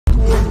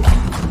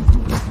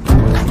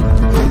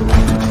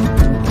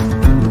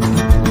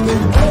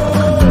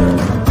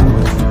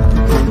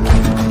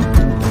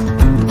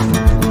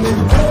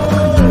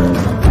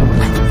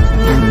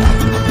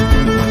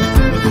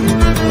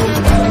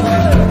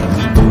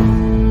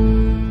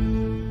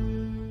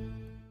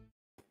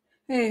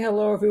Hey,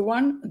 hello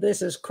everyone.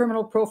 This is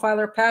criminal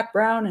profiler Pat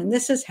Brown, and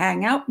this is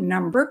Hangout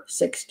number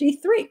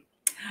 63.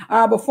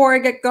 Before I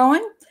get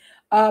going,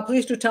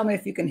 please do tell me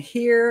if you can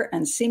hear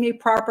and see me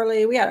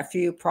properly. We had a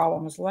few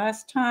problems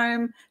last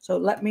time, so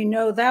let me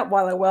know that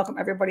while I welcome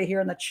everybody here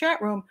in the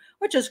chat room,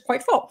 which is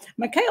quite full.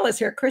 Michaela is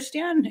here.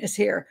 Christian is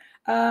here.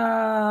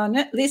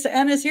 Lisa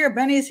N is here.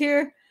 Benny's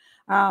here.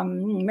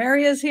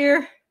 Mary is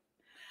here.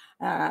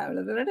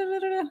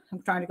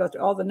 I'm trying to go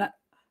through all the...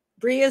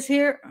 Bree is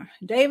here.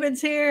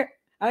 David's here.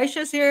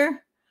 Aisha's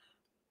here.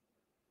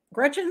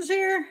 Gretchen's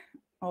here.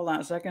 Hold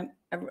on a second.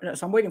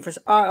 So I'm waiting for...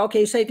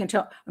 okay, so you can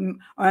tell.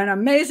 An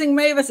amazing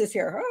Mavis is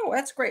here. Oh,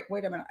 that's great.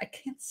 Wait a minute. I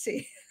can't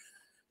see.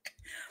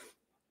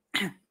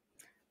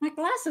 My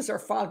glasses are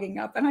fogging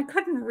up and I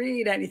couldn't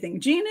read anything.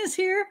 Jean is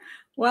here.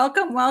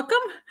 Welcome, welcome.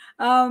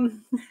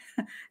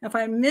 If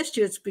I missed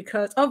you, it's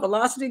because... Oh,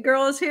 Velocity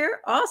Girl is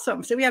here.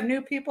 Awesome. So we have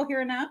new people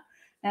here now,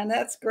 and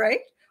that's great.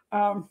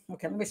 Okay,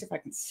 let me see if I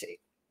can see.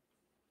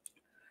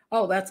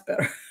 Oh, that's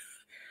better.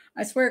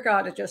 I swear to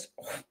God, it just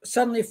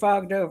suddenly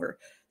fogged over.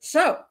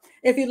 So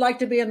if you'd like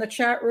to be in the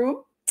chat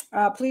room,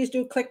 please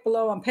do click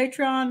below on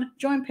Patreon,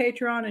 join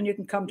Patreon, and you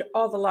can come to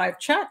all the live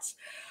chats.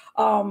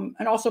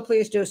 And also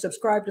please do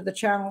subscribe to the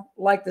channel,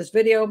 like this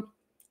video,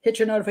 hit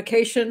your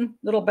notification,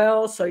 little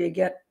bell, so you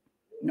get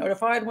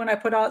notified when I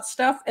put out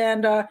stuff.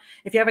 And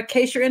if you have a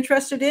case you're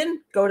interested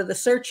in, go to the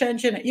search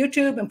engine at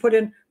YouTube and put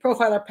in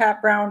Profiler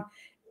Pat Brown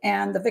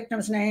and the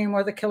victim's name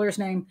or the killer's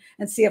name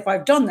and see if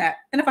I've done that.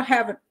 And if I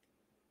haven't,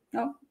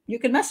 no, you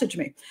can message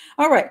me.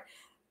 All right.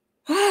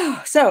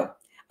 So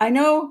I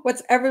know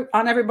what's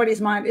on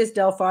everybody's mind is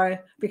Delphi,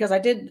 because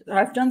I've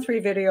done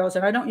 3 videos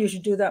and I don't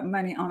usually do that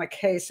many on a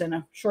case in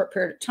a short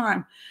period of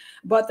time,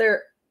 but it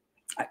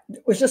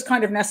was just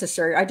kind of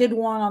necessary. I did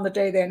one on the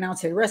day they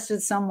announced they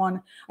arrested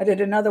someone. I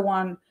did another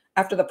one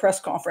after the press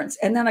conference.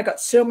 And then I got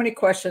so many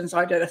questions.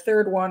 I did a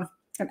third one,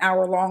 an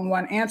hour-long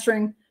one,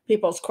 answering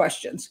people's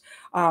questions.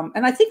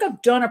 And I think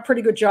I've done a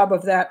pretty good job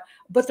of that,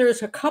 but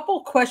there's a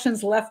couple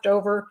questions left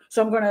over.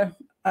 So I'm going to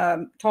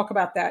talk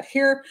about that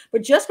here.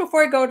 But just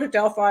before I go to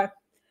Delphi,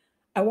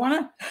 I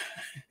want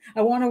to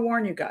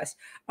warn you guys.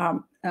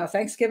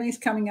 Thanksgiving is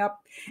coming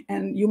up,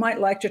 and you might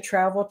like to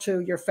travel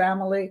to your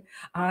family,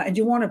 and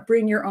you want to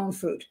bring your own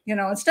food. You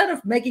know, instead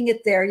of making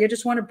it there, you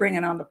just want to bring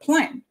it on the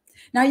plane.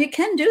 Now, you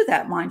can do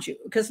that, mind you,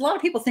 because a lot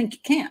of people think you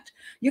can't.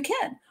 You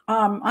can.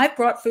 I've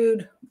brought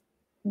food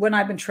when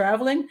I've been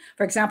traveling.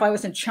 For example, I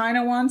was in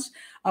China once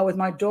with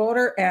my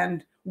daughter,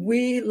 and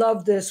we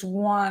loved this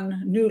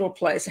one noodle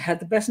place. It had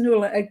the best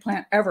noodle and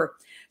eggplant ever.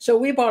 So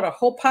we bought a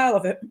whole pile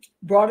of it,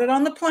 brought it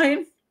on the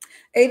plane,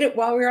 ate it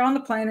while we were on the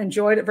plane,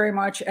 enjoyed it very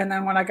much. And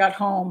then when I got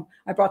home,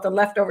 I brought the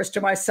leftovers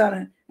to my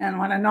son. And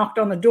when I knocked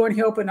on the door and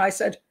he opened, I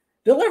said,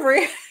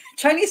 "Delivery,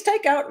 Chinese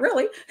takeout,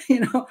 really?"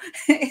 You know,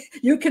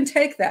 you can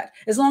take that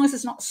as long as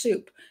it's not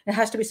soup. It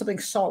has to be something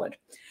solid.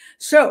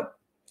 So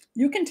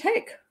you can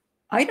take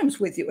items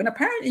with you. And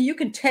apparently you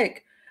can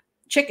take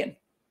chicken.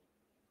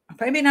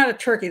 Maybe not a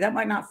turkey, that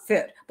might not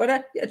fit,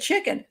 but a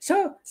chicken.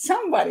 So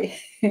somebody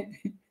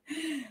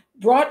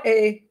brought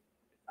a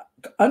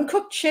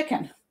uncooked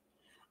chicken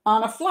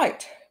on a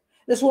flight.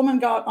 This woman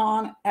got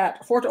on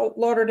at Fort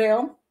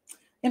Lauderdale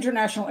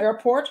International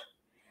Airport,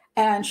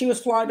 and she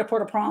was flying to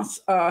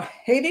Port-au-Prince,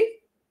 Haiti.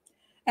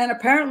 And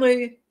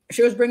apparently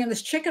she was bringing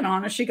this chicken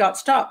on and she got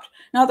stopped.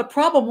 Now, the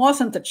problem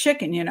wasn't the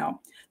chicken, you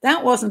know.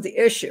 That wasn't the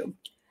issue.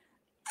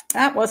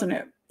 That wasn't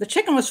it. The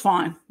chicken was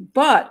fine.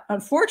 But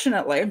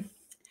unfortunately,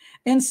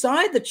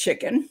 inside the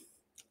chicken,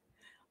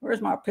 where's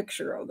my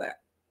picture of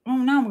that? Oh,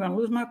 now I'm going to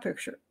lose my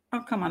picture.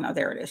 Oh, come on now.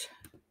 There it is.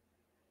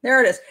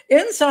 There it is.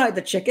 Inside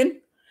the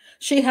chicken,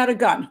 she had a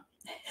gun.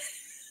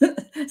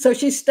 So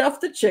she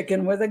stuffed the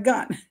chicken with a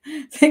gun,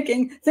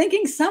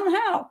 thinking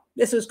somehow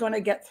this was going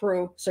to get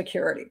through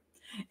security.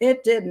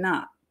 It did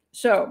not.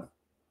 So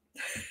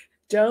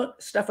don't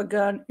stuff a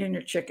gun in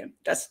your chicken.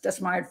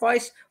 That's my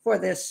advice for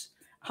this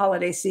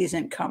holiday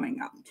season coming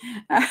up.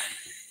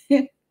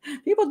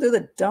 People do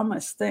the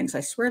dumbest things.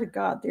 I swear to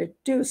God, they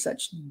do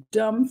such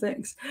dumb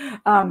things.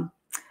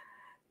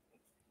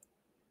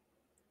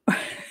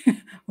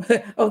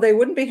 Oh, they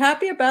wouldn't be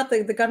happy about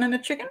the gun and the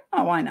chicken?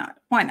 Oh, why not?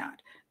 Why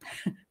not?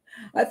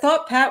 I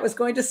thought Pat was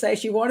going to say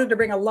she wanted to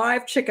bring a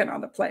live chicken on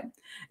the plane.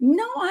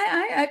 No,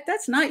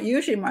 that's not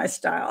usually my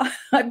style.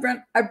 I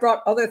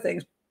brought other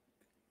things.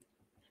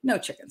 No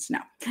chickens,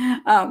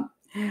 no.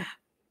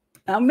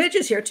 Mitch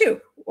is here too.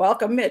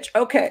 Welcome, Mitch.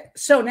 Okay,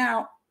 so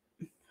now,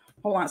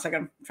 hold on a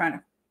second. I'm trying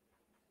to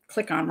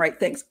click on right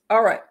things.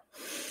 All right,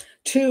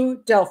 to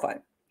Delphi.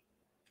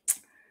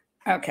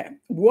 Okay,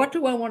 what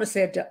do I want to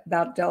say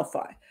about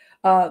Delphi?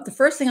 The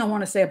first thing I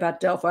want to say about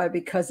Delphi,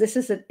 because this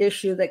is an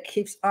issue that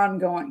keeps on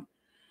going.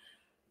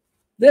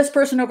 This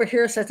person over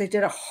here says they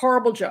did a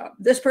horrible job.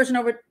 This person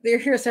over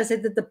here says they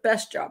did the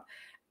best job.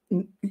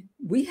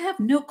 We have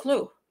no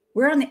clue.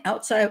 We're on the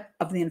outside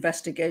of the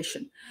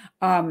investigation.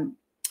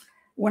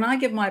 When I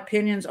give my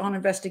opinions on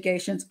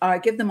investigations, I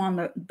give them on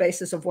the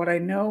basis of what I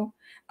know,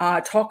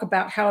 talk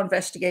about how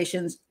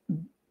investigations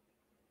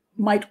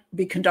might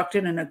be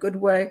conducted in a good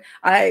way.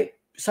 I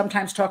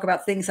sometimes talk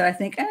about things that I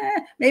think,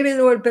 maybe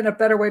there would have been a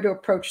better way to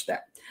approach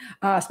that,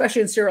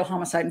 especially in serial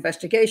homicide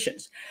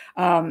investigations,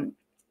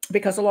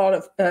 because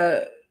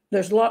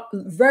there's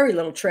very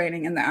little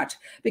training in that,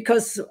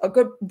 because a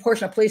good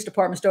portion of police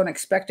departments don't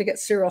expect to get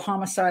serial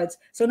homicides,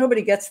 so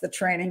nobody gets the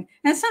training.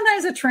 And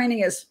sometimes the training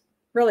is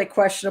really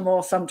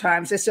questionable.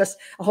 Sometimes it's just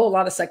a whole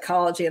lot of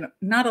psychology and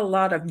not a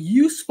lot of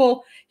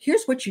useful,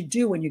 here's what you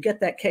do when you get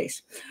that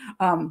case.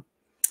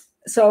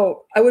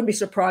 So I wouldn't be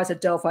surprised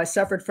that Delphi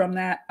suffered from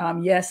that.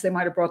 Yes, they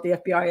might have brought the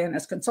FBI in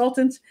as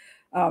consultants.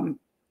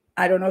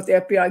 I don't know if the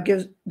FBI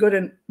gives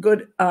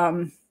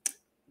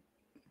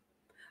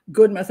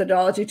good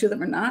methodology to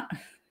them or not.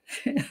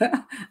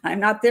 I'm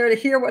not there to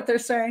hear what they're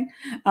saying.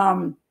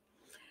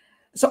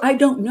 So I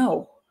don't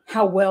know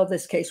how well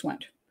this case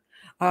went.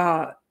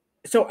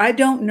 So I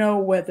don't know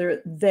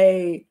whether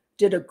they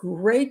did a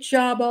great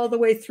job all the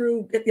way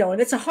through, and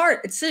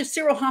it's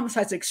serial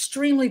homicide is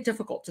extremely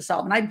difficult to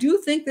solve. And I do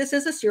think this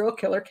is a serial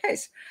killer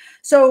case.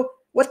 So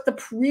the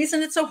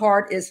reason it's so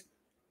hard is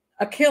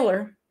a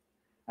killer,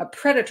 a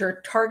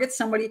predator, targets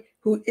somebody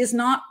who is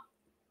not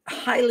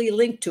highly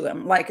linked to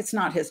him. Like, it's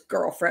not his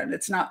girlfriend.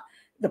 It's not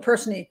the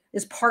person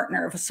his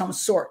partner of some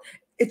sort.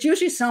 It's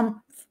usually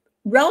some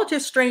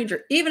relative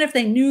stranger, even if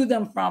they knew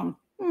them from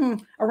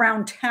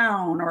around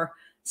town or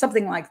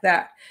something like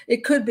that.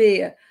 It could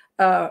be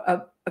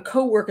a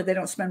coworker they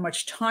don't spend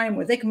much time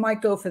with. They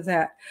might go for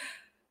that.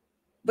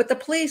 But the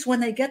police,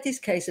 when they get these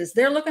cases,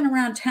 they're looking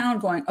around town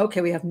going,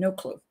 okay, we have no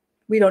clue.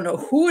 We don't know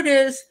who it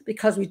is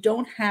because we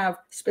don't have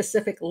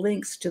specific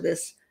links to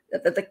this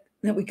that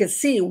we could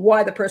see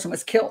why the person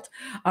was killed,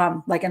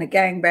 like in a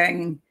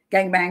gangbang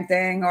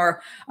thing,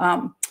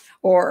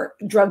 or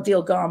drug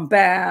deal gone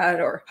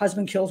bad, or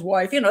husband kills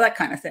wife, that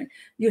kind of thing.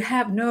 You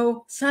have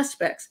no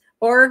suspects.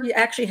 Or you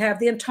actually have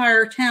the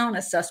entire town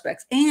as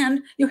suspects,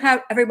 and you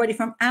have everybody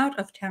from out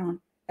of town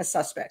as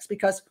suspects,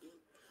 because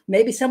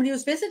maybe somebody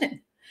was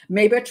visiting.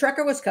 Maybe a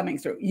trucker was coming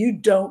through. You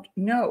don't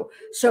know.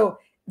 So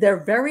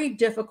they're very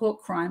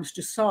difficult crimes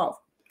to solve.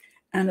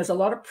 And there's a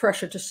lot of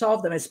pressure to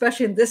solve them,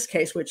 especially in this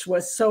case, which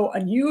was so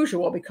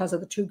unusual because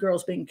of the two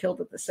girls being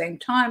killed at the same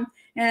time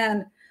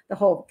and the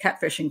whole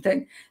catfishing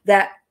thing,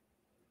 that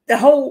the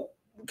whole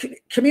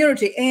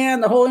community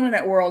and the whole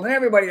internet world and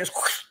everybody just...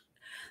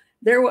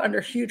 They were under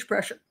huge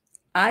pressure.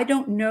 I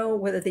don't know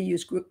whether they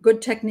used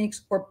good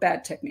techniques or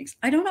bad techniques.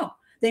 I don't know.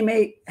 They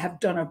may have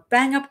done a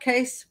bang-up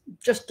case,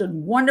 just a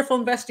wonderful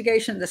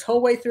investigation this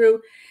whole way through,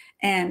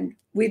 and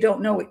we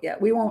don't know it yet.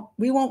 We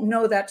won't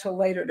know that till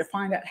later, to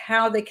find out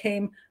how they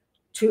came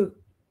to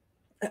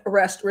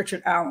arrest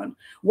Richard Allen,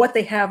 what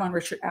they have on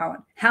Richard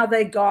Allen, how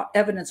they got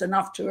evidence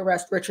enough to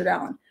arrest Richard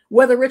Allen,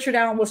 whether Richard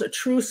Allen was a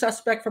true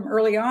suspect from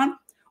early on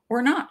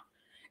or not.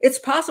 It's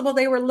possible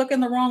they were looking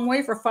the wrong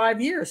way for 5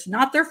 years.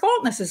 Not their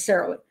fault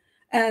necessarily.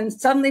 And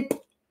suddenly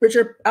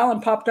Richard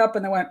Allen popped up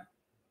and they went,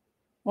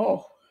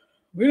 oh,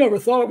 we never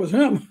thought it was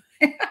him.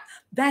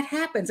 That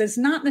happens. It's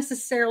not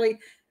necessarily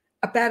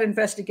a bad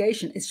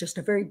investigation. It's just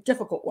a very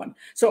difficult one.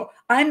 So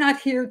I'm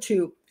not here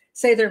to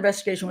say their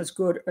investigation was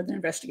good or their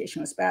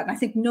investigation was bad. And I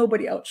think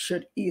nobody else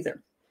should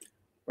either.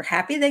 We're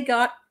happy they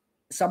got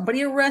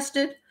somebody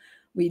arrested.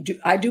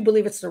 I do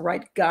believe it's the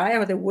right guy,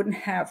 or they wouldn't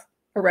have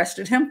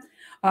arrested him.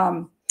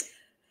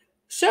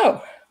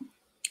 So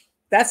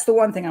that's the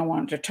one thing I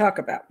wanted to talk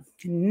about.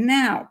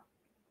 Now,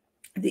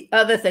 the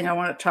other thing I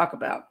want to talk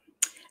about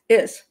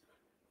is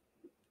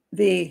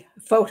the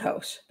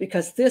photos,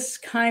 because this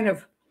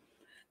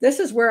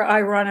is where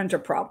I run into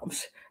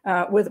problems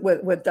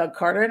with Doug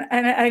Carter.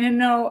 And I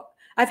know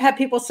I've had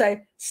people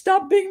say,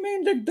 stop being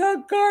mean to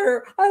Doug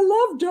Carter. I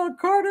love Doug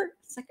Carter.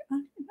 It's like, I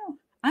don't know.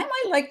 I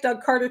might like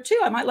Doug Carter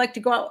too. I might like to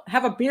go out,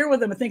 have a beer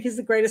with him and think he's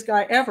the greatest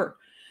guy ever.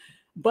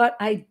 But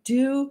I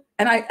do,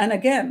 and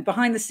again,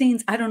 behind the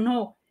scenes, I don't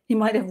know. He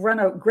might have run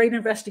a great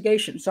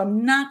investigation. So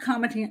I'm not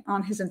commenting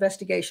on his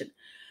investigation.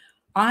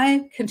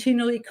 I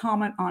continually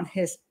comment on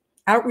his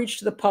outreach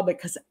to the public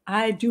because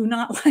I do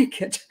not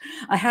like it.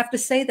 I have to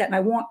say that. And I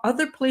want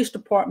other police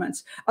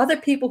departments, other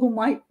people who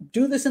might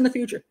do this in the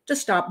future, to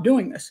stop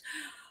doing this.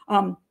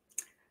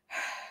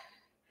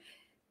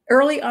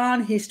 Early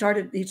on, he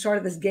started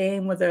this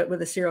game with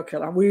a serial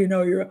killer. We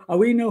know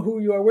we know who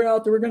you are. We're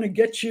out there. We're going to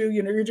get you.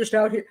 You're just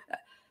out here.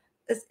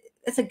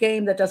 It's a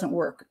game that doesn't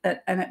work,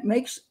 and it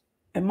makes,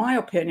 in my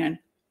opinion,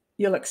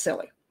 you look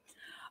silly.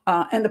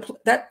 And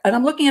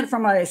I'm looking at it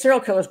from a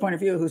serial killer's point of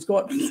view, who's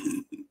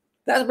going,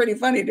 "That's pretty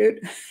funny,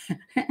 dude."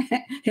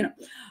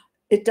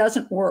 It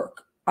doesn't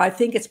work. I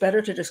think it's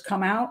better to just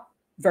come out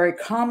very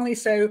calmly,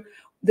 say,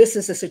 "This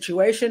is the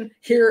situation.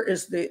 Here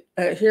is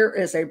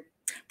a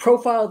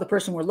profile of the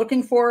person we're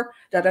looking for,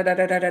 da, da, da,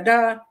 da, da, da,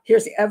 da.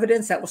 Here's the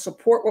evidence that will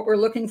support what we're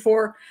looking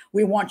for.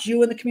 We want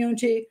you in the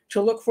community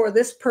to look for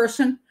this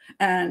person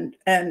and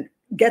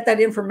get that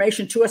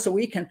information to us so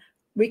we can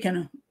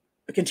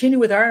continue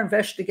with our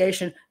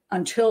investigation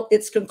until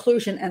its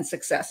conclusion and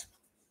success.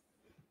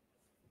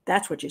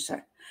 That's what you say.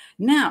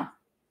 Now,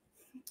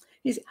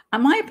 in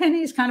my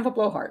opinion, he's kind of a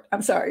blowhard.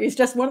 I'm sorry. He's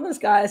just one of those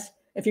guys.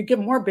 If you give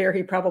him more beer,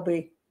 he'd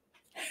probably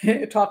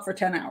talk for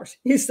 10 hours.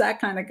 He's that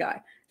kind of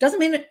guy. Doesn't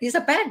mean that he's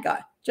a bad guy,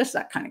 just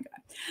that kind of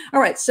guy.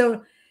 All right.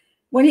 So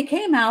when he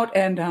came out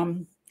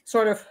and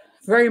sort of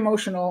very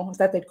emotional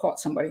that they'd caught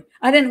somebody,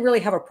 I didn't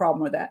really have a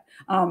problem with that.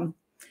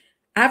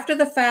 After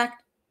the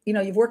fact, you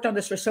know, you've worked on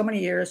this for so many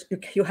years.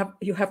 You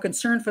have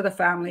concern for the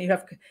family.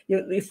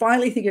 You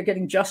finally think you're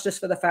getting justice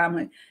for the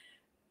family.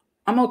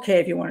 I'm okay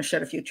if you want to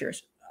shed a few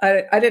tears.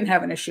 I didn't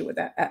have an issue with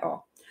that at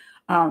all.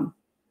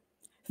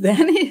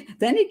 Then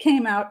he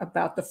came out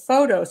about the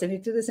photos and he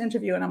did this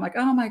interview and I'm like,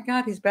 oh my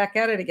God, he's back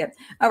at it again.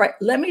 All right,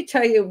 let me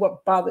tell you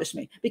what bothers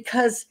me,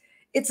 because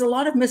it's a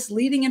lot of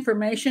misleading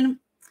information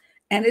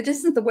and it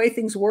isn't the way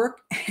things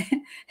work.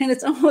 And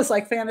it's almost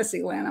like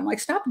fantasy land. I'm like,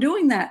 stop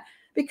doing that,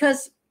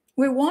 because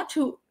we want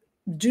to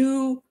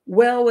do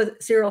well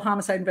with serial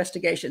homicide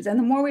investigations. And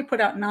the more we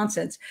put out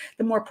nonsense,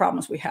 the more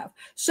problems we have.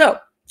 So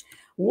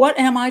what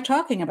am I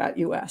talking about,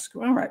 you ask?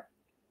 All right.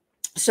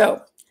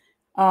 So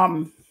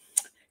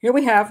here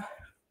we have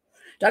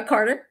Doug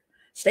Carter,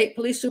 State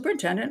Police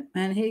Superintendent,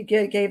 and he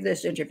gave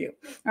this interview.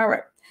 All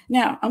right.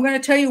 Now, I'm going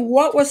to tell you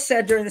what was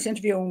said during this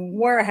interview and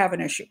where I have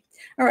an issue.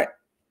 All right.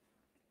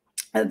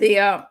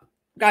 The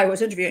guy who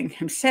was interviewing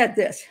him said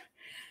this: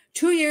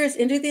 2 years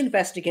into the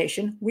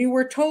investigation, we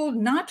were told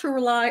not to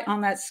rely on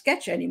that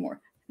sketch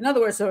anymore. In other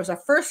words, there was a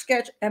first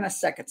sketch and a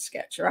second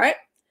sketch, right?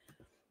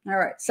 All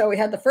right. So we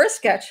had the first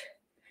sketch,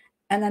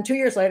 and then 2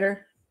 years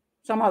later,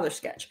 some other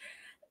sketch.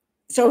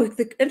 So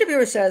the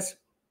interviewer says,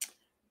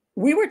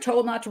 we were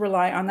told not to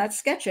rely on that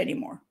sketch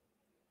anymore.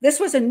 This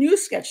was a new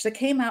sketch that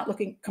came out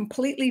looking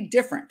completely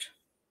different.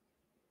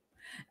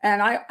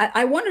 And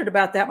I wondered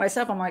about that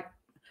myself. I'm like,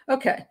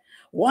 okay,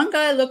 one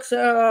guy looks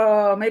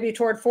maybe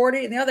toward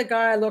 40, and the other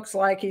guy looks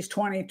like he's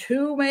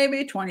 22,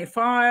 maybe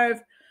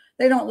 25.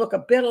 They don't look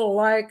a bit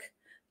alike.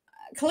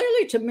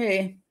 Clearly to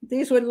me,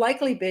 these would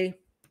likely be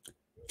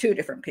two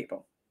different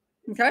people.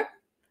 Okay?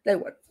 They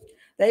would.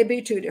 They'd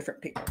be two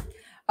different people.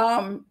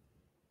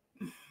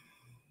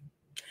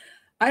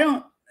 I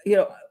don't, you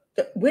know,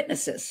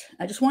 witnesses.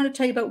 I just want to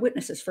tell you about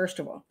witnesses, first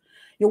of all.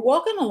 You're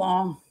walking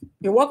along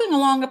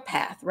a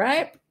path,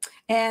 right?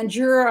 And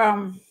you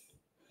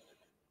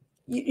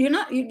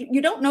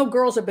don't know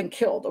girls have been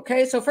killed,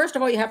 okay? So first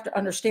of all, you have to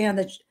understand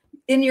that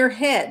in your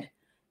head,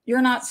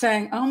 you're not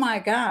saying, oh my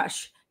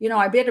gosh, you know,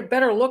 I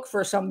better look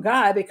for some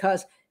guy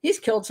because he's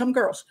killed some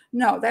girls.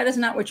 No, that is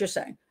not what you're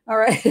saying. All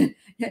right.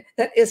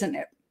 That isn't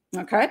it.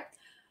 Okay.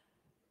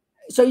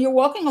 So you're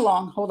walking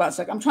along. Hold on a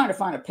second. I'm trying to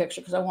find a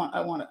picture because I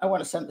want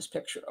to send this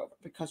picture over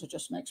because it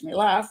just makes me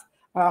laugh.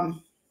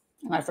 And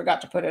I forgot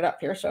to put it up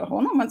here. So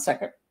hold on 1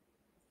 second.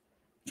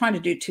 I'm trying to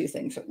do two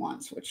things at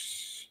once,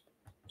 which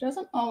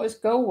doesn't always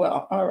go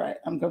well. All right.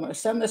 I'm going to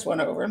send this one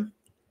over.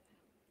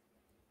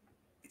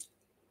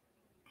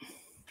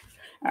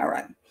 All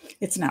right.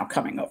 It's now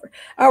coming over.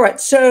 All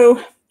right.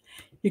 So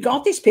you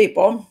got these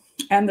people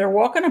and they're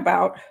walking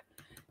about,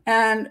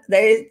 and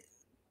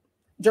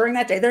during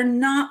that day, they're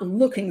not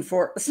looking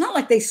for, it's not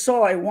like they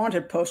saw a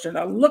wanted poster and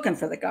they're looking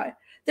for the guy.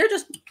 They're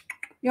just,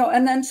 you know,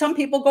 and then some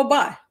people go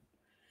by.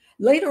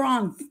 Later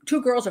on,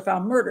 2 girls are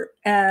found murdered.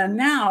 And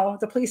now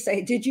the police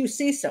say, did you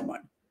see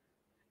someone?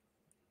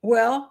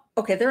 Well,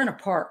 okay, they're in a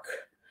park.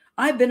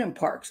 I've been in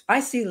parks. I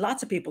see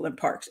lots of people in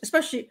parks,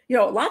 especially, you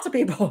know, lots of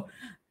people.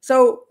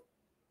 So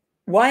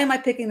why am I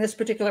picking this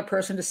particular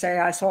person to say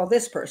I saw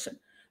this person?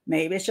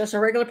 Maybe it's just a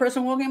regular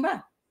person walking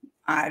by.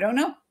 I don't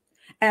know.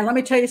 And let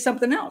me tell you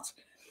something else.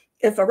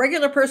 If a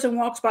regular person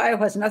walks by who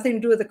has nothing to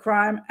do with the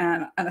crime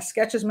and a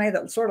sketch is made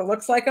that sort of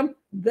looks like him,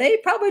 they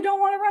probably don't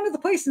want to run to the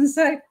police and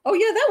say, oh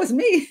yeah, that was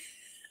me.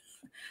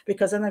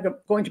 Because then they're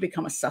going to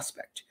become a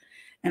suspect.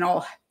 And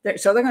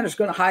so they're just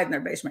going to hide in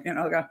their basement. You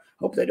know, they're going to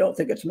hope they don't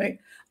think it's me.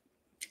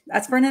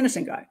 That's for an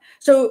innocent guy.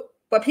 So,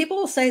 but people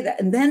will say that,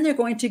 and then they're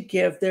going to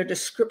give their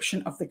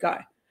description of the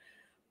guy.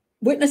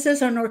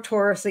 Witnesses are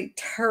notoriously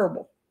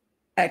terrible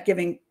at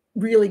giving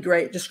really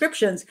great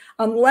descriptions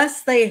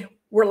unless they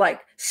were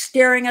like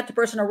staring at the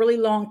person a really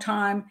long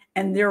time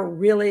and they're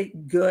really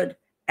good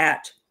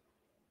at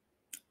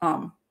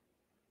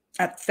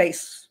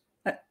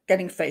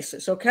getting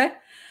faces. Okay.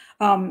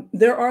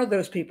 There are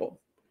those people.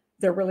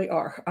 There really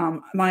are.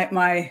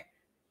 My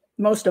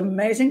most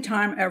amazing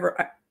time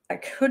ever. I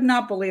could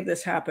not believe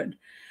this happened,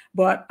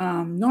 but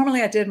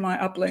normally I did my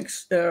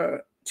uplinks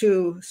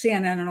to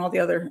CNN and all the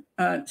other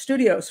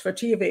studios for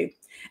TV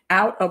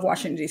out of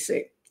Washington,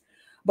 D.C.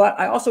 But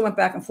I also went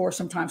back and forth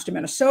sometimes to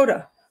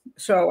Minnesota.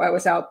 So I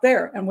was out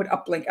there and would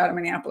uplink out of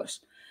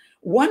Minneapolis.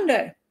 One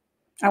day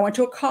I went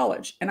to a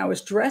college and I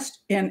was dressed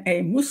in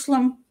a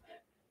Muslim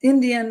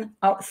Indian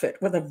outfit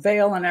with a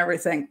veil and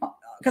everything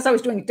because I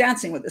was doing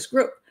dancing with this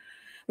group.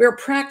 we were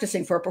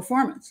practicing for a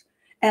performance.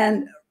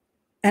 And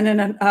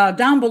then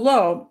down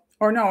below,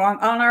 or no, on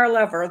our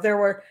lever, there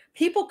were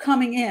people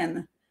coming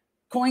in,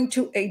 going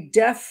to a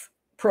deaf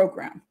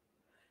program.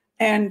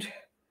 And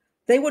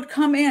they would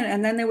come in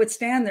and then they would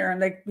stand there and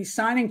they'd be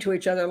signing to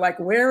each other like,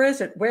 where is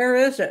it? Where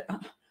is it?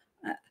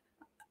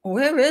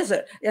 Where is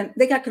it? And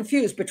they got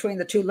confused between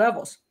the two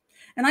levels.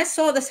 And I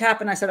saw this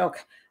happen. I said,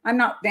 okay, I'm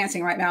not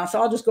dancing right now,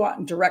 so I'll just go out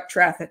and direct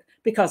traffic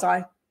because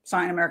I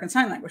sign American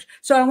Sign Language.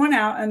 So I went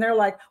out and they're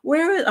like,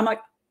 where is, I'm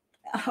like,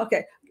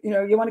 okay,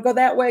 you want to go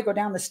that way, go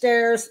down the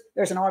stairs.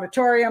 There's an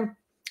auditorium.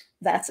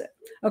 That's it.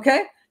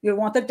 Okay. You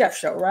want the deaf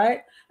show,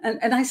 right?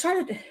 And I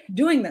started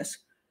doing this.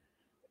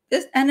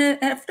 And then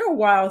after a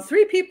while,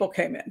 3 people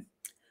came in.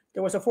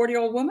 There was a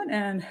 40-year-old woman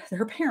and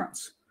her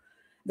parents.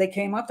 They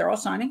came up, they're all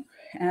signing.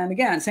 And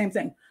again, same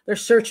thing. They're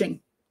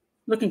searching,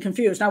 looking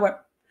confused. And I went,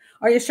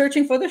 are you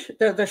searching for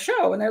the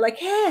show? And they're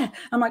like, yeah.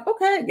 I'm like,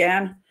 okay,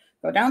 again,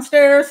 go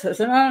downstairs,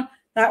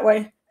 that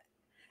way.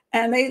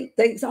 And they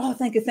oh,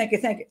 thank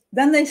you.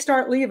 Then they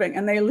start leaving,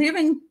 and they're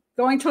leaving,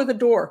 going toward the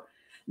door.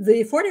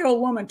 The 40-year-old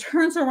woman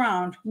turns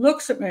around,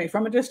 looks at me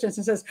from a distance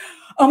and says,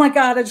 oh my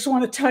God, I just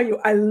want to tell you,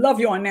 I love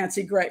you on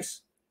Nancy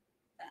Grace.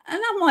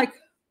 And I'm like,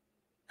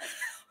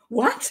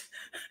 what?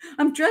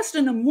 I'm dressed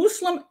in a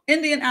Muslim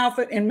Indian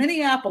outfit in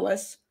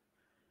Minneapolis.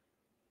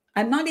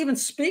 I'm not even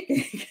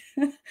speaking.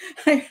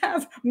 I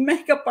have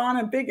makeup on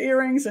and big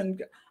earrings.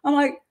 And I'm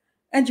like,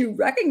 and you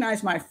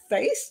recognize my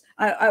face?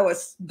 I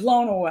was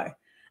blown away,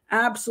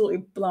 absolutely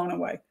blown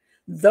away.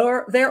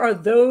 There are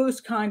those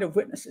kind of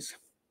witnesses.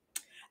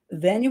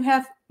 Then you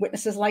have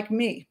witnesses like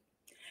me.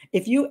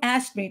 If you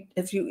asked me,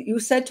 if you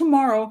said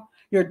tomorrow,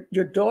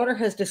 your daughter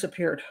has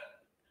disappeared,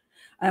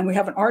 and we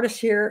have an artist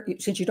here,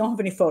 since you don't have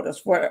any photos,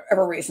 for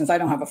whatever reasons, I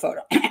don't have a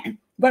photo.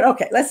 But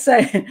okay, let's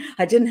say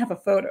I didn't have a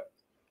photo.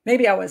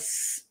 Maybe I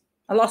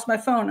lost my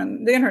phone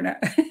and the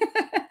internet.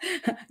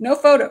 No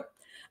photo.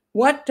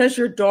 What does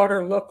your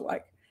daughter look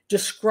like?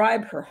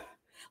 Describe her.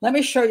 Let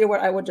me show you what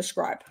I would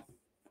describe.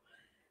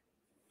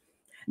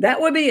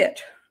 That would be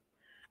it.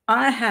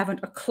 I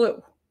haven't a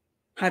clue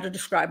how to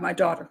describe my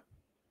daughter.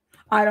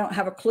 I don't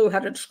have a clue how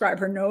to describe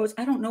her nose.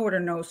 I don't know what her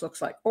nose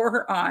looks like, or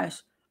her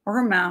eyes, or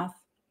her mouth,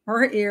 or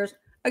her ears.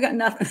 I got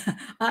nothing.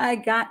 I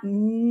got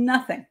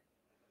nothing.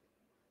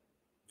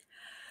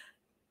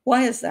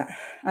 Why is that?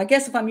 I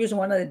guess if I'm using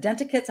one of the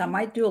dentikits, I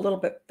might do a little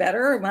bit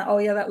better. Oh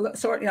yeah,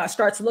 that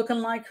starts looking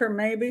like her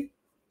maybe.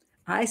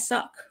 I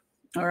suck.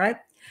 All right.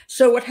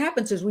 So what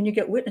happens is when you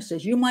get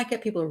witnesses, you might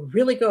get people who are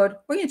really good,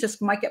 or you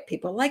just might get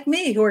people like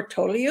me who are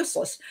totally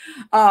useless.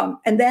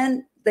 And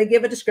then they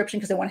give a description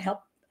because they want to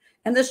help.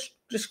 And this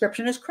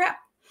description is crap.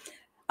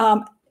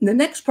 The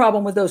next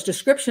problem with those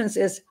descriptions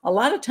is a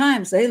lot of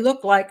times they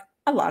look like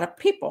a lot of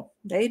people.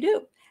 They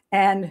do.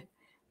 And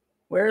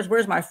where's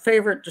my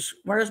favorite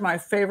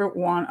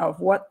one of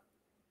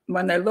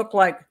when they look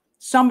like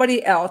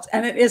somebody else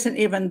and it isn't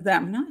even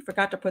them. Now I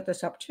forgot to put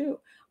this up too.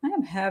 I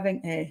am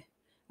having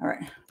all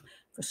right.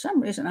 For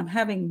some reason, I'm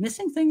having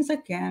missing things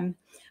again.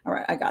 All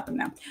right, I got them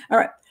now. All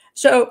right,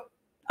 so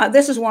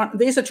these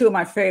are 2 of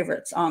my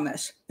favorites on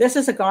this. This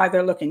is a guy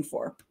they're looking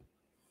for.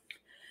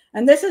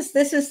 And this is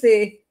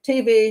the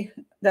TV,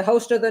 the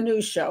host of the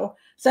news show,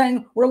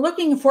 saying, we're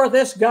looking for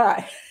this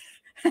guy.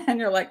 And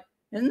you're like,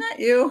 isn't that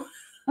you?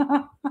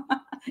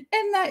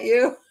 Isn't that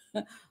you?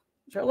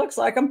 Sure looks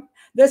like him.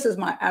 This is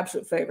my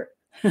absolute favorite.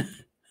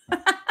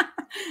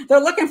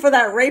 They're looking for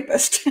that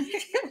rapist, and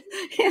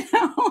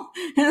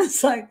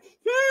it's like,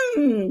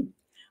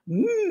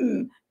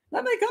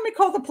 let me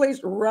call the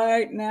police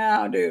right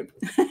now, dude.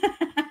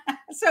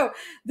 So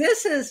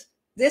this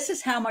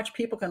is how much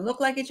people can look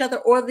like each other,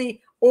 or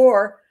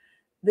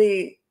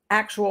the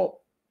actual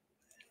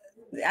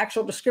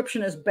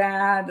description is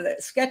bad. The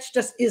sketch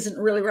just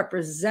isn't really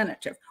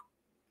representative.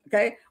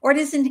 Okay. Or it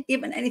isn't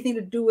even anything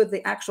to do with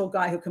the actual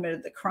guy who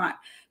committed the crime,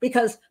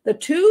 because the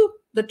two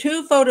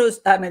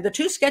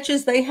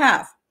sketches they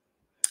have.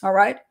 All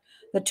right.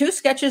 The 2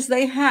 sketches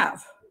they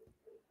have.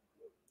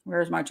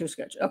 Where's my 2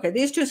 sketches? Okay.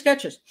 These 2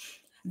 sketches,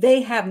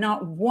 they have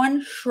not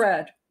one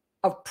shred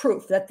of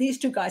proof that these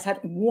 2 guys had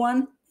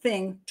one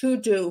thing to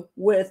do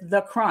with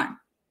the crime.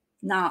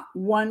 Not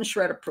one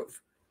shred of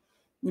proof.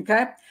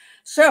 Okay.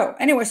 So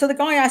anyway, so the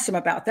guy asked him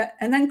about that.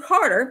 And then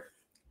Carter,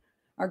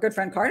 our good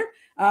friend Carter,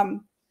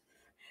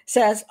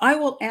 says, I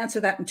will answer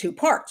that in 2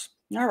 parts.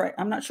 All right.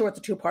 I'm not sure what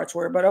the 2 parts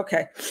were, but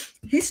okay.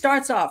 He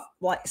starts off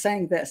like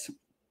saying this.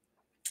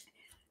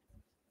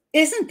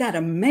 Isn't that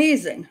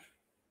amazing?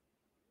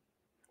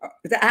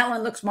 The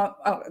Alan looks more,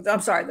 oh,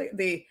 I'm sorry.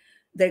 The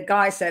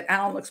guy said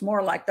Alan looks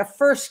more like the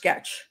first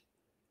sketch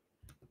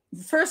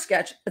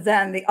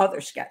than the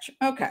other sketch.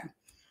 Okay.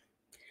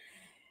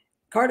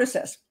 Carter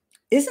says,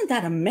 isn't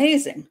that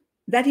amazing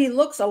that he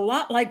looks a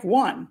lot like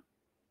one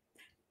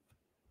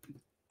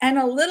and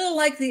a little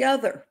like the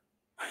other?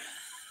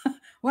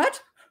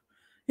 What?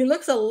 He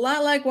looks a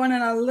lot like one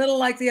and a little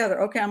like the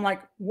other. Okay, I'm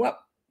like,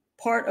 what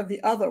part of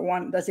the other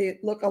one does he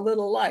look a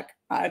little like?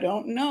 I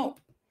don't know.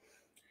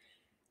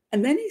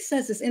 And then he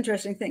says this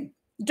interesting thing,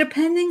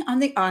 depending on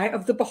the eye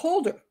of the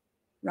beholder.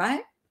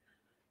 right?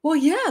 Well,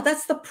 yeah,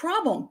 that's the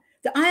problem.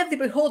 The eye of the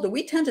beholder,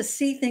 we tend to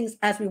see things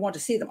as we want to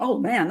see them. Oh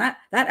man, that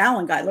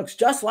Alan guy looks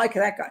just like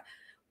that guy,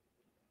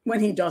 when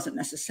he doesn't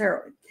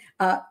necessarily.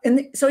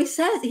 So he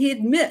says, he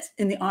admits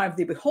in the eye of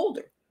the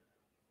beholder.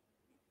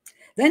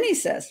 Then he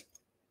says,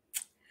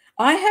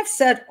 I have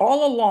said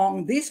all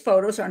along, these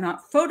photos are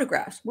not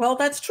photographs. Well,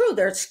 that's true.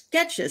 They're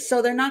sketches,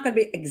 so they're not going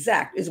to be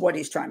exact, is what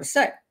he's trying to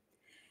say.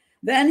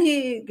 Then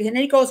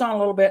he goes on a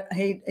little bit.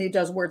 He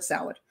does word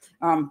salad,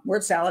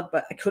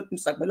 but I couldn't.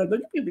 It's like,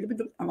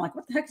 I'm like,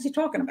 what the heck is he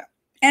talking about?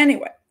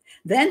 Anyway,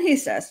 then he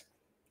says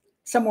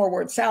some more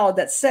word salad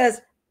that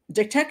says,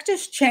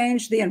 detectives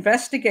changed the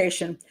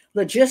investigation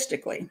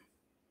logistically,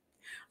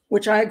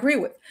 which I agree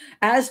with.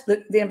 As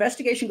the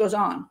investigation goes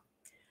on,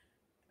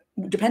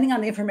 depending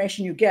on the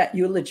information you get,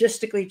 you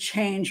logistically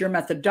change your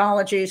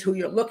methodologies, who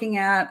you're looking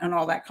at, and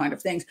all that kind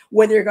of things,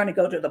 whether you're going to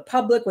go to the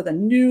public with a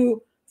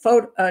new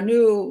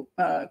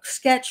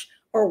sketch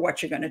or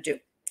what you're going to do.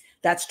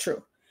 That's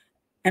true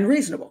and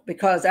reasonable,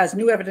 because as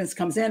new evidence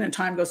comes in and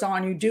time goes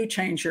on, you do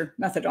change your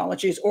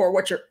methodologies or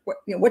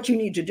what you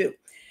need to do,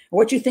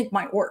 what you think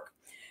might work.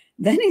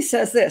 Then he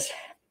says this: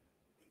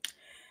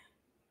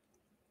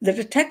 the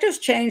detectives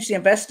changed the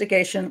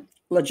investigation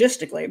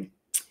logistically,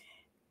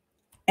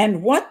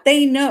 and what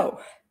they know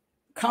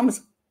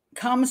comes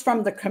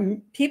from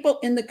the people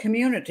in the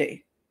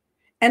community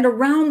and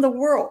around the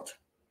world.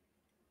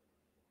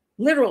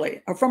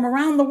 Literally, from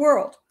around the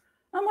world.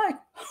 I'm like,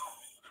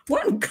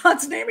 what in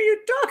God's name are you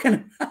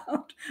talking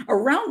about?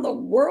 Around the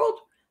world?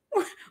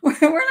 We're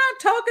not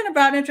talking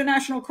about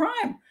international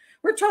crime.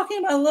 We're talking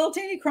about a little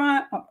teeny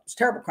crime, it's a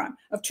terrible crime,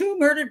 of 2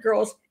 murdered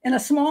girls in a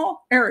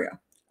small area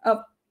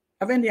of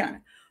Indiana.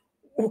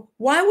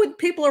 Why would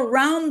people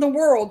around the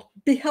world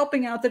be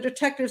helping out the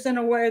detectives in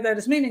a way that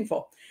is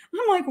meaningful?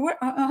 I'm like, what?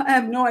 I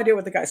have no idea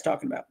what the guy's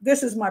talking about.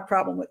 This is my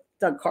problem with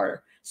Doug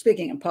Carter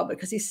speaking in public,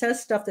 because he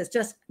says stuff that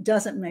just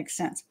doesn't make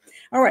sense.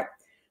 All right,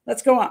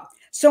 let's go on.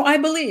 So I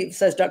believe,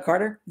 says Doug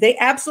Carter, they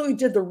absolutely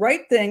did the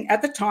right thing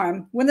at the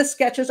time when the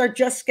sketches are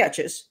just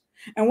sketches.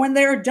 And when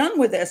they are done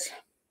with this,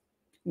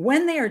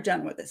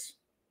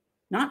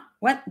 not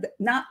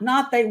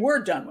they were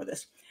done with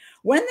this.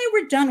 When they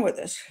were done with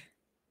this,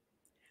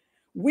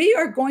 we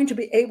are going to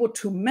be able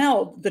to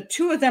meld the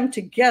 2 of them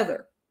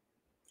together.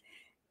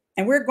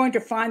 And we're going to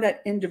find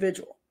that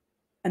individual.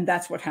 And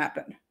that's what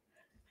happened.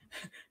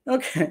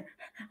 Okay.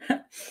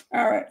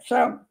 All right.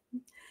 So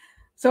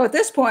at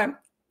this point,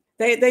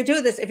 they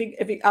do this.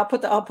 I'll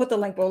put the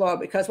link below,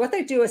 because what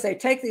they do is they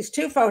take these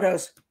 2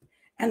 photos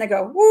and they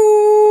go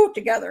woo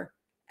together.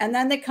 And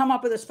then they come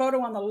up with this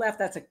photo on the left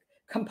that's a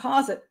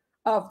composite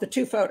of the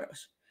 2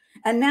 photos.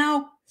 And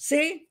now,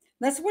 see,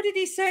 what did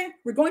he say?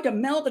 We're going to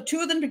meld the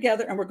 2 of them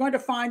together and we're going to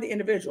find the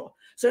individual.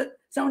 So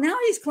now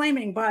he's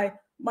claiming by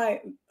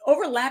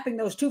overlapping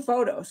those 2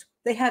 photos,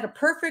 they had a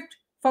perfect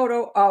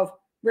photo of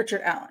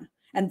Richard Allen.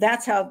 And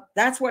that's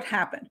what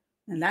happened.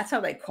 And that's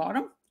how they caught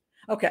him.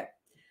 Okay.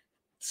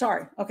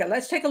 Sorry. Okay.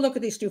 Let's take a look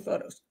at these 2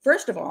 photos.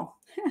 First of all,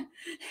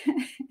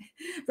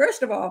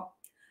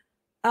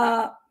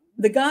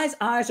 the guy's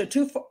eyes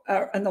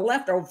are on the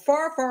left are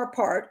far, far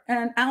apart,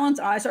 and Allen's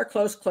eyes are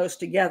close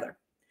together.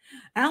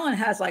 Allen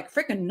has like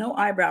freaking no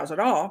eyebrows at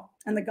all.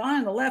 And the guy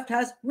on the left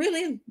has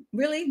really,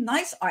 really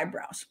nice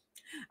eyebrows.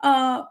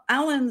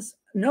 Allen's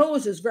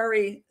nose is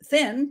very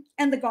thin,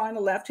 and the guy on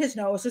the left, his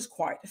nose is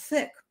quite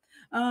thick.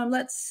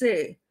 Let's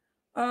see.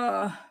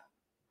 Let's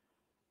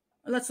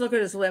look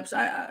at his lips.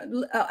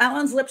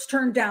 Allen's lips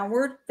turn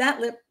downward.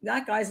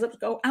 That guy's lips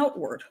go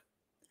outward.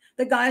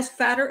 The guy's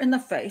fatter in the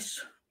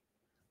face.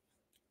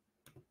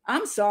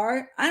 I'm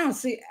sorry, I don't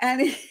see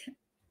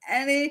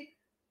any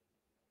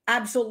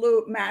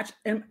absolute match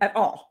at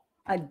all.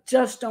 I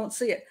just don't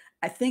see it.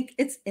 I think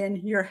it's in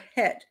your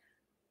head,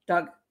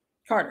 Doug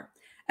Carter.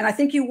 And I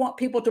think you want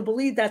people to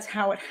believe that's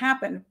how it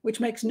happened, which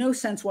makes no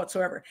sense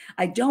whatsoever.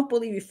 I don't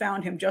believe you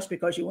found him just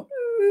because you went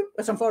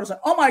with some photos.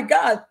 Oh my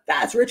God,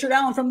 that's Richard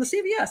Allen from the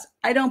CBS.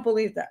 I don't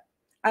believe that.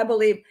 I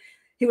believe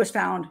he was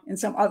found in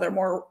some other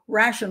more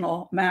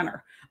rational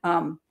manner.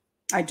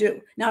 I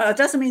do. Now, it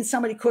doesn't mean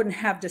somebody couldn't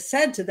have just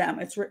said to them,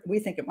 we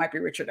think it might be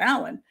Richard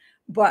Allen,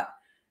 but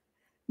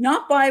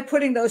not by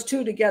putting those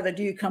 2 together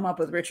do you come up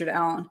with Richard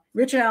Allen.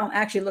 Richard Allen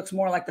actually looks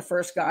more like the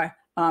first guy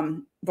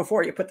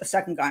before you put the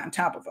second guy on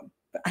top of him.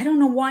 But I don't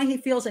know why he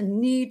feels a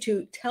need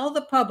to tell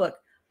the public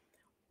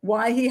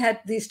why he had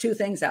these 2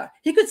 things out.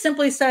 He could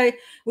simply say,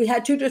 we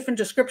had 2 different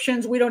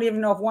descriptions. We don't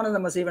even know if one of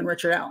them was even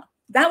Richard Allen.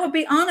 That would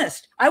be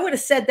honest. I would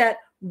have said that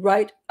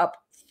right up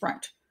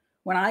front.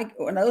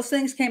 When those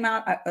things came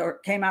out,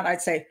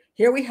 I'd say,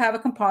 here we have a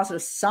composite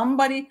of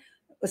somebody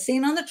was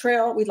seen on the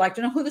trail. We'd like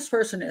to know who this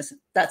person is.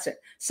 That's it.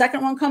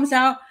 Second one comes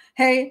out.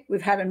 Hey,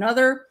 we've had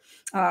another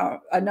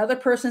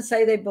person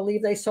say they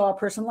believe they saw a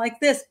person like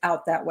this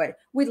out that way.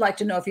 We'd like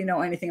to know if you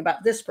know anything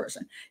about this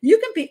person. You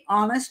can be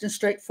honest and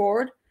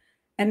straightforward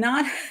and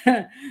not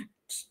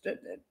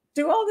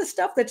do all this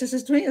stuff that just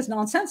is, to me, is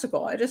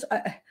nonsensical. I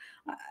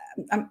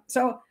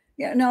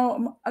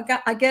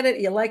get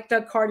it. You like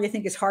Doug Carter. You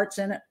think his heart's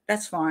in it.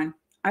 That's fine.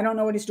 I don't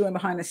know what he's doing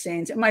behind the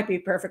scenes. It might be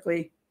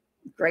perfectly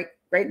great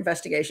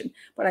investigation,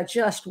 but I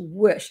just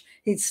wish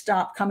he'd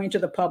stop coming to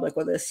the public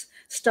with this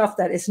stuff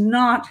that is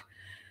not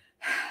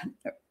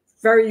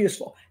very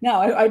useful.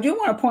 Now, I do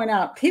want to point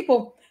out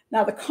people,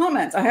 now the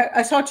comments,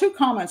 I saw 2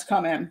 comments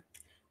come in,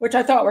 which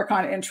I thought were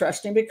kind of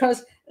interesting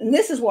because, and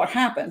this is what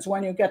happens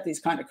when you get these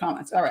kind of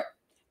comments. All right.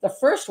 The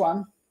first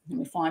one, let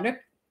me find it.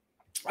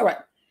 All right.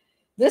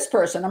 This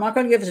person, I'm not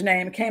going to give his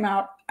name, came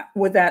out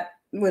with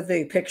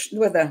the picture,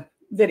 with a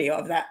video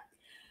of that.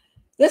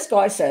 This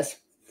guy says,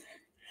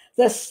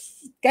 the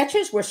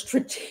sketches were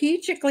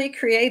strategically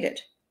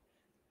created.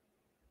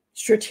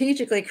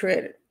 Strategically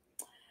created.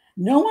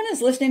 No one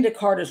is listening to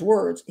Carter's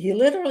words. He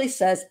literally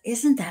says,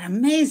 isn't that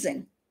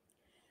amazing?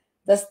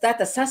 That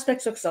the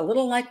suspect looks a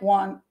little like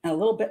one and a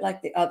little bit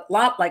like the other, a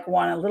lot like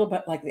one, and a little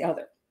bit like the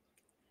other.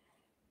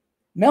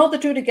 Meld the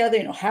 2 together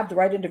and you'll have the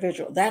right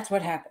individual. That's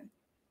what happened.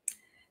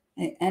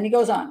 And he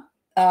goes on.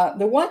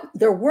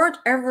 There weren't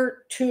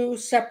ever 2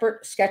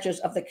 separate sketches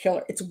of the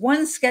killer. It's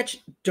one sketch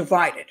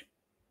divided.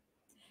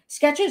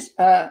 Sketches,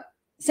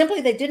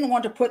 simply they didn't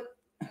want to put,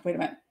 wait a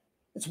minute.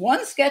 It's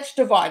one sketch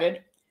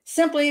divided.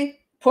 Simply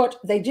put,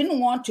 they didn't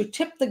want to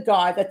tip the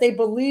guy that they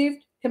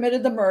believed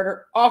committed the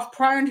murder off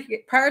prior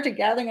to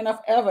gathering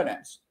enough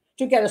evidence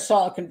to get a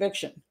solid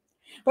conviction.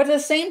 But at the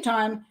same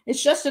time,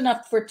 it's just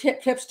enough for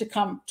tips to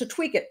come, to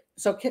tweak it,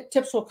 so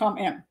tips will come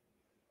in.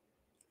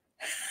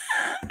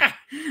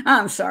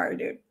 I'm sorry,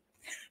 dude.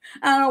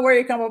 I don't know where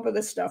you come up with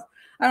this stuff.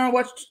 I don't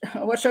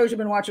know what shows you've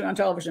been watching on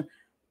television.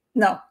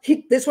 No,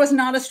 this was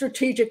not a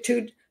strategic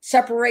to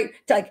separate,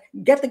 to like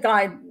get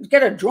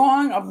a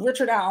drawing of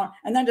Richard Allen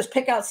and then just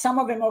pick out some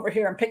of him over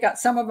here and pick out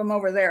some of him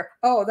over there.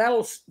 Oh,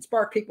 that'll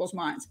spark people's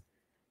minds.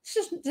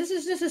 This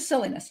is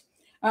silliness.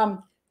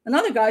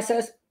 Another guy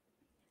says,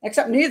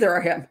 except neither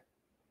are him.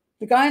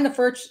 The guy in the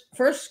first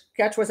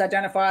sketch was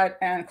identified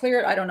and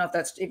cleared. I don't know if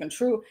that's even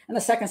true. And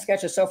the second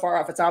sketch is so far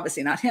off, it's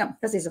obviously not him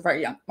because he's a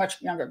very young, much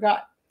younger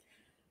guy.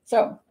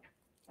 So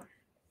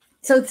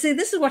see,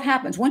 this is what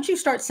happens. Once you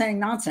start saying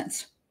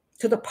nonsense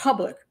to the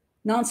public,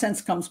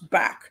 nonsense comes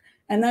back.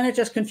 And then it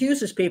just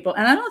confuses people.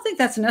 And I don't think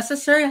that's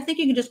necessary. I think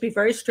you can just be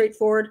very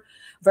straightforward,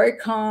 very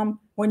calm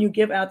when you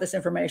give out this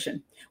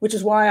information, which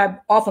is why I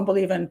often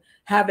believe in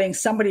having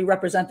somebody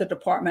represent the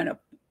department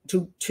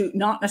to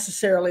not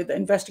necessarily the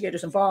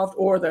investigators involved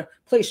or the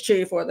police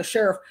chief or the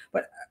sheriff,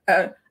 but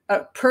a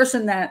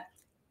person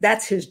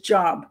that's his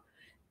job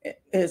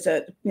is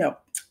to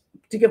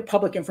give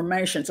public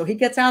information. So he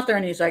gets out there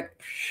and he's like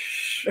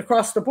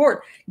across the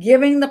board,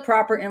 giving the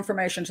proper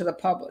information to the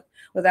public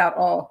without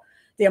all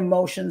the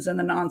emotions and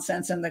the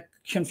nonsense and the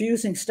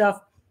confusing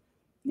stuff.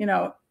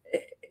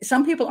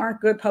 Some people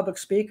aren't good public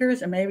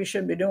speakers and maybe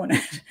shouldn't be doing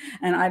it.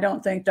 And I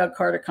don't think Doug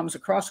Carter comes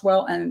across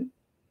well. And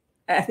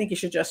I think you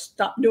should just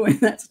stop doing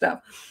that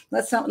stuff.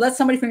 Let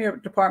somebody from your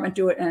department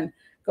do it and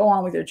go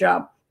on with your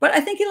job. But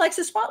I think he likes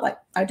the spotlight.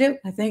 I do.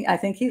 I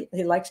think he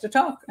likes to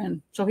talk,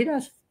 and so he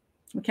does.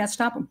 We can't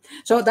stop him.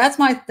 So that's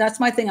my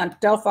thing on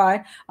Delphi.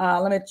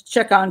 Let me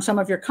check on some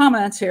of your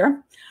comments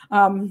here.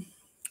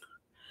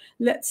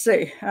 Let's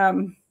see.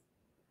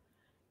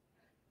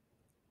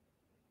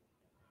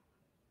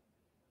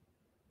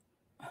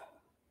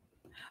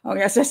 Oh,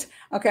 yes.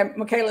 Okay.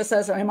 Michaela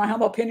says, in my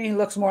humble opinion, he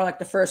looks more like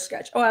the first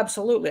sketch. Oh,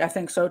 absolutely. I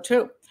think so,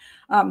 too.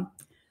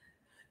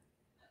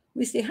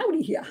 We see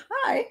howdy here.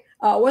 Hi.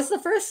 Was the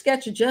first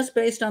sketch just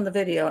based on the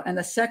video and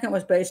the second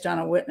was based on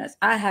a witness?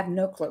 I have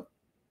no clue.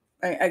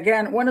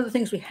 Again, one of the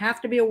things we have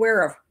to be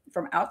aware of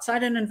from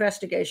outside an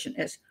investigation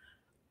is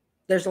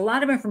there's a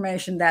lot of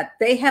information that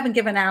they haven't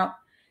given out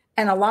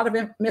and a lot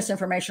of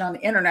misinformation on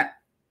the internet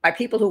by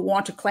people who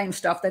want to claim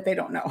stuff that they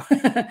don't know.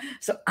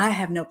 So I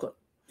have no clue.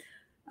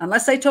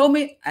 Unless they told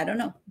me, I don't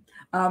know.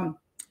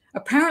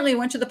 Apparently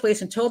went to the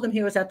police and told them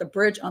he was at the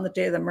bridge on the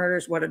day of the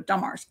murders. What a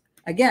dumbass.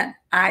 Again,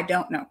 I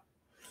don't know.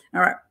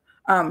 All right.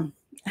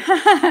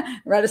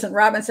 Reticent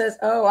Robin says,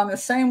 oh, I'm the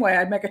same way.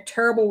 I'd make a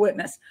terrible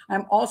witness.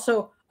 I'm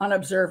also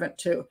unobservant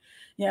too.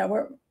 Yeah,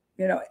 we're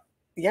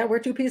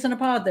two peas in a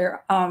pod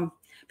there.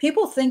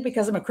 People think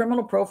because I'm a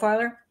criminal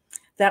profiler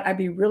that I'd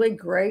be really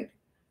great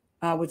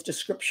with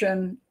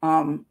description,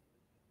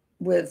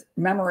 with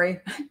memory.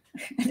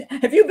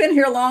 If you've been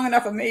here long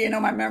enough of me, you know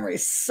my memory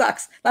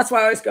sucks. That's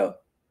why I always go,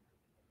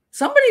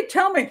 somebody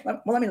tell me.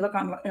 Well, let me look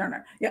on the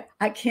internet. Yeah,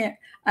 I can't.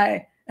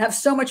 I have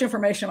so much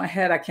information in my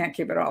head, I can't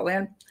keep it all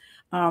in.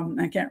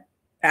 I can't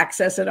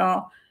access it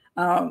all.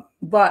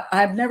 But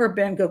I've never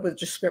been good with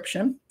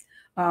description.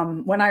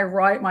 When I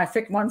write my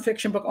one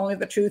fiction book, Only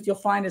the Truth, you'll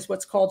find is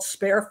what's called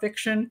spare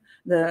fiction.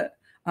 Because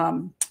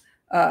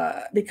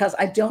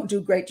I don't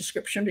do great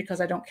description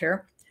because I don't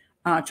care.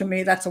 To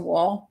me, that's a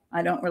wall.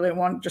 I don't really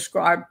want to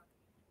describe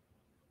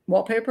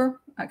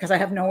wallpaper because I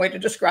have no way to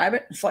describe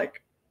it. It's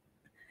like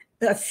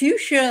a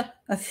fuchsia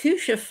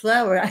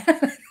flower.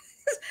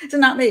 It's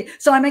not me.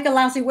 So I make a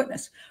lousy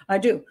witness. I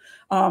do.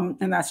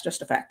 And that's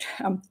just a fact.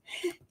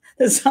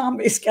 The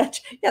zombie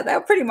sketch. Yeah,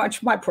 they're pretty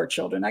much my poor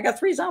children. I got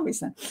 3 zombies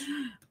then.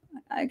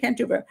 I can't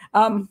do better.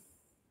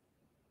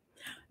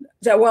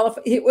 So, well, if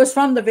it was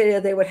from the video,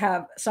 they would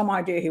have some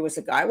idea he was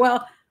the guy.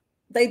 Well,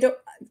 they do.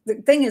 The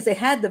thing is, they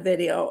had the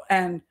video,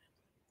 and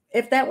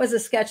if that was a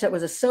sketch that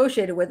was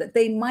associated with it,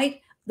 they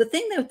might. The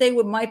thing that they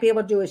might be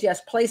able to do is,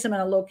 yes, place him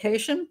in a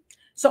location.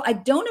 So I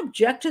don't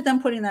object to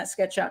them putting that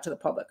sketch out to the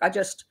public.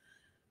 The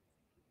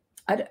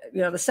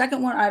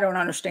second one, I don't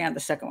understand the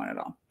second one at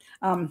all.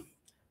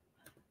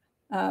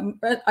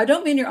 I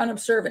don't mean you're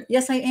unobservant.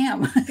 Yes, I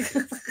am.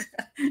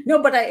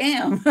 No, but I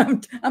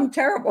am. I'm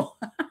terrible.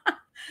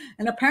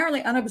 And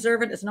apparently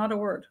unobservant is not a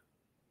word.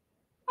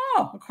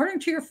 Oh, according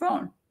to your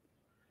phone.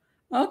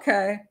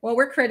 Okay. Well,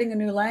 we're creating a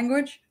new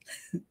language.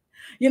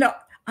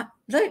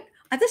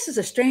 This is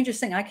the strangest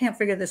thing. I can't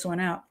figure this one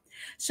out.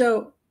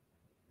 So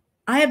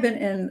I have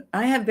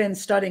been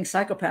studying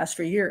psychopaths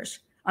for years.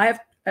 I've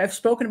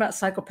spoken about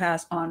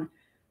psychopaths on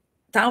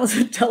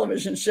thousands of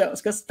television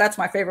shows because that's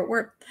my favorite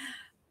word.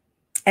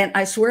 And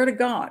I swear to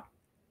God,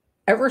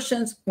 ever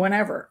since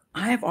whenever,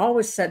 I have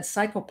always said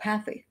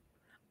psychopathy.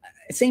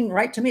 It seemed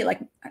right to me.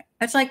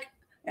 It's like,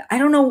 I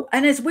don't know.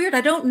 And it's weird.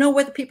 I don't know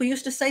whether people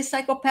used to say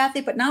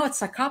psychopathy, but now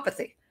it's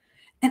psychopathy.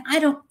 And I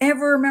don't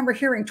ever remember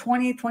hearing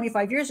 20,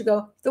 25 years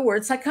ago, the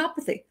word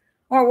psychopathy.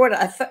 Or what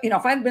I thought,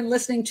 if I'd been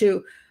listening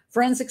to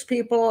forensics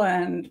people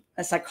and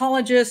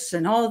psychologists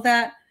and all of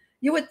that,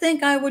 you would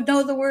think I would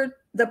know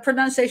the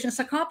pronunciation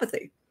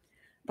psychopathy.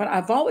 But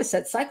I've always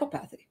said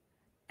psychopathy.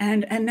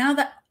 And now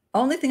the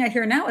only thing I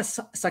hear now is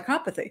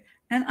psychopathy.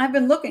 And I've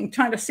been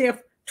trying to see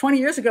if 20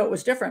 years ago it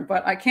was different,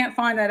 but I can't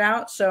find that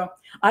out. So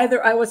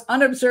either I was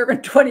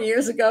unobservant 20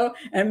 years ago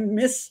and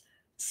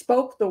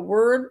misspoke a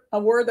word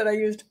that I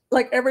used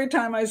like every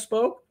time I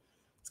spoke.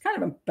 It's kind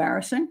of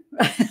embarrassing.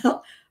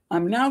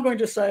 I'm now going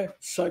to say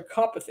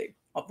psychopathy,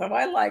 although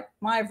I like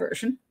my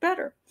version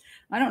better.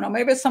 I don't know.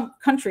 Maybe it's some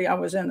country I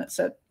was in that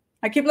said,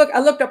 I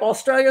looked up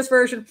Australia's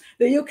version,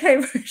 the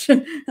UK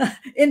version,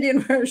 Indian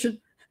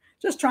version,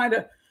 just trying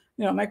to,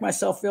 make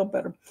myself feel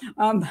better.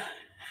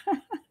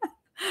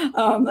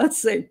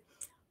 Let's see.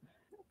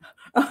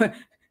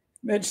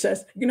 Midge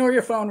says, ignore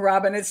your phone,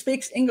 Robin. It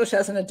speaks English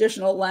as an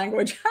additional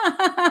language.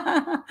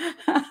 I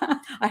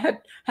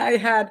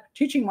had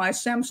teaching my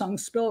Samsung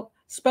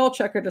spell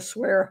checker to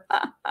swear.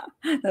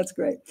 That's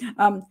great.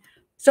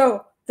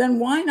 So then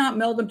why not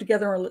meld them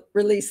together and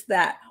release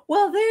that?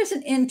 Well, there's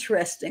an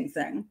interesting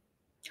thing.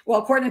 Well,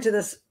 according to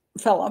this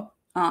fellow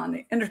on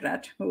the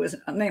internet, who is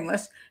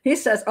nameless, he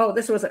says, oh,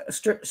 this was a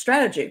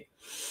strategy.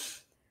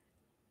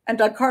 And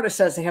Doug Carter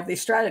says they have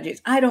these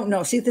strategies. I don't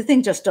know. See, the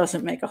thing just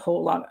doesn't make a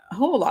whole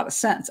lot of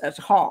sense at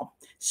all.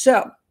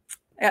 So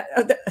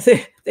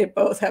they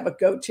both have a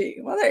goatee.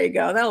 Well, there you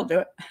go. That'll do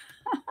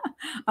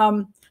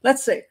it.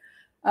 Let's see.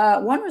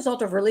 One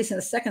result of releasing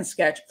the second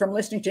sketch from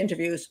listening to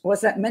interviews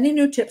was that many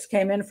new tips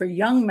came in for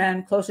young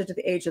men closer to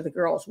the age of the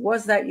girls.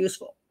 Was that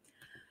useful?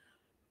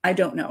 I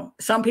don't know.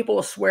 Some people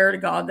will swear to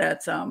God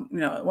that's,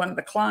 one of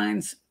the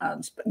Kleins,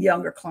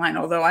 younger Klein,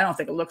 although I don't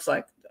think it looks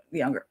like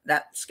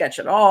that sketch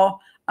at all.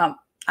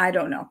 I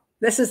don't know.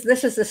 This is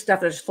the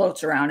stuff that just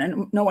floats around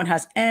and no one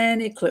has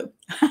any clue.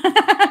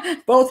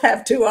 Both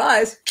have two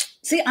eyes.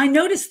 See, I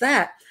noticed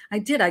that. I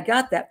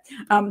got that.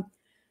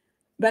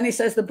 Benny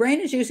says the brain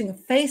is using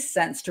face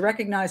sense to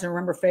recognize and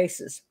remember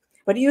faces,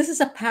 but it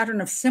uses a pattern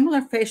of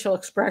similar facial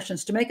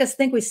expressions to make us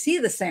think we see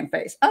the same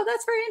face. Oh,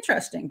 that's very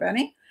interesting,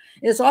 Benny.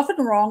 It is often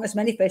wrong as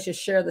many faces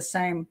share the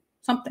same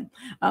something.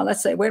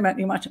 Let's say, wait a minute,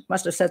 you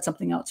must have said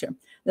something else here.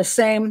 The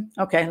same,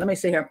 okay, let me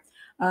see here.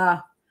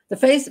 The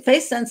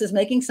face sense is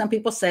making some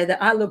people say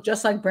that I look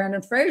just like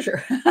Brandon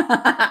Fraser.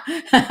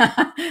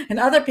 And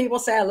other people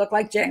say I look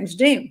like James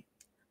Dean.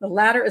 The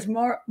latter is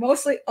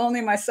mostly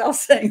only myself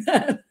saying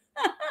that.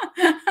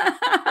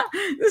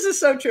 This is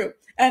so true.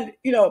 And,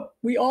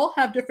 we all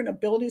have different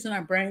abilities in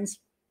our brains.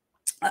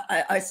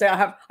 I say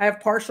I have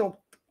partial,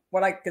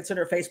 what I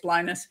consider face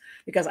blindness,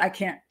 because I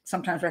can't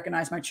sometimes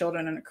recognize my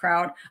children in a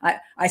crowd.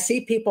 I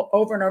see people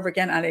over and over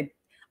again, and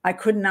I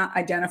could not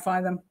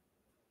identify them.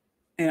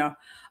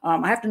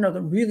 I have to know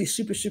them really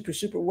super, super,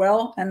 super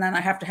well. And then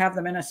I have to have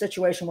them in a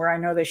situation where I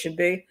know they should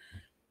be.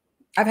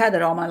 I've had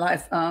that all my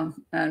life.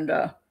 And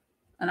I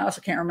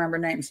also can't remember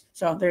names.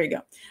 So there you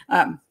go.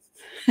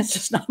 It's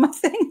just not my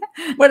thing.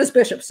 What does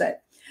Bishop say?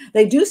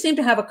 They do seem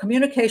to have a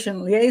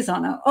communication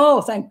liaison now.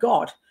 Oh, thank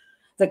God.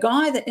 The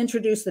guy that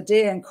introduced the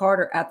DA and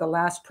Carter at the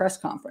last press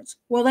conference.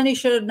 Well, then he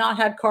should have not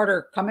had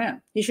Carter come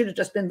in. He should have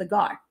just been the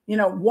guy.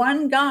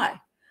 One guy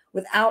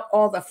without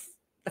all the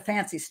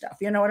fancy stuff.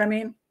 You know what I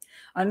mean?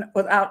 And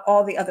without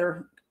all the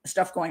other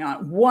stuff going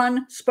on.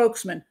 One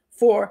spokesman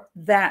for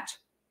that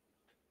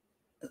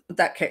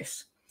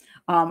case.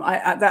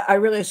 I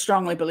really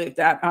strongly believe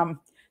that.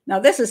 Now,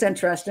 this is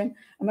interesting.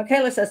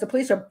 Michaela says the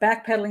police are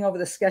backpedaling over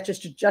the sketches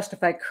to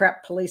justify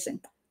crap policing.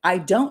 I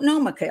don't know,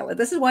 Michaela.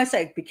 This is why I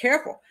say be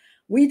careful.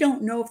 We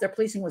don't know if their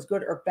policing was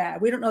good or bad.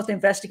 We don't know if the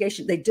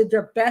investigation, they did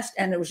their best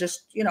and it was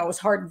just, it was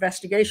hard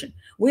investigation.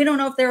 We don't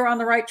know if they were on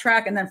the right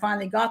track and then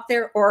finally got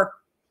there, or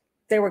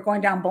they were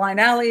going down blind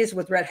alleys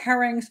with red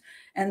herrings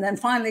and then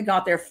finally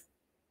got there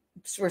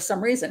for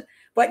some reason.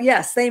 But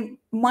yes, they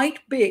might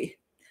be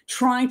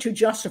trying to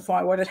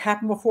justify what had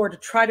happened before, to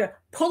try to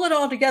pull it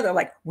all together.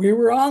 Like, we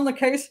were on the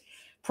case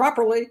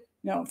properly,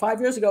 5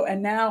 years ago,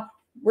 and now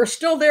we're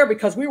still there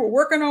because we were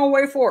working our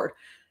way forward.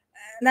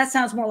 And that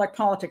sounds more like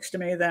politics to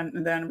me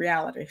than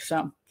reality.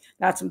 So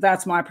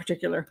that's my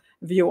particular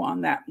view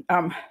on that.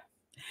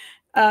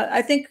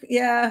 I think,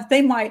 yeah,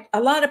 they might.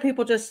 A lot of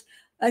people just.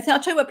 I'll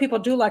tell you what people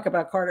do like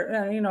about Carter.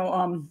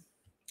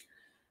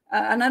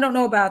 And I don't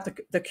know about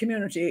the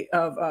community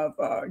of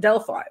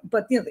Delphi,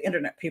 but the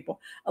internet people.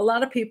 A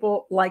lot of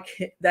people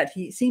like that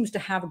he seems to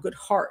have a good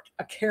heart,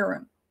 a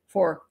caring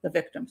for the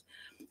victims.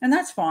 And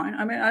that's fine.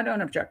 I mean, I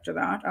don't object to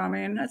that. I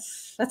mean,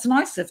 that's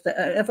nice if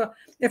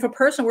a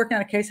person working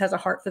on a case has a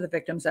heart for the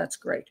victims. That's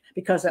great,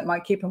 because that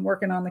might keep him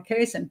working on the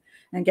case and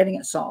getting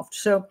it solved.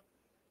 So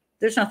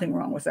there's nothing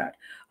wrong with that.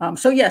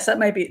 So yes, that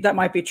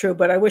might be true.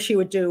 But I wish he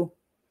would do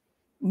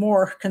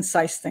more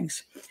concise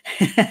things,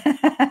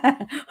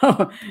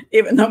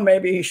 even though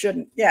maybe he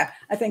shouldn't. Yeah,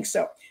 I think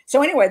so.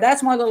 So anyway,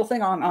 that's my little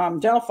thing on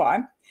Delphi.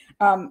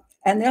 And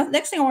the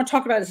next thing I want to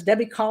talk about is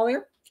Debbie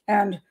Collier.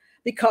 And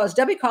because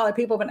Debbie Collier,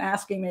 people have been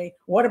asking me,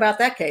 what about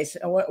that case?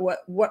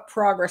 What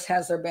progress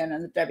has there been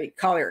in the Debbie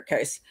Collier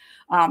case?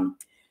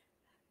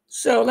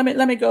 So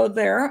let me go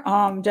there.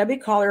 Debbie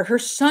Collier, her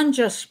son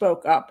just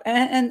spoke up,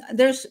 and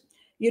there's,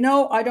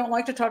 I don't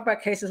like to talk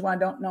about cases when I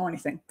don't know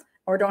anything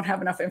or don't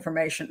have enough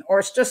information, or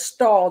it's just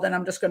stalled and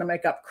I'm just going to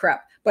make up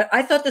crap. But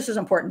I thought this is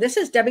important. This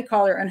is Debbie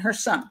Collier and her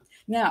son.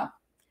 Now,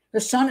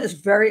 her son is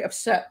very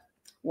upset.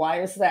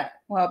 Why is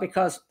that? Well,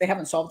 because they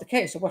haven't solved the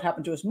case of what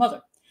happened to his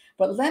mother.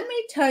 But let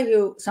me tell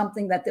you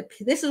something that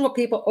this is what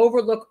people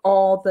overlook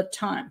all the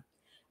time,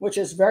 which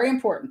is very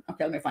important.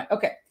 Okay, let me find.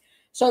 Okay,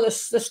 so the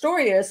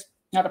story is,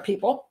 not a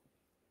people,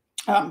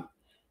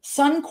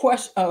 son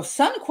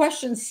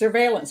questions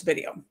surveillance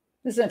video.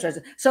 This is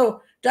interesting.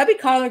 So Debbie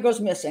Collier goes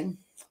missing,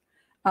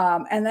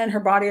 and then her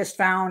body is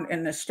found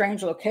in a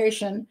strange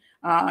location.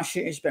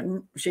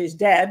 She's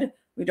dead.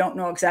 We don't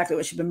know exactly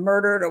what she's been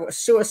murdered or was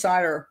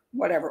suicide or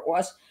whatever it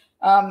was.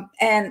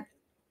 And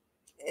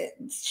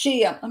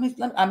she,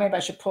 maybe I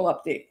should pull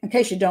up in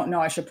case you don't know,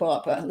 I should pull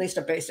up at least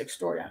a basic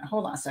story on it.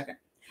 Hold on a second.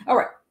 All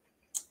right,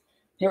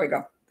 here we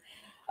go.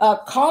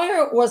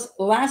 Collier was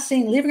last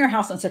seen leaving her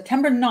house on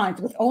September 9th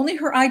with only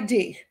her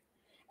ID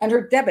and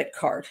her debit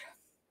card.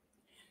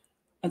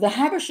 The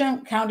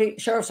Habersham County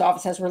Sheriff's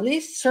Office has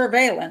released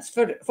surveillance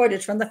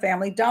footage from the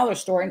Family Dollar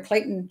store in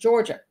Clayton,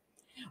 Georgia,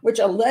 which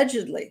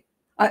allegedly,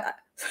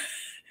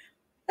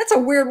 that's a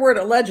weird word,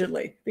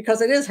 allegedly, because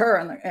it is her.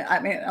 And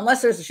I mean,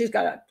 unless she's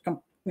got a,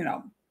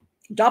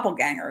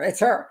 doppelganger, it's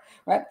her,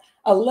 right?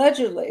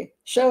 Allegedly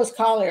shows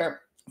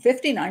Collier,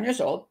 59 years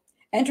old,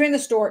 entering the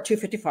store at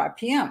 2:55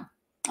 p.m.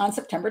 on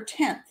September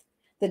 10th,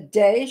 the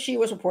day she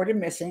was reported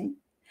missing.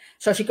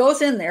 So she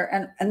goes in there,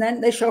 and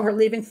then they show her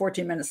leaving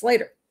 14 minutes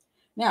later.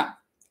 Now,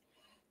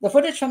 the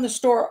footage from the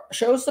store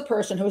shows the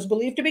person who is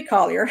believed to be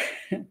Collier.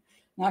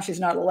 Now she's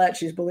not alleged,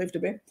 she's believed to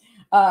be.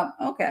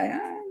 Okay,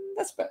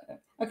 that's better.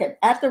 Okay,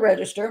 at the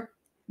register,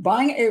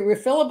 buying a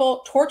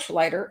refillable torch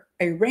lighter,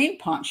 a rain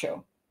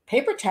poncho,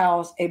 paper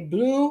towels, a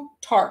blue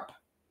tarp,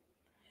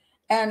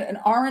 and an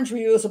orange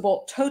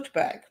reusable tote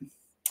bag.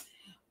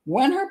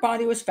 When her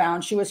body was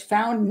found, she was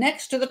found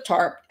next to the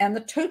tarp and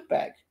the tote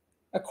bag,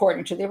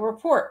 according to the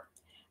report.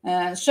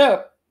 And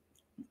so,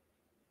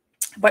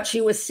 but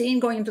she was seen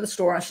going into the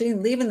store,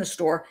 seen leaving the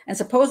store, and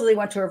supposedly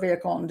went to her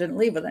vehicle and didn't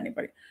leave with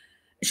anybody.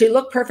 She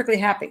looked perfectly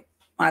happy.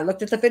 I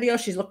looked at the video.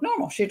 She looked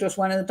normal. She just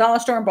went in the dollar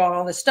store and bought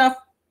all this stuff.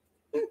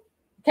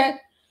 Okay.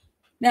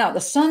 Now, the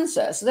son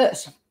says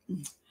this.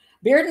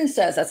 Bearden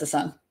says, that's the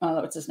son. I don't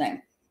know what's his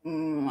name.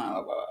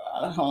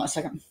 Hold on a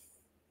second.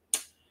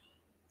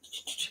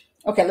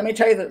 Okay, let me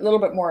tell you a little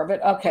bit more of it.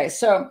 Okay,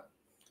 so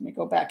let me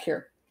go back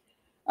here.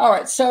 All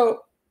right,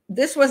 so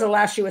this was the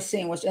last she was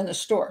seen, was in the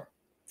store.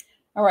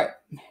 All right.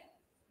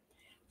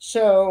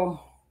 So,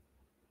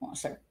 hold on a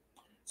second.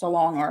 It's a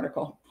long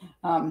article.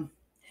 And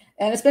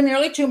it's been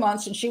nearly 2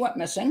 months since she went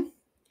missing.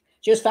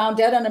 She was found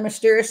dead under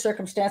mysterious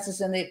circumstances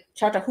in the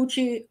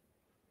Chattahoochee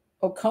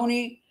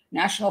Oconee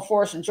National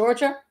Forest in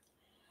Georgia.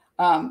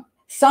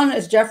 Son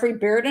is Jeffrey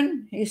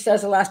Bearden. He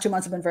says the last 2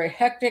 months have been very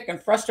hectic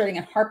and frustrating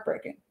and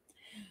heartbreaking.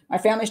 My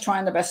family's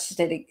trying their best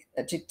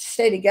to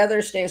stay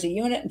together, stay as a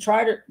unit, and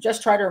try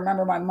to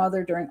remember my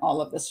mother during all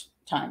of this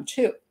time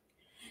too.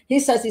 He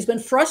says he's been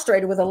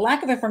frustrated with the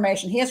lack of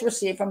information he has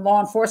received from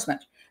law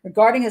enforcement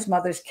regarding his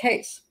mother's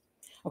case.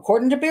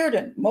 According to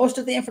Bearden, most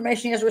of the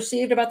information he has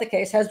received about the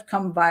case has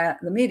come via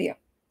the media.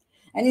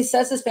 And he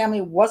says his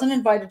family wasn't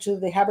invited to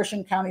the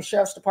Habersham County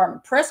Sheriff's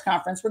Department press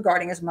conference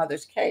regarding his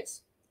mother's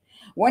case.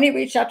 When he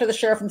reached out to the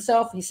sheriff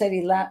himself, he said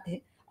he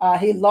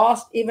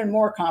lost even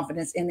more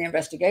confidence in the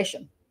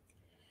investigation.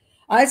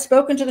 I had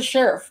spoken to the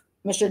sheriff,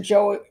 Mr.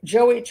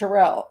 Joey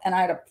Terrell, and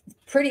I had a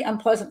pretty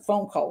unpleasant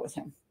phone call with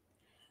him.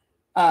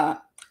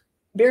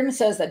 Bearden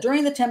says that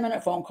during the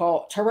 10-minute phone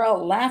call,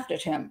 Terrell laughed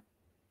at him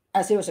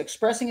as he was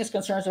expressing his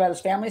concerns about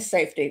his family's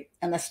safety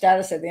and the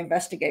status of the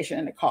investigation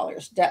into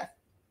Collier's death.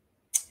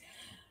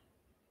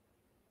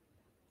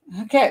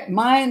 Okay,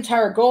 my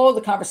entire goal of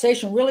the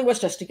conversation really was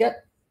just to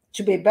get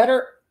to be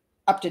better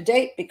up to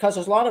date, because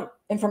there's a lot of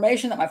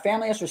information that my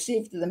family has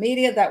received through the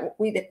media that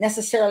we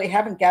necessarily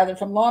haven't gathered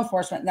from law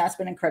enforcement, and that's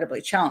been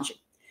incredibly challenging.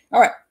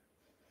 All right.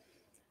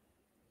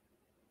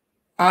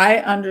 I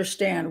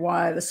understand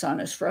why the son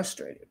is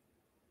frustrated.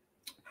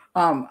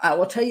 I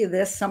will tell you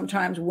this: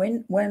 sometimes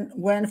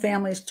when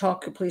families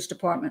talk to police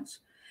departments,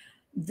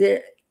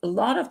 a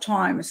lot of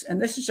times,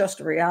 and this is just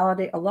a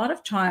reality, a lot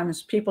of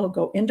times people who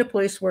go into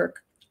police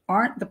work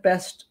aren't the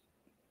best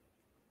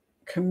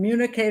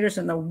communicators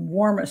and the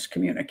warmest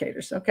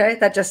communicators. Okay,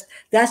 that's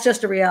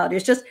just a reality.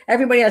 It's just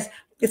everybody has.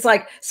 It's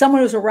like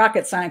someone who's a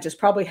rocket scientist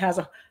probably has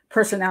a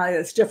personality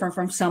that's different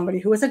from somebody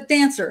who is a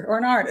dancer or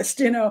an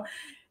artist.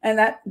 And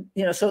that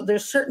so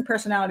there's certain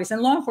personalities,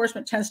 and law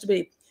enforcement tends to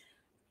be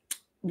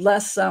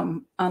less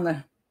on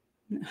the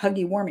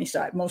huggy warmy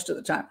side most of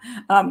the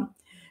time.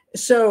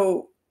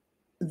 So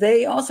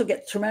they also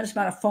get tremendous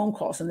amount of phone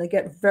calls, and they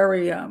get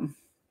very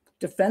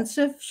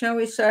defensive, shall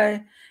we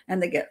say,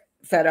 and they get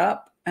fed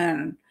up.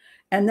 And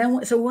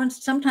then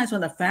sometimes when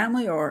the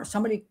family or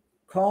somebody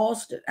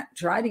calls to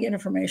try to get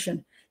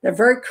information, they're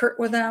very curt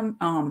with them,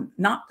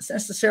 not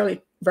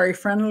necessarily very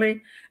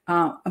friendly,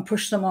 and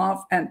push them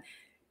off. And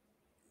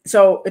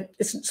so it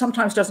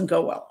sometimes doesn't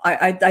go well.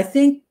 I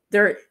think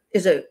there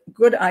is a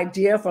good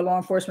idea for law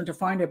enforcement to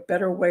find a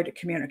better way to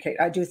communicate.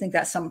 I do think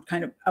that some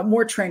kind of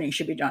more training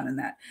should be done in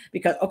that,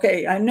 because,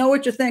 okay, I know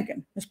what you're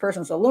thinking. This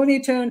person's a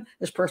Looney Tune.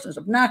 This person's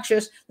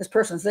obnoxious. This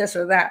person's this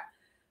or that.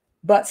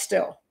 But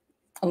still,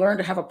 learn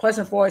to have a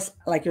pleasant voice,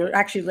 like you're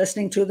actually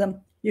listening to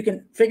them. You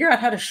can figure out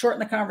how to shorten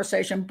the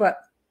conversation, but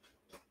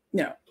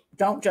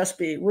don't just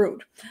be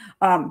rude.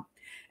 And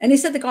he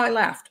said the guy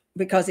laughed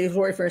because he was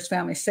worried for his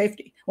family's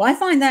safety. Well, I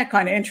find that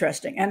kind of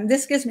interesting. And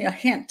this gives me a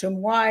hint to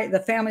why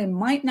the family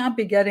might not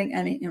be getting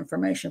any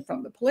information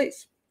from the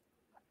police.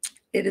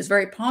 It is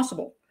very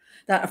possible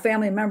that a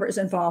family member is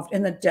involved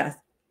in the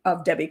death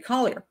of Debbie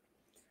Collier.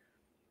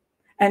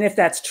 And if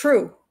that's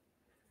true,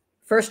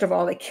 first of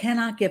all, they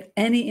cannot give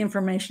any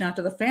information out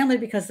to the family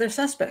because they're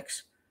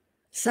suspects.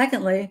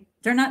 Secondly,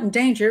 they're not in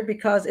danger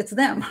because it's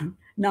them,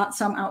 not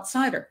some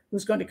outsider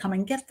who's going to come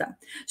and get them.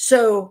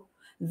 So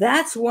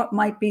that's what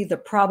might be the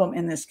problem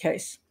in this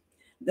case,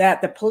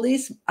 that the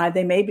police, I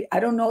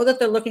don't know that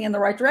they're looking in the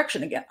right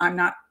direction again. I'm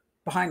not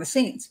behind the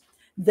scenes.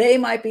 They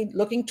might be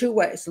looking two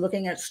ways,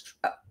 looking at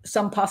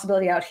some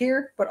possibility out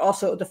here, but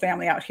also the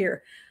family out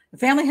here. The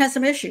family has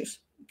some issues.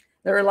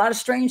 There are a lot of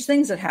strange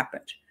things that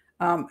happened.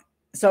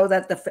 So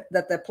that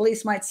the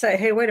police might say,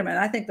 hey, wait a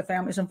minute, I think the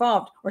family's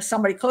involved, or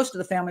somebody close to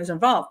the family is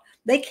involved.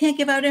 They can't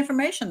give out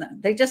information then.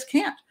 They just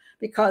can't,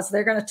 because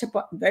they're going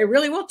to they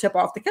really will tip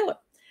off the killer.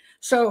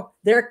 So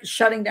they're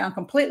shutting down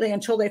completely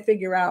until they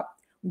figure out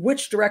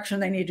which direction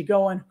they need to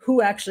go in,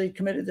 who actually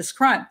committed this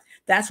crime.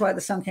 That's why the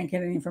son can't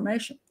get any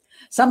information.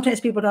 Sometimes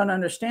people don't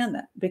understand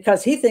that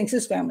because he thinks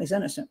his family's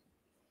innocent,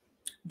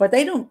 but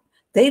they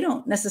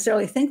don't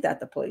necessarily think that,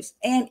 the police.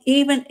 And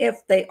even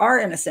if they are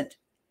innocent,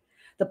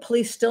 the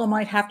police still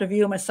might have to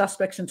view them as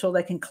suspects until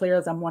they can clear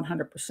them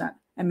 100%.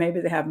 And maybe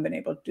they haven't been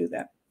able to do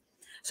that.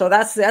 So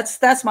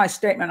that's my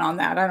statement on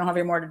that. I don't have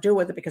any more to do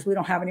with it because we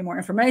don't have any more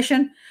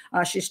information.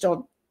 She's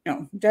still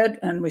dead,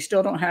 and we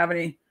still don't have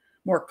any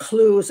more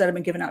clues that have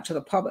been given out to the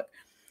public.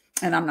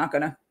 And I'm not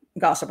going to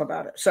gossip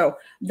about it. So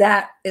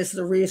that is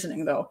the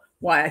reasoning, though,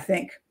 why I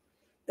think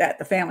that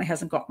the family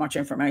hasn't got much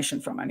information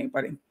from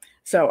anybody.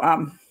 So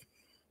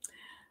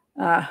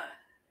let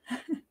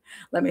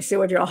me see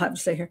what you all have to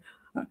say here.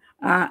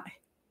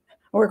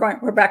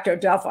 We're back to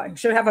Delphi.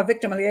 Should have a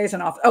victim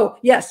liaison officer. Oh,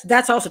 yes,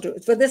 that's also true.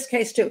 For this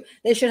case, too,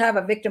 they should have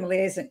a victim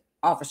liaison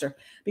officer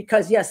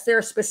because, yes,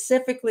 they're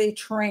specifically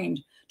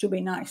trained to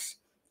be nice,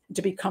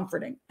 to be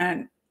comforting,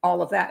 and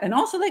all of that. And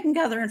also they can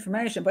gather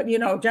information. But,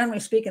 generally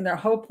speaking, their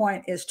whole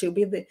point is to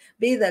be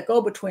the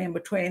go-between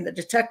between the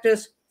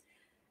detectives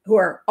who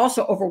are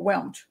also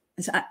overwhelmed.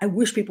 And I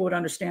wish people would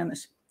understand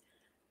this.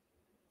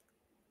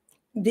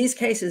 These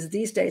cases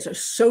these days are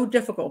so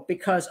difficult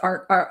because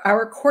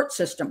our court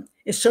system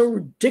is so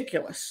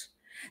ridiculous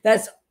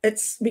that it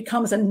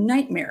becomes a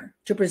nightmare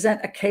to present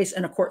a case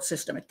in a court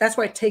system. That's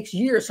why it takes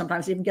years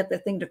sometimes to even get the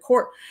thing to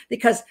court,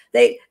 because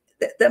the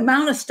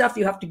amount of stuff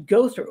you have to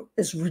go through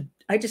is,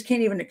 I just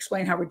can't even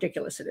explain how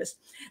ridiculous it is.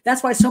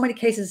 That's why so many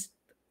cases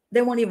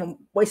they won't even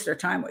waste their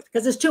time with,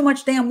 because there's too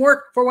much damn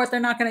work for what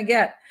they're not going to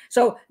get.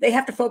 So they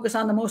have to focus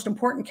on the most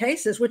important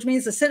cases, which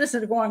means the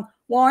citizens are going,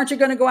 well, aren't you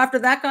going to go after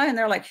that guy? And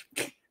they're like,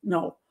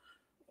 no,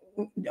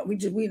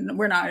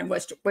 we're not going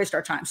to waste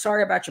our time.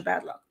 Sorry about your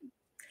bad luck.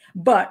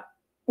 But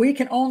we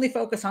can only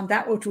focus on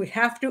that which we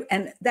have to.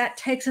 And that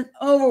takes an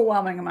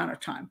overwhelming amount of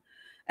time,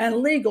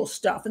 and legal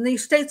stuff, and the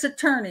state's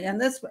attorney,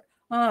 and this,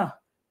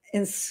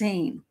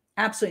 insane,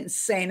 absolutely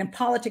insane. And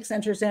politics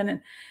enters in,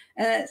 and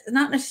it's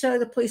not necessarily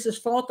the police's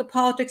fault. The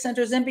politics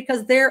enters in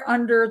because they're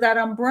under that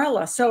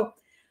umbrella. So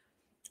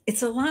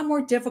it's a lot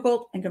more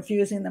difficult and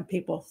confusing than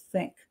people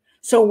think.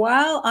 So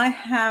while I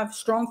have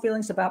strong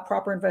feelings about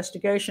proper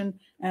investigation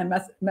and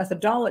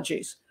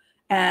methodologies,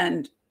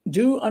 and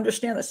do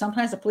understand that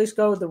sometimes the police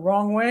go the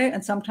wrong way.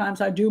 And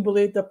sometimes I do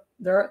believe that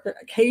there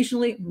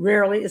occasionally,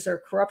 rarely is there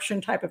a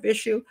corruption type of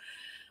issue.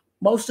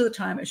 Most of the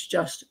time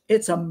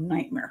it's a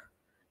nightmare.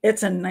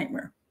 It's a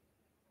nightmare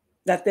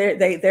that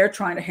they're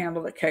trying to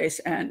handle the case.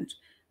 And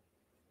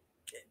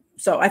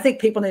so I think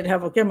people need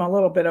to give them a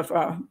little bit of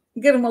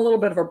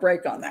a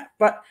break on that.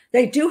 But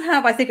they do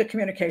have, I think, a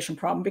communication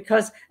problem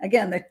because,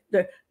 again,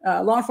 the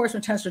law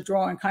enforcement tends to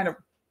draw in kind of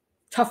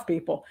tough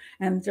people,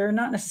 and they're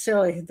not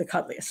necessarily the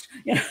cuddliest,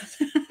 you know.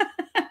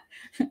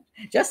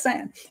 Just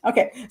saying.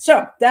 Okay,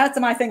 so that's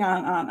my thing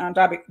on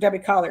Debbie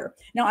Collier.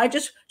 Now, I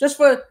just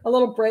for a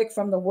little break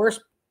from the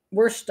worst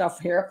stuff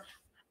here,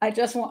 I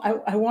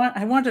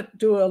want to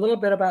do a little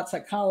bit about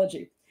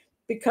psychology,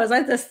 because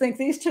I just think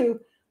these two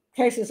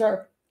cases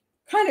are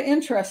kind of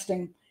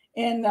interesting.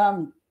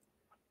 And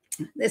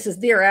this is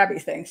Dear Abby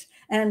things,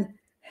 and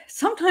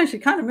sometimes she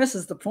kind of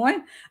misses the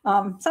point.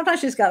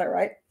 Sometimes she's got it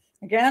right.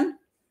 Again,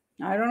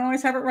 I don't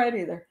always have it right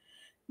either.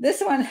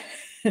 This one,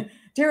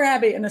 Dear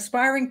Abby, an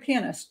aspiring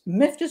pianist,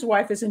 miffed his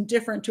wife is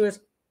indifferent to his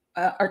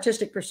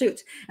artistic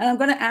pursuits. And I'm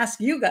going to ask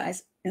you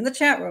guys in the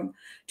chat room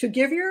to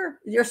give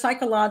your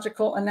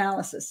psychological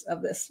analysis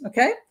of this,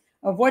 okay?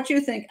 Of what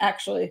you think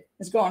actually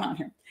is going on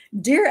here.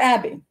 Dear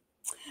Abby,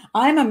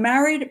 I'm a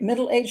married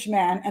middle-aged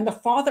man and the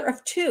father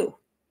of 2.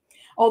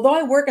 Although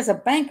I work as a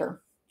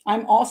banker,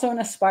 I'm also an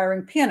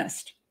aspiring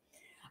pianist.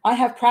 I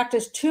have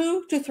practiced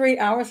 2 to 3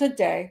 hours a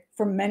day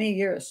for many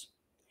years.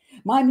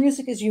 My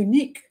music is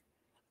unique,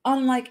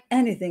 unlike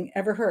anything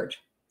ever heard.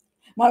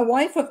 My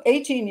wife of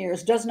 18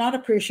 years does not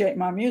appreciate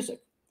my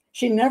music.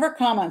 She never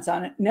comments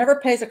on it,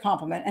 never pays a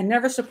compliment, and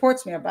never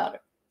supports me about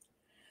it.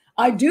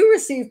 I do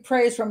receive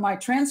praise from my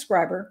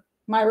transcriber,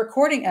 my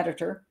recording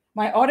editor,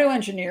 my audio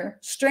engineer,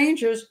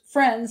 strangers,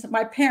 friends,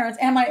 my parents,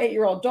 and my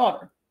 8-year-old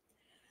daughter.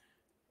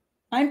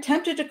 I'm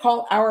tempted to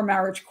call our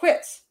marriage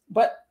quits,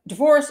 but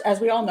divorce,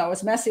 as we all know,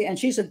 is messy, and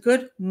she's a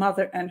good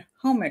mother and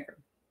homemaker.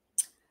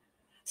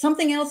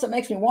 Something else that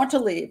makes me want to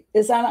leave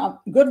is that I'm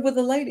good with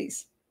the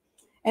ladies.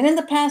 And in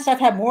the past, I've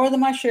had more than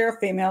my share of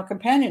female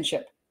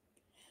companionship.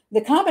 The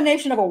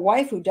combination of a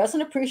wife who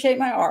doesn't appreciate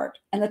my art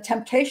and the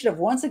temptation of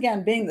once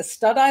again being the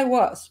stud I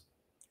was,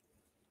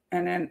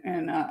 and then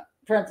in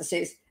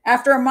parentheses,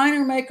 after a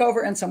minor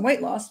makeover and some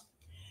weight loss,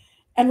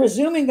 and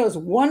resuming those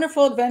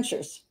wonderful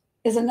adventures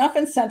is enough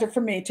incentive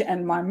for me to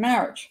end my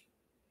marriage.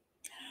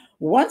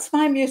 Once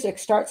my music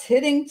starts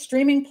hitting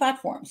streaming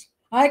platforms,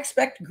 I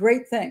expect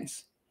great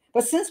things.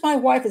 But since my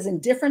wife is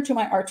indifferent to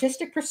my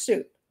artistic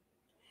pursuit,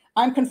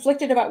 I'm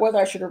conflicted about whether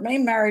I should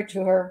remain married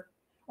to her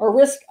or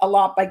risk a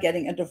lot by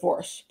getting a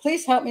divorce.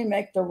 Please help me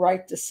make the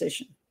right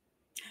decision.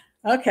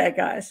 Okay,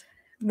 guys,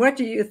 what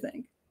do you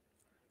think?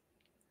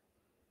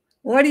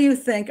 What do you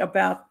think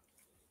about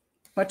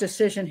what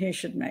decision he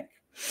should make?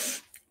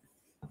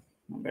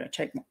 I'm going to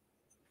take a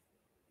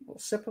little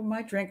sip of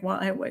my drink while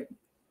I wait.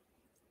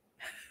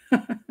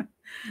 I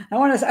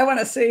want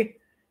to see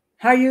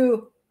how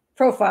you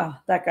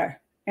profile that guy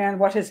and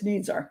what his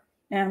needs are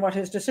and what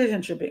his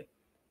decision should be.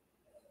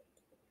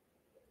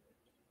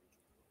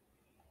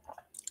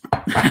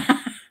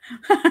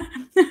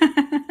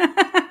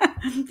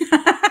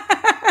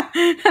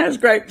 That's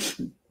great.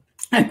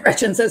 And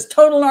Gretchen says,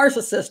 total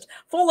narcissist,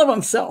 full of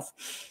himself.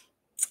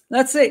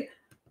 Let's see.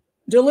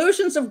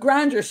 Delusions of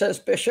grandeur, says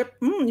Bishop.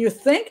 You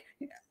think?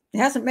 He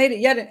hasn't made it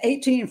yet in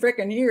 18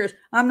 freaking years.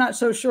 I'm not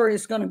so sure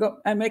he's going to go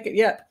and make it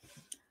yet.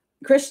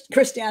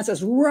 Christiane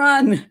says,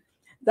 run.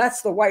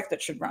 That's the wife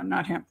that should run,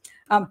 not him.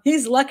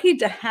 He's lucky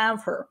to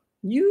have her.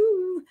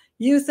 You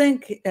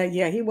think,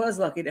 yeah, he was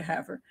lucky to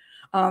have her.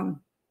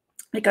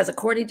 Because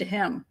according to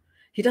him,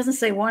 he doesn't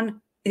say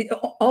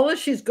all that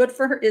she's good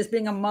for her is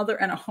being a mother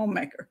and a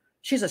homemaker.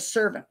 She's a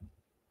servant.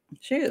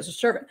 She is a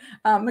servant.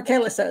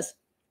 Michaela says,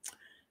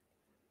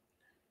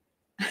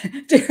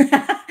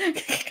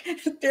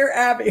 dear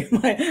Abby,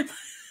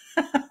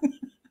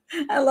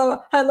 I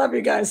love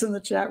you guys in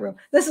the chat room.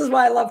 This is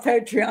why I love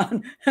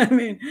Patreon. I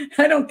mean,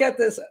 I don't get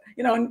this,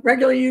 in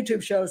regular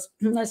YouTube shows.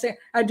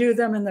 I do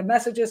them and the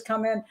messages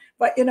come in,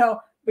 but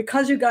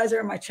because you guys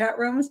are in my chat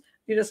rooms,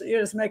 you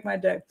just make my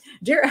day.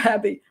 Dear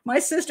Abby, my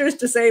sister is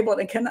disabled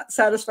and cannot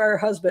satisfy her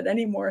husband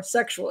anymore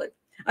sexually.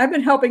 I've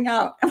been helping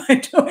out. Am I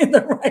doing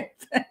the right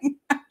thing?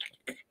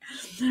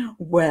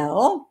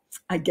 Well,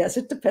 I guess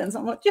it depends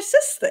on what your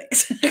sis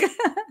thinks.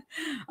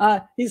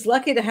 He's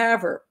lucky to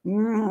have her.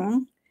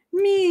 Me,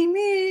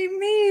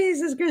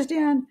 says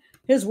Christiane.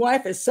 His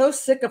wife is so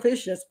sick of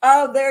his shit.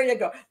 Oh, there you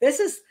go.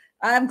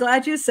 I'm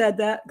glad you said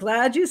that.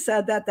 Glad you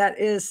said that. That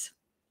is,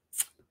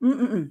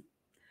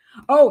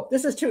 Oh,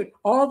 this is true.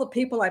 All the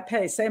people I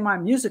pay say my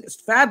music is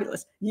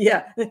fabulous.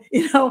 Yeah.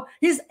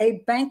 He's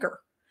a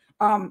banker,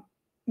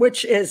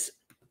 which is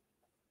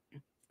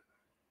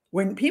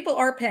when people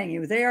are paying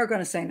you, they are going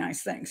to say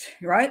nice things,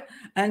 right?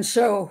 And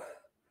so,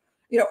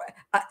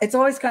 it's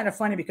always kind of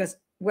funny because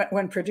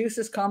when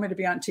producers call me to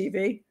be on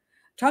TV,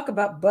 talk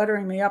about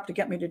buttering me up to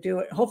get me to do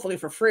it, hopefully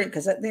for free,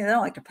 because they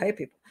don't like to pay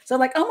people. So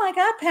like, oh my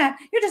God, Pat,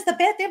 you're just the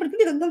best.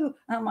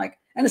 I'm like,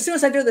 and as soon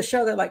as I do the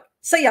show, they're like,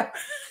 see ya.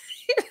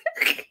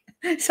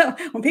 So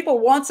when people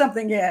want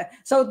something, yeah.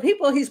 So the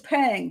people he's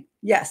paying,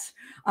 yes.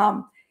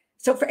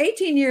 So for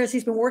 18 years,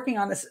 he's been working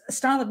on this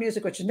style of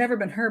music, which has never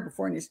been heard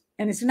before.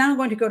 And he's now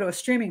going to go to a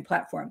streaming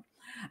platform.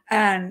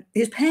 And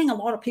he's paying a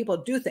lot of people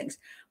to do things.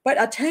 But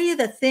I'll tell you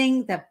the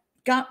thing that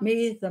got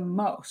me the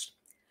most.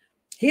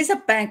 He's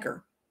a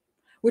banker,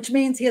 which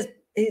means he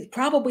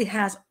probably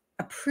has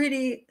a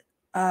pretty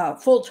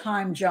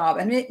full-time job,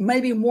 and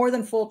maybe more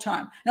than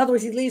full-time. In other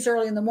words, he leaves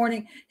early in the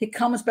morning. He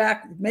comes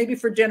back maybe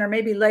for dinner,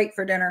 maybe late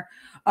for dinner,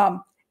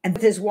 and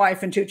with his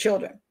wife and 2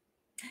 children.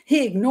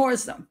 He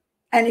ignores them,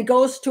 and he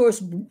goes to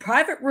his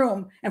private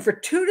room, and for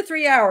 2 to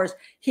 3 hours,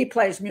 he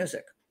plays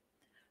music.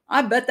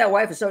 I bet that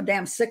wife is so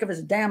damn sick of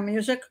his damn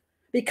music,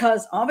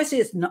 because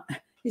obviously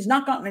he's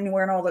not gotten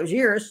anywhere in all those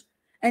years,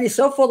 and he's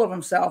so full of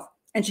himself,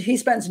 and he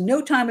spends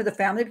no time with the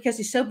family because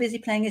he's so busy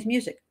playing his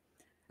music.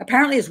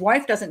 Apparently his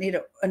wife doesn't need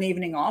an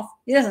evening off.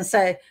 He doesn't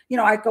say,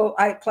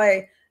 I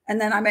play,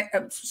 and then I make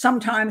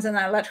sometimes, and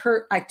I let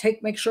her,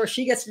 make sure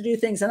she gets to do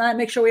things, and I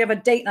make sure we have a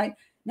date night.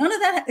 None of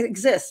that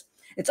exists.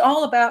 It's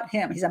all about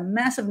him. He's a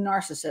massive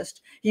narcissist.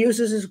 He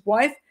uses his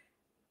wife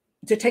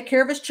to take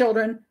care of his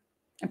children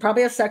and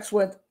probably have sex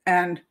with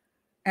and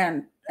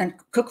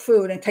cook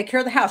food and take care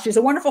of the house. She's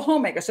a wonderful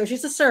homemaker, so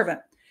she's a servant.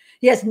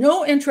 He has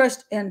no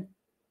interest in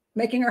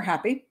making her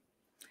happy.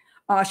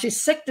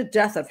 She's sick to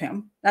death of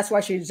him. That's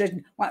why she's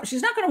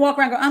not going to walk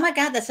around going, oh my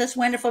God, that's this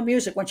wonderful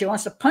music, when she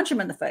wants to punch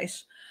him in the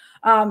face.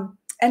 And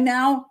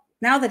now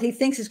that he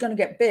thinks he's going to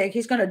get big,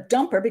 he's going to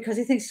dump her because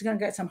he thinks he's going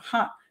to get some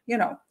hot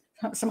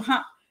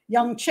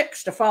young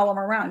chicks to follow him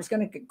around. He's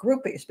going to get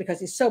groupies because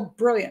he's so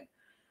brilliant.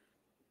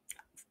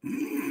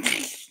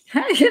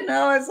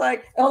 It's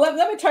like,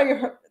 let me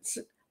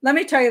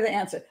tell you the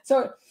answer.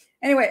 So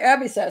anyway,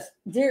 Abby says,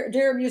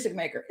 dear music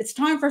maker, it's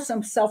time for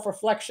some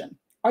self-reflection.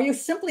 Are you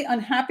simply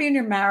unhappy in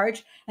your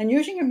marriage and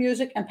using your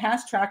music and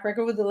past track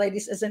record with the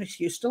ladies as an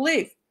excuse to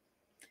leave?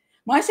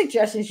 My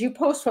suggestion is you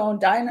postpone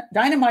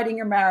dynamiting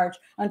your marriage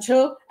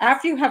until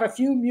after you have a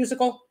few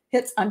musical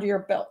hits under your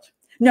belt.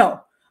 No,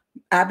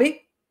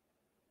 Abby,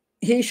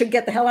 he should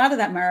get the hell out of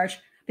that marriage,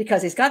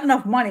 because he's got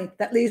enough money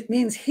that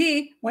means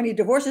when he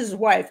divorces his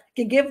wife,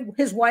 can give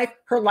his wife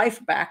her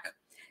life back,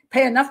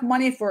 pay enough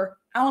money for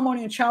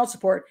alimony and child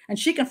support, and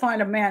she can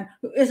find a man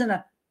who isn't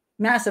a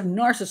massive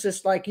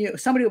narcissist like you,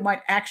 somebody who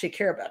might actually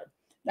care about her.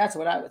 That's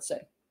what I would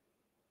say.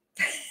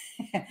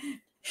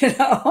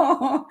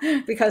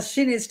 Because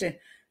she needs to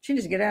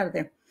get out of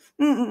there.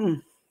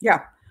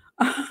 Yeah.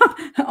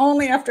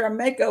 Only after a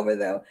makeover,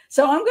 though.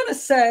 So I'm going to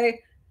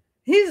say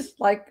he's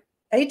like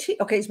 18.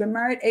 Okay, he's been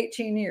married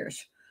 18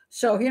 years.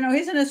 So,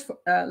 he's in his,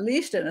 at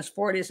least in his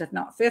 40s, if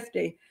not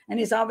 50. And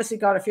he's obviously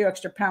got a few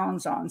extra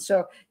pounds on.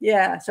 So,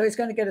 yeah. So he's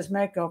going to get his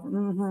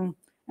makeover.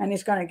 And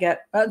he's going to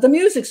get, the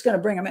music's going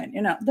to bring him in,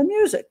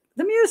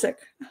 the music.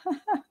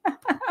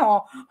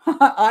 Oh,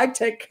 I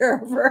take care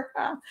of her.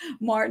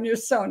 Martin, you're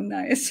so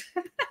nice.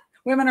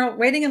 Women are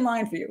waiting in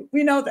line for you.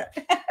 We know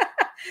that.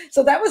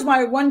 So that was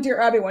my one Dear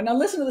Abby one. Now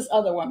listen to this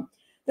other one.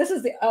 This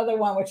is the other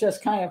one, which is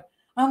kind of,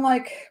 I'm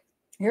like,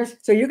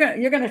 so you're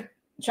going to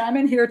chime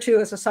in here too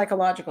as a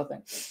psychological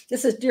thing.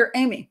 This is Dear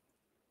Amy.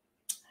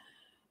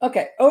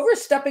 Okay.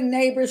 Overstepping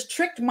neighbors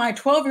tricked my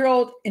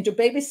 12-year-old into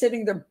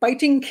babysitting their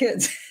biting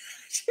kids.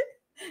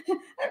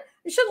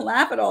 You shouldn't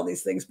laugh at all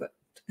these things, but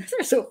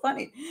they're so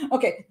funny.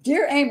 Okay.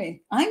 Dear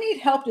Amy, I need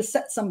help to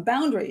set some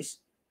boundaries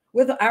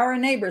with our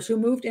neighbors who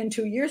moved in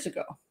 2 years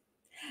ago.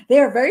 They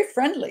are very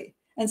friendly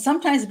and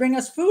sometimes bring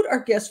us food or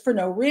gifts for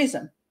no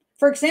reason.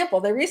 For example,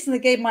 they recently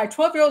gave my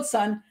 12-year-old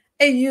son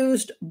a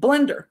used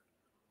blender.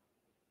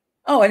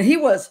 Oh, and he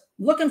was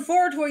looking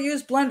forward to a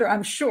used blender,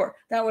 I'm sure.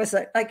 That was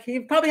like he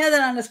probably had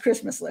that on his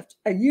Christmas list,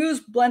 a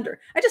used blender.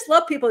 I just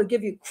love people who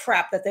give you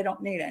crap that they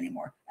don't need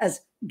anymore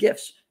as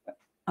gifts.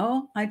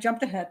 Oh, I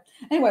jumped ahead.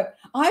 Anyway,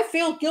 I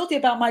feel guilty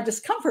about my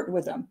discomfort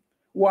with them.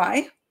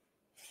 Why?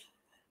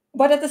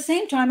 But at the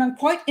same time, I'm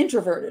quite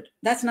introverted.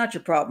 That's not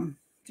your problem.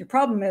 Your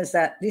problem is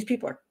that these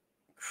people are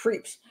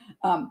creeps,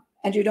 and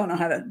you don't know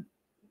how to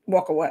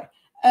walk away.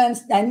 And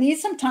I need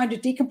some time to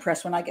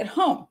decompress when I get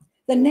home.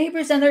 The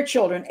neighbors and their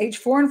children, age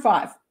 4 and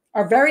 5,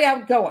 are very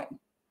outgoing.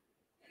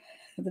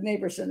 The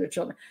neighbors and their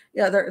children,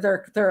 yeah, they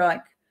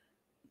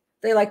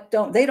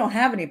don't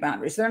have any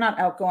boundaries. They're not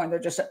outgoing.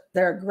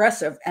 They're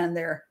aggressive and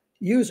they're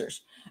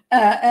users.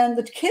 And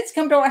the kids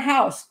come to our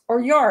house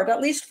or yard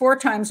at least 4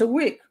 times a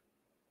week.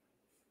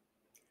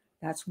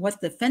 That's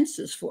what the fence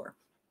is for.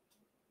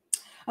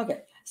 Okay.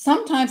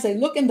 Sometimes they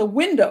look in the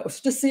windows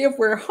to see if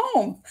we're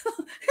home.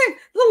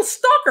 Little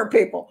stalker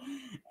people.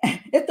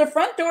 If the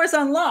front door is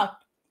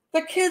unlocked,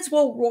 the kids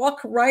will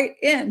walk right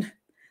in.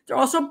 They're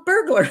also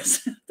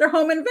burglars. They're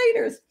home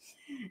invaders.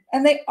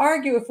 And they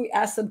argue if we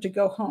ask them to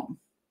go home.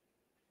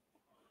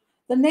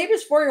 The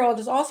neighbor's 4-year-old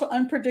is also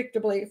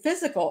unpredictably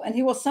physical, and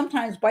he will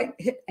sometimes bite,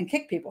 hit, and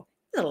kick people.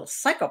 He's a little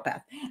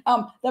psychopath.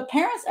 The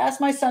parents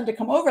asked my son to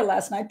come over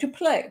last night to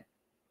play.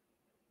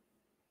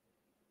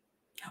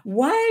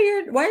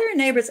 Why are your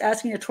neighbors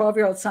asking your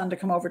 12-year-old son to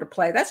come over to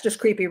play? That's just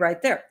creepy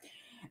right there.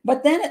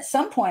 But then at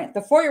some point,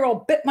 the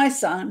 4-year-old bit my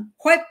son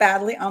quite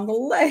badly on the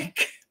leg.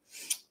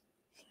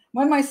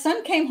 When my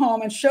son came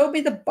home and showed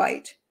me the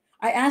bite,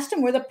 I asked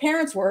him where the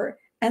parents were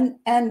and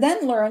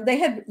then learned they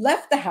had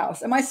left the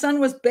house and my son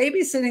was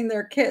babysitting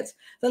their kids.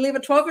 They leave a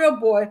 12-year-old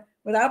boy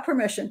without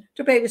permission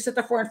to babysit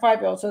the 4 and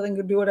 5-year-old so they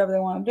can do whatever they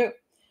want to do.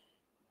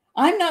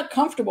 I'm not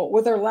comfortable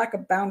with their lack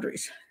of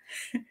boundaries.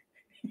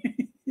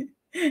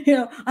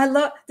 I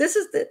love this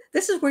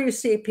is where you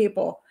see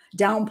people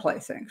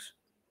downplay things.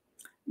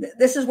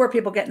 This is where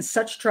people get in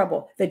such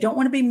trouble. They don't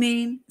want to be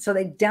mean, so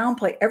they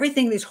downplay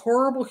everything. These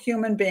horrible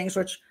human beings,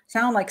 which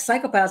sound like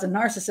psychopaths and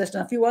narcissists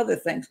and a few other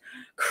things,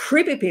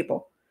 creepy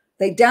people,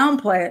 they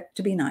downplay it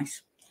to be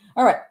nice.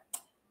 All right.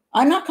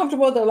 I'm not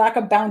comfortable with their lack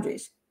of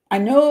boundaries. I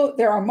know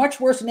there are much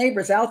worse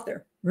neighbors out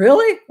there.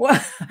 Really?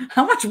 What?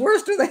 How much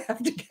worse do they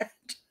have to get?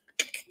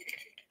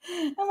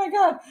 Oh my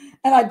God.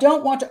 And I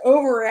don't want to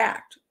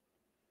overreact.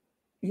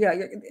 Yeah.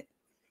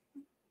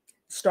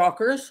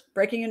 Stalkers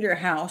breaking into your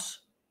house,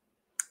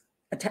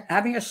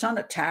 having your son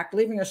attacked,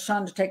 leaving your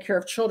son to take care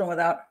of children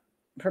without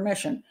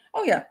permission.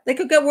 Oh yeah, they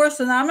could get worse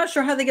than that. I'm not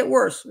sure how they get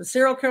worse. The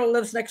serial killer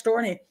lives next door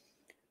and he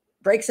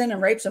breaks in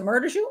and rapes and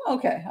murders you.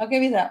 Okay, I'll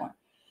give you that one.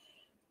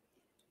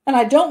 And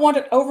I don't want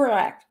to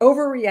overreact,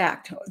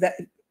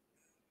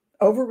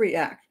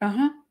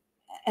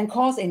 and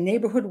cause a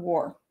neighborhood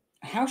war.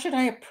 How should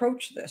I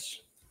approach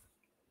this?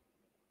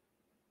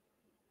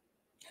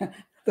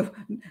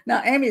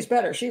 Now, Amy's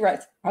better. She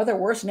writes, are there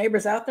worse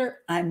neighbors out there?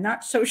 I'm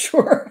not so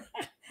sure.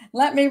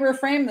 Let me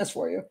reframe this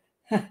for you.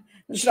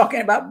 She's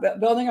talking about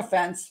building a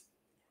fence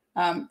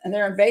and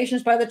their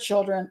invasions by the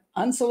children,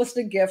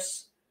 unsolicited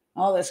gifts,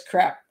 all this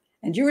crap.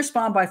 And you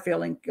respond by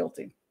feeling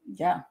guilty.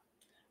 Yeah.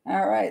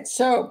 All right.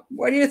 So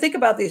what do you think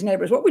about these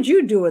neighbors? What would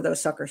you do with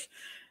those suckers?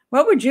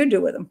 What would you do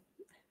with them?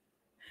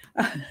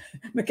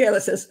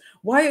 Michaela says,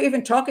 why are you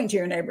even talking to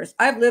your neighbors?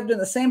 I've lived in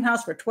the same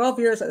house for 12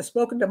 years. I've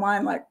spoken to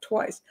mine like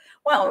twice.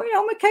 Well,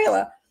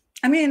 Michaela,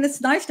 I mean,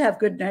 it's nice to have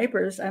good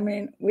neighbors. I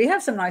mean, we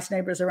have some nice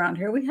neighbors around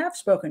here. We have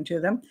spoken to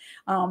them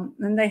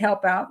and they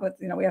help out with,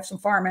 we have some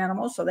farm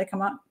animals. So they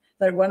come out.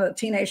 They're one of the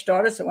teenage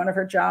daughters at one of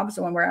her jobs.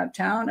 So when we're out of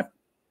town, if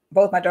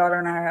both my daughter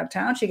and I are out of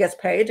town, she gets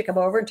paid to come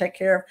over and take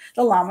care of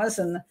the llamas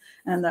and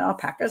the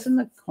alpacas and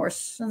the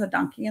horse and the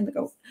donkey and the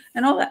goat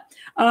and all that.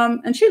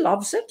 And she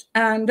loves it.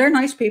 And they're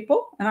nice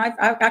people. And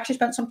I've actually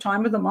spent some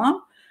time with the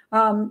mom.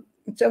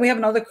 So we have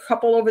another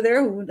couple over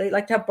there who they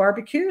like to have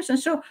barbecues. And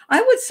so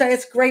I would say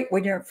it's great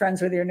when you're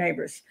friends with your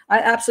neighbors. I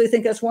absolutely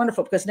think that's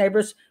wonderful because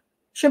neighbors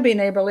should be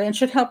neighborly and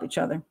should help each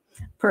other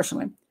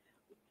personally.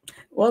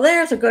 Well,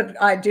 there's a good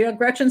idea.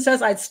 Gretchen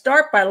says, I'd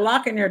start by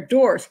locking your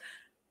doors.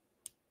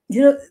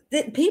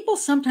 People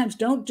sometimes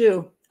don't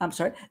do,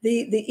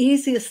 the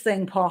easiest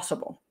thing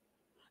possible,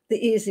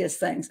 the easiest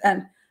things.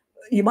 And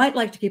you might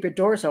like to keep your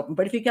doors open,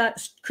 but if you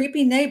got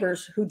creepy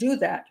neighbors who do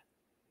that,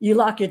 you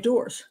lock your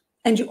doors.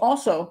 And you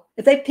also,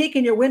 if they peek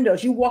in your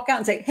windows, you walk out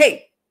and say,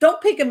 hey,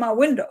 don't peek in my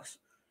windows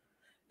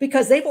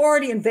because they've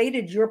already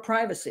invaded your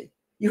privacy.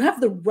 You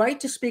have the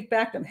right to speak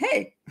back to them.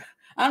 Hey,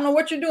 I don't know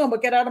what you're doing,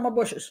 but get out of my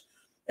bushes.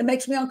 It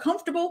makes me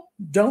uncomfortable.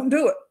 Don't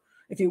do it.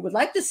 If you would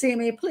like to see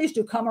me, please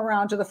do come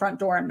around to the front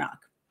door and knock.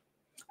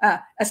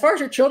 As far as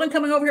your children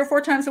coming over here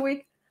 4 times a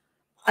week,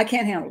 I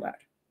can't handle that.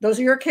 Those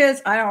are your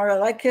kids. I don't really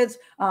like kids.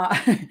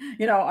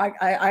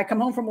 I come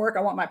home from work.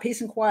 I want my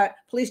peace and quiet.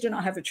 Please do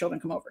not have your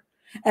children come over.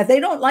 If they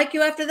don't like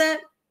you after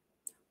that,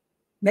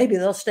 maybe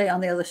they'll stay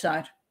on the other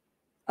side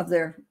of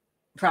their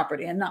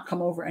property and not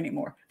come over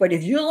anymore. But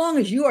as long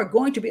as you are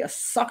going to be a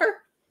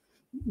sucker,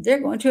 they're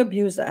going to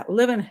abuse that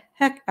living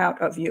heck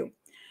out of you.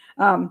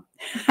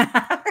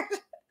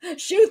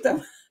 Shoot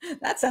them.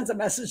 That sends a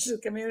message to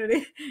the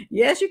community.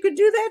 Yes, you could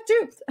do that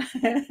too.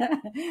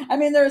 I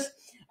mean, there's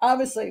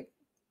obviously,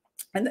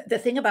 and the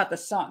thing about the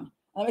son,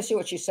 let me see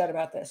what she said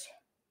about this.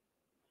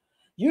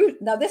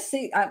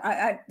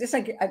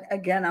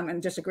 Again, I'm in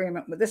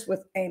disagreement with this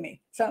with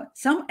Amy. So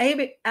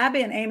Abby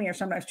and Amy are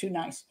sometimes too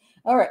nice.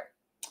 All right.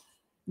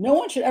 No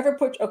one should ever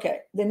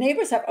the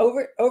neighbors have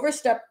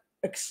overstepped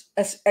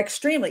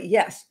extremely,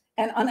 yes.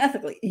 And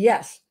unethically,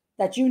 yes.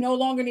 That you no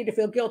longer need to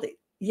feel guilty.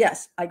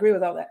 Yes, I agree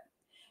with all that.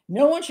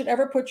 No one should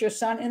ever put your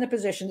son in the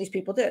position these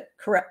people did.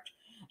 Correct.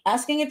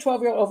 Asking a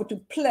 12-year-old over to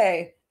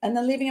play and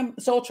then leaving him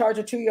sole charge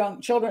of 2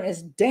 young children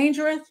is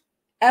dangerous,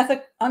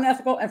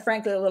 unethical, and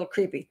frankly, a little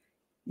creepy.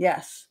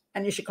 Yes.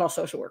 And you should call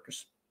social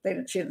workers.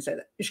 She didn't say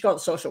that. You should call the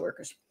social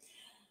workers.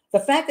 The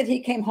fact that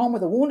he came home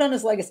with a wound on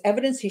his leg is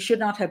evidence he should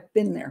not have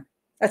been there.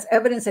 That's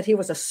evidence that he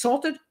was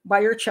assaulted by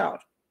your child.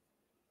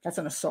 That's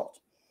an assault.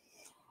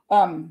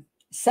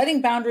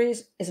 Setting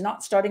boundaries is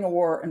not starting a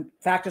war. In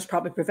fact, it's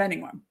probably preventing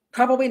one.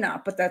 Probably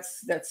not, but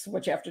that's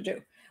what you have to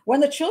do. When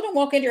the children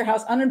walk into your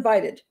house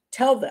uninvited,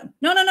 tell them,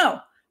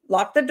 no,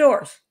 lock the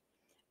doors.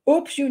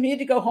 Oops, you need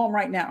to go home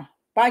right now.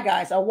 Bye,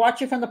 guys. I'll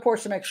watch you from the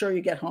porch to make sure you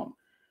get home.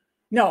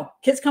 No,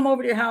 kids come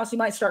over to your house, you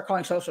might start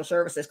calling social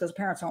services because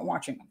parents aren't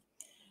watching them.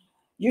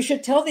 You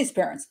should tell these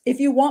parents,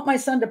 if you want my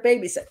son to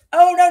babysit.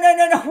 Oh,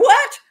 no.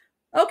 What?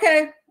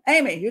 Okay,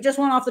 Amy, you just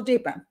went off the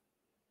deep end.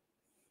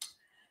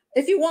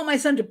 if you want my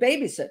son to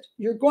babysit,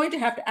 you're going to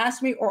have to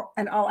ask me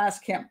and I'll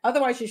ask him.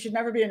 Otherwise, you should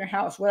never be in your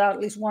house without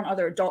at least one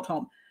other adult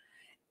home.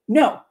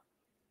 No,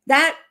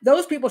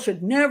 those people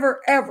should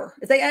never, ever,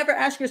 if they ever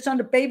ask your son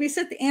to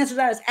babysit, the answer to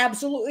that is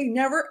absolutely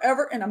never,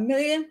 ever in a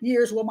million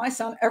years will my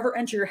son ever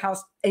enter your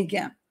house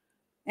again.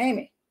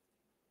 Amy,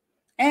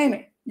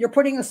 you're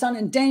putting the son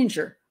in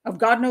danger of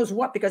God knows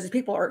what, because these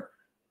people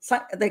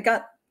they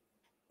got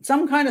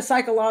some kind of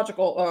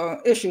psychological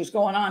issues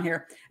going on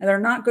here, and they're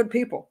not good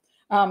people.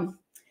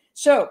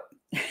 So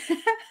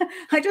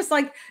I just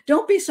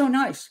don't be so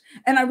nice.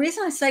 And the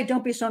reason I say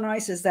don't be so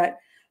nice is that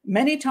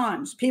many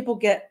times people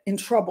get in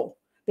trouble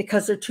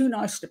because they're too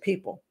nice to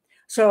people.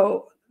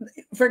 So,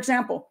 for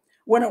example,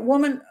 when a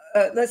woman,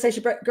 let's say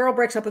girl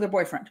breaks up with her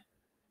boyfriend,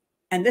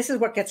 and this is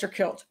what gets her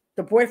killed.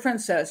 The boyfriend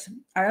says,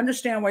 I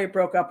understand why you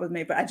broke up with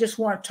me, but I just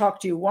want to talk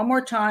to you one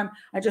more time.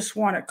 I just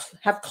want to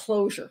have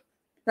closure.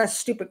 That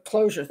stupid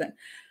closure thing.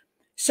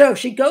 So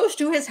she goes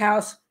to his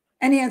house,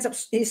 and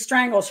he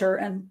strangles her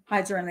and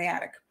hides her in the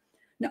attic.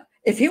 Now,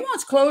 if he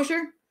wants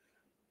closure,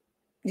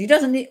 he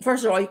doesn't need,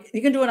 first of all,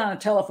 you can do it on a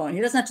telephone.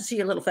 He doesn't have to see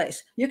your little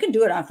face. You can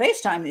do it on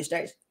FaceTime these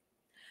days.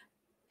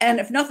 And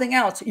if nothing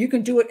else, you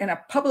can do it in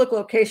a public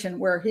location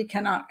where he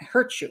cannot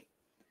hurt you.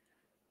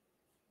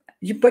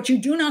 But you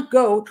do not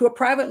go to a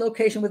private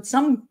location with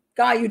some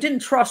guy you didn't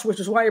trust, which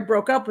is why you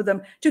broke up with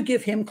him, to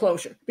give him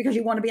closure because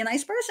you want to be a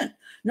nice person.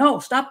 No,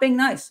 stop being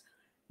nice.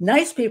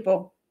 Nice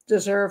people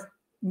deserve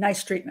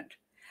nice treatment.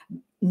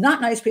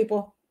 Not nice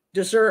people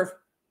deserve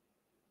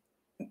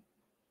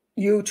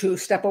you to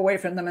step away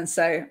from them and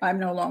say, I'm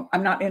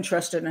not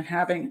interested in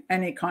having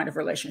any kind of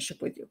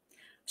relationship with you.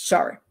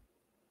 Sorry.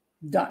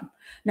 Done.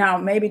 Now,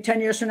 maybe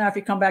 10 years from now, if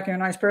you come back and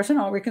you're a nice person,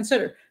 I'll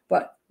reconsider.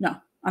 But no,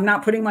 I'm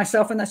not putting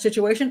myself in that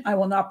situation. I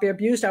will not be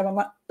abused. I will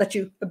not let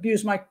you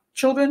abuse my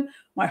children,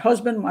 my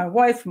husband, my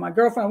wife, my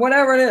girlfriend,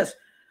 whatever it is.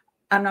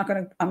 I'm not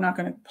going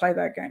to play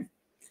that game.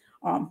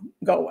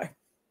 Go away.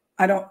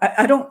 I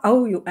don't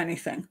owe you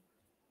anything.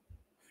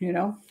 You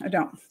know, I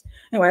don't.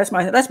 Anyway, that's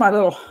my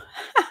little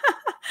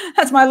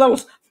that's my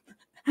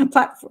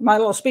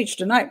little speech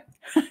tonight.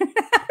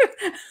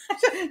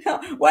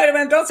 Wait a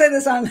minute, don't say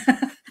this on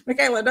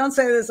Michaela, don't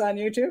say this on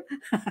YouTube.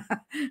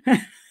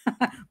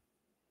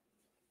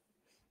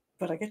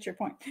 But I get your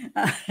point.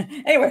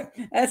 Anyway,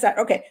 that's that.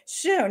 Okay,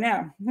 so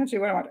now let's see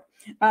what I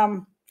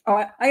want.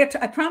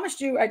 I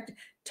promised you I'd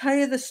tell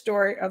you the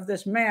story of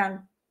this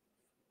man.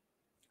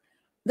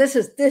 This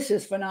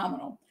is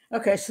phenomenal.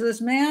 Okay, so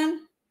this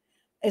man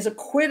is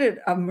acquitted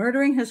of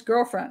murdering his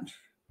girlfriend.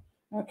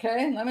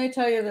 Okay, let me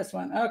tell you this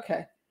one.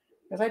 Okay,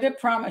 because I did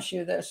promise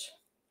you this.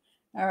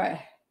 All right.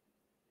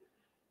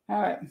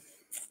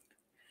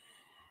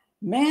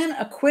 Man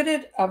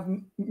acquitted of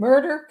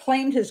murder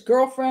claimed his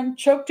girlfriend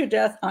choked to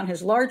death on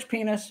his large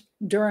penis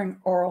during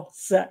oral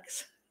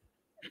sex.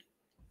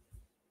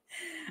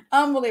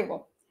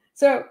 Unbelievable.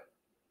 So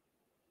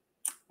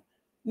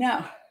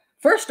now,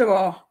 first of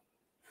all,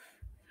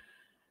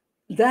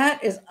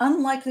 that is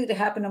unlikely to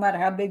happen no matter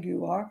how big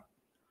you are,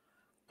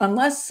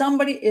 unless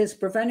somebody is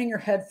preventing your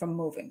head from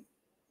moving.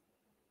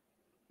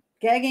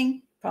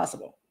 Gagging,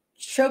 possible.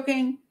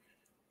 Choking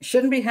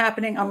shouldn't be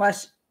happening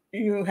unless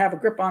you have a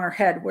grip on her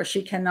head where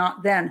she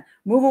cannot then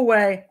move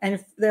away,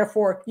 and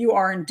therefore you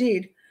are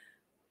indeed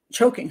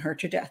choking her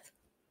to death,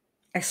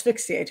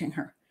 asphyxiating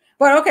her.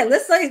 But okay,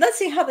 let's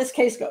see how this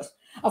case goes.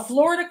 A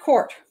Florida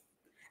court,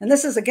 and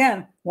this is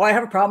again why I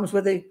have problems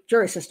with the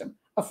jury system.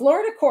 A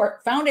Florida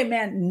court found a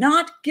man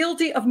not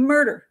guilty of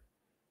murder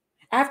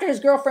after his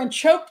girlfriend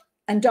choked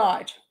and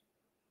died,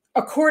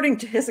 according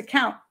to his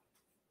account.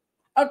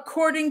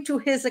 According to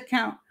his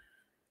account.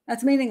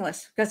 That's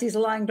meaningless because he's a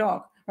lying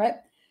dog, right?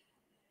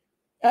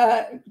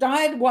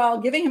 Died while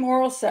giving him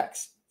oral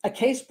sex, a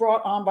case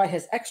brought on by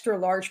his extra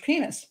large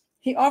penis.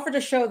 He offered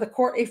to show the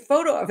court a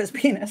photo of his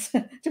penis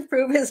to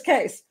prove his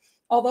case,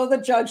 although the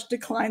judge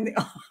declined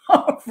the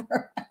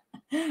offer.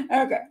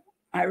 Okay,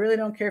 I really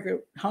don't care if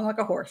you hung like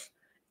a horse.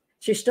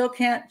 She still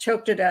can't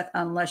choke to death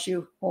unless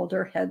you hold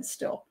her head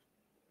still.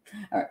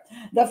 All right.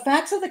 The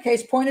facts of the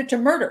case pointed to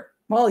murder.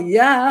 Well,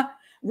 yeah,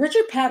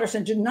 Richard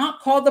Patterson did not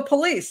call the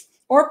police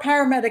or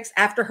paramedics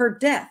after her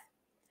death.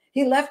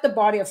 He left the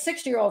body of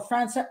 60-year-old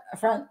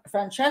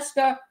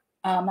Francesca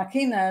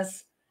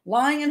Maquinez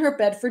lying in her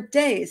bed for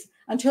days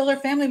until her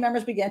family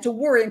members began to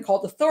worry and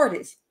called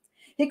authorities.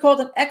 He called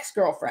an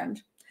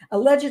ex-girlfriend,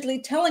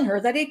 allegedly telling her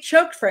that he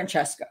choked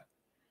Francesca.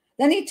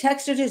 Then he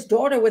texted his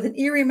daughter with an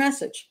eerie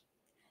message.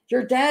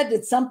 Your dad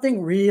did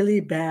something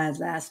really bad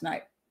last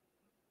night.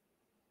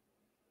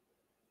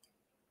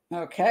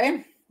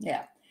 Okay,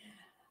 yeah.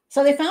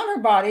 So they found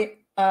her body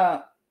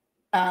on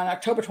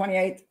October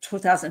 28th,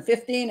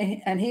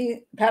 2015,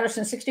 and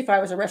Patterson,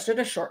 65, was arrested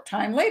a short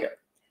time later.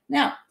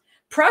 Now,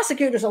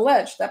 prosecutors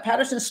allege that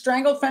Patterson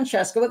strangled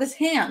Francesca with his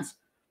hands,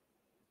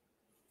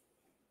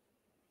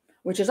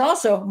 which is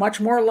also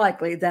much more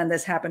likely than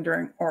this happened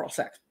during oral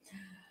sex.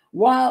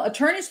 While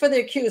attorneys for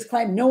the accused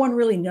claim no one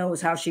really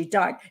knows how she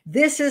died,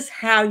 this is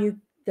how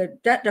the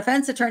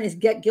defense attorneys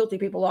get guilty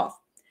people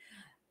off.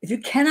 If you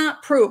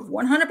cannot prove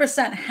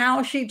 100%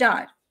 how she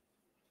died,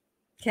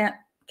 can't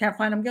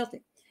find him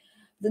guilty.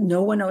 Then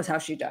no one knows how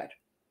she died.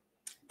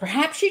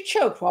 Perhaps she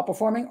choked while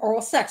performing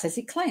oral sex, as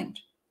he claimed.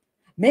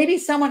 Maybe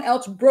someone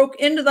else broke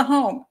into the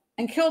home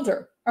and killed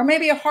her. Or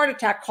maybe a heart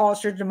attack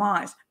caused her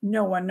demise.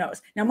 No one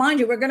knows. Now, mind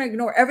you, we're going to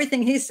ignore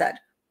everything he said,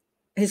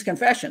 his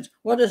confessions.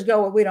 We'll just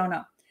go with we don't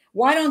know.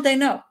 Why don't they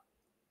know?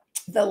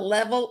 The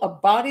level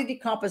of body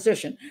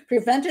decomposition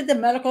prevented the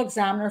medical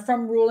examiner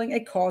from ruling a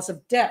cause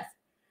of death.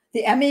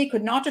 The ME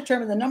could not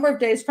determine the number of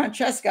days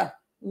Francesca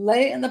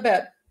lay in the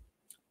bed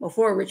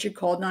before Richard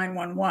called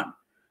 911.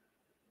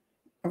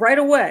 Right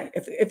away,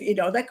 if you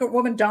know that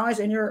woman dies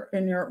in your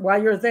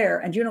while you're there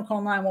and you don't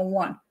call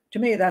 911, to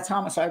me that's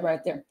homicide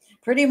right there,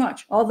 pretty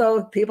much.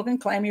 Although people can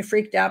claim you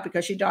freaked out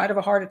because she died of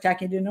a heart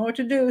attack, you didn't know what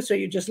to do, so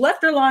you just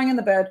left her lying in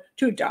the bed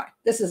to die.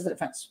 This is the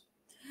defense.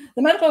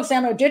 The medical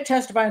examiner did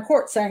testify in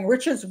court, saying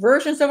Richard's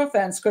versions of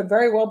events could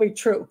very well be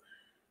true.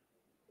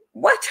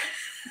 What?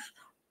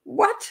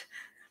 What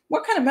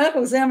kind of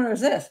medical examiner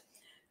is this?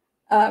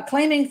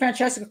 Claiming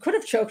Francesca could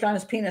have choked on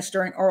his penis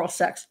during oral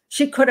sex.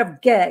 She could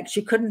have gagged.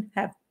 She couldn't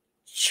have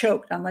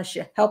choked unless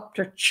you helped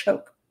her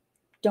choke.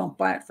 Don't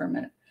buy it for a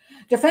minute.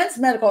 Defense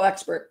medical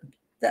expert,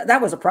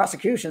 that was a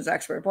prosecution's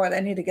expert. Boy, they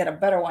need to get a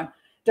better one.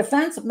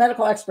 Defense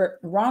medical expert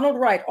Ronald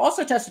Wright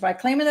also testified,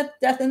 claiming that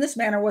death in this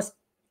manner was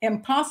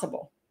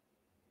impossible.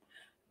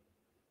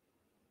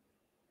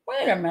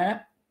 Wait a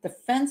minute.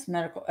 Defense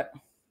medical...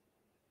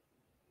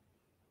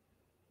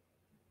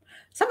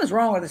 Something's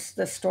wrong with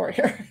this story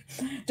here.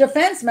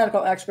 Defense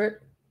medical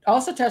expert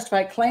also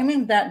testified,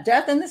 claiming that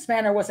death in this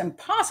manner was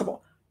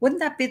impossible. Wouldn't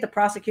that be the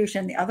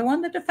prosecution, the other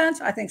one, the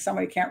defense? I think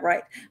somebody can't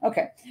write.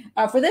 Okay.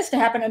 For this to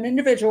happen, an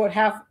individual would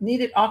have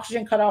needed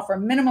oxygen cut off for a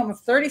minimum of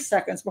 30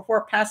 seconds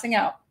before passing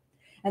out,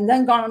 and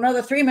then gone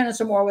another 3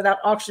 minutes or more without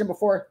oxygen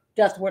before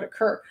death would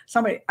occur.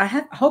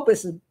 I hope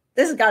this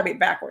has got to be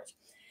backwards.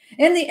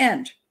 In the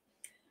end,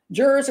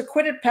 jurors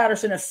acquitted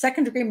Patterson of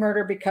second-degree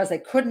murder because they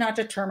could not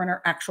determine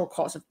her actual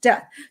cause of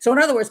death. So in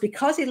other words,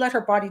 because he let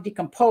her body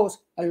decompose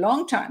a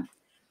long time,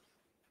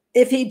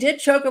 if he did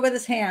choke her with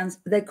his hands,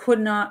 they could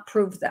not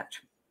prove that.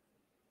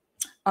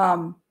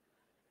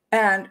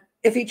 And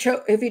if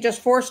he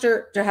just forced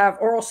her to have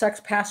oral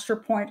sex past her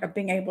point of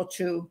being able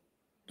to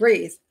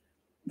breathe,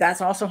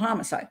 that's also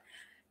homicide.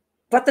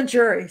 But the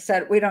jury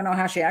said, we don't know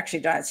how she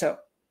actually died, so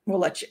we'll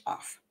let you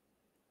off.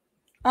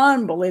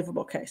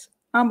 Unbelievable case.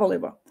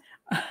 Unbelievable.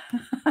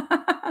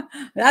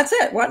 That's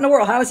it. What in the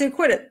world? How is he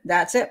acquitted?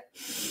 That's it.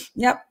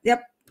 Yep.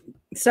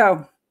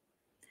 So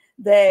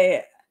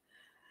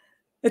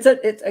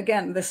it's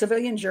again, the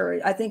civilian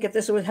jury. I think if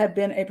this had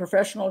been a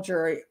professional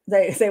jury,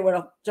 they would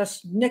have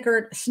just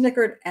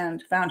snickered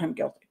and found him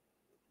guilty,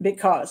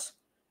 because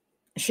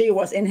she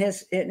was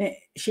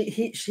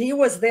she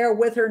was there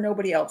with her.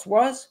 Nobody else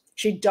was.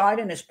 She died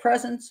in his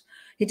presence.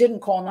 He didn't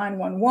call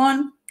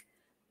 911.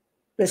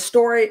 The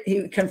story,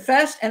 he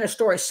confessed, and the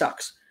story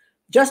sucks.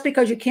 Just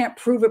because you can't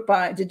prove it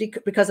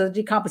because of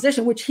the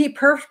decomposition, which he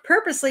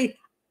purposely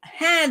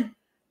had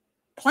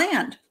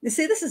planned. You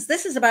see, this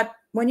is about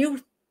when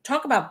you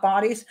talk about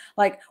bodies,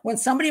 like when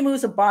somebody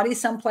moves a body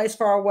someplace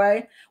far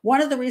away,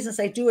 one of the reasons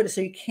they do it is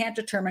so you can't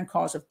determine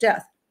cause of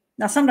death.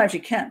 Now, sometimes you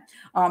can.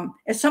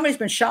 If somebody's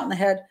been shot in the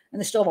head and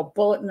they still have a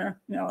bullet in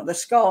their, the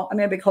skull,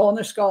 a big hole in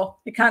their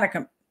skull, you kind of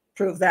can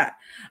prove that.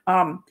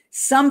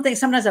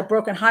 Sometimes a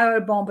broken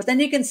hyoid bone, but then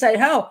you can say,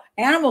 oh,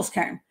 animals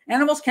came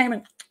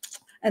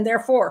and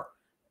therefore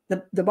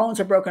the bones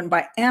are broken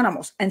by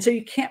animals. And so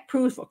you can't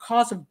prove a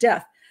cause of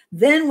death.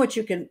 Then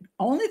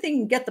only thing you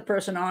can get the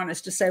person on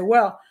is to say,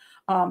 well,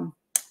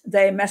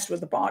 they messed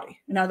with the body.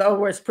 In other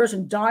words, the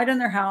person died in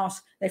their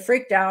house. They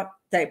freaked out.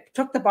 They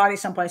took the body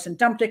someplace and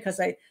dumped it because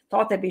they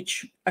thought they'd be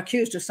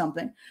accused of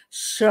something.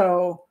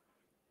 So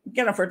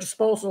get them for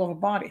disposal of a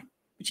body,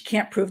 but you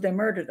can't prove they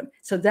murdered them.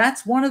 So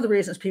that's one of the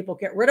reasons people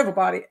get rid of a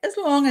body, as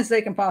long as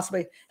they can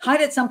possibly hide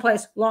it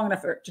someplace long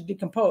enough for it to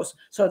decompose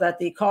so that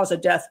the cause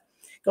of death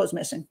goes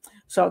missing.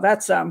 So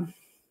that's,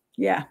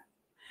 yeah.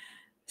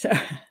 So,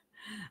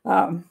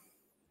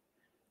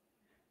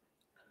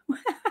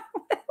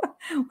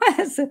 what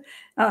is it?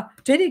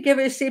 Did he give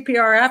his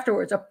CPR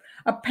afterwards?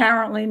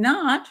 Apparently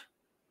not.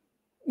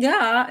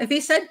 Yeah, if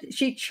he said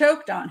she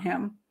choked on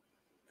him,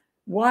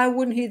 why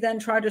wouldn't he then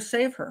try to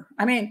save her?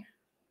 I mean,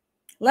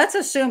 let's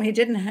assume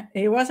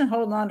he wasn't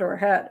holding on to her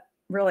head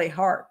really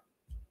hard,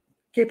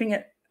 keeping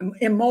it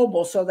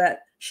immobile so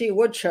that she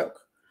would choke.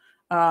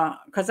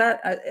 Because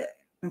that,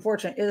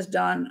 unfortunately, is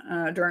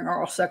done during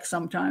oral sex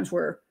sometimes,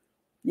 where,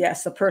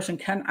 yes, the person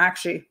can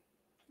actually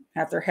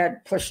have their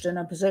head pushed in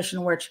a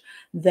position which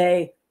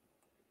they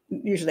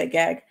usually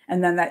gag,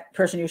 and then that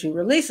person usually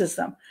releases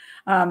them.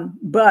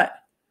 But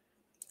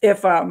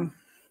if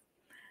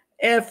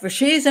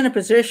she's in a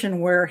position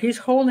where he's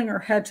holding her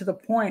head to the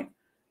point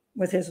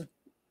with his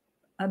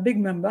big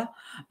member,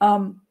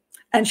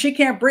 and she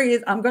can't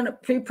breathe, I'm going to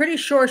be pretty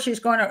sure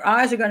her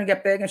eyes are going to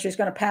get big and she's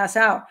going to pass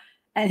out,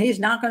 and he's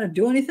not going to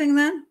do anything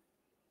then.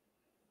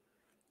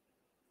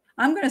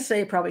 I'm going to say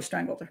he probably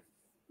strangled her.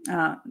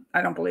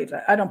 I don't believe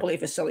that. I don't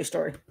believe his silly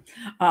story.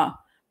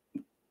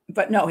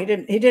 But no, he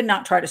didn't. He did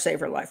not try to save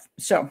her life.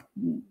 So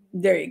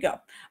there you go.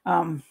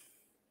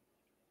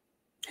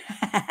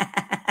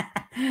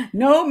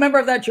 No member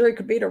of that jury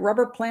could beat a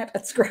rubber plant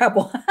at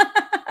Scrabble.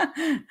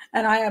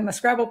 And I am a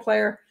Scrabble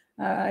player.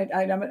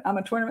 I'm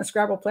a tournament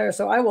Scrabble player,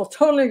 so I will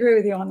totally agree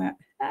with you on that.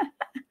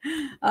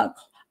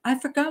 I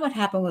forgot what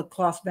happened with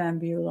Klaus Van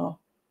Bülow.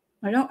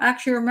 I don't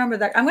actually remember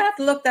that. I'm going to have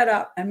to look that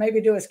up and maybe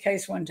do his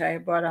case one day,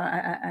 but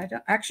I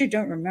actually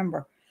don't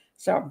remember.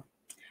 So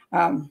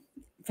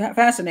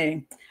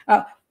fascinating.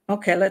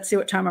 Okay, let's see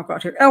what time I've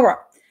got here. Oh, right.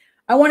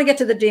 I want to get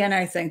to the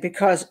DNA thing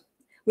because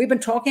we've been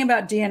talking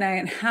about DNA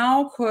and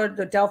how could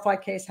the Delphi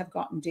case have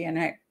gotten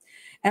DNA.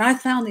 And I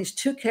found these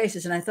two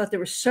cases and I thought they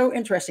were so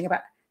interesting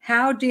about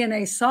how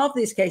DNA solved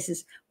these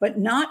cases, but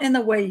not in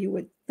the way you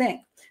would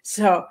think.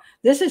 So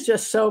this is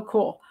just so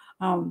cool.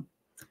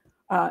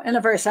 In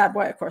a very sad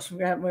way, of course.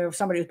 We have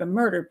somebody who's been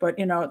murdered, but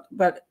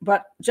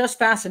but just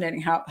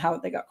fascinating how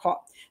they got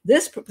caught.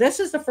 This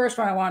is the first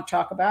one I want to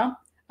talk about.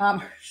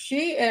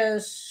 She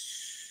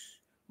is.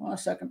 Hold on a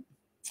second.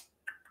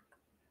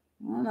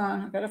 Hold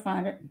on, I've got to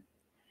find it.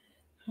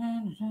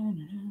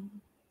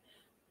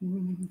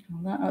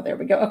 Oh, there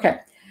we go. Okay.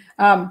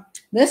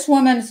 This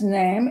woman's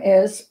name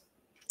is.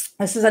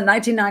 This is a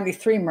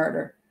 1993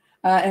 murder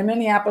in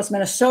Minneapolis,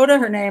 Minnesota.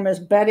 Her name is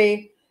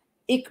Betty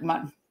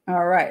Eichmann.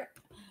 All right.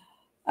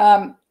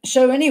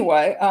 So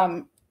anyway,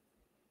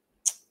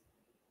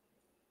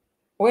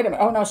 wait a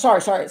minute. Oh no,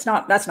 sorry. It's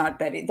not. That's not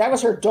Betty. That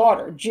was her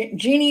daughter,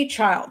 Jeannie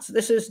Childs.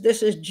 This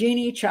is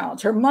Jeannie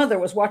Childs. Her mother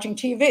was watching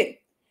TV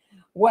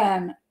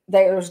when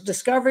there was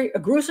a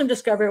gruesome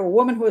discovery of a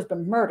woman who has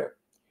been murdered,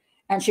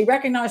 and she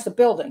recognized the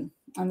building,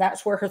 and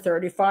that's where her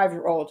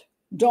 35-year-old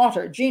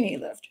daughter Jeannie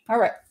lived. All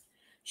right.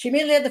 She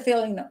immediately had the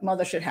feeling that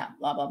mother should have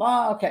blah blah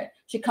blah. Okay.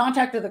 She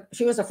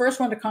was the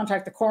first one to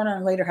contact the coroner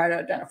and later had to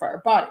identify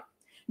her body.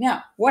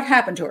 Now, what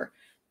happened to her?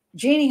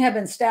 Jeannie had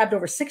been stabbed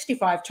over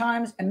 65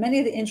 times, and many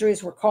of the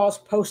injuries were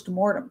caused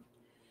post-mortem.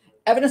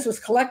 Evidence was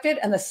collected,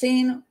 and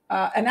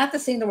at the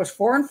scene there was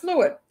foreign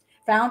fluid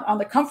found on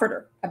the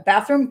comforter, a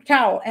bathroom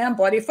towel, and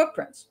bloody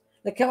footprints.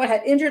 The killer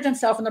had injured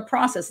himself in the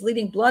process,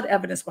 leaving blood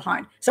evidence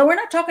behind. So we're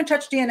not talking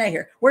touch DNA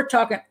here. We're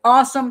talking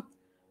awesome,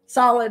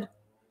 solid,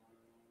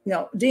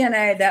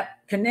 DNA that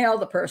can nail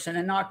the person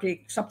and not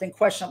be something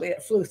questionably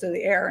that flew through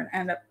the air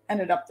and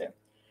ended up there.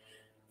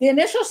 The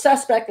initial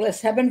suspect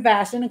list had been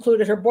vast and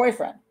included her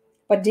boyfriend,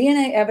 but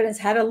DNA evidence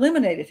had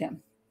eliminated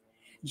him.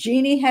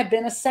 Jeannie had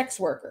been a sex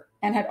worker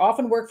and had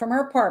often worked from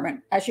her apartment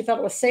as she felt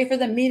it was safer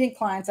than meeting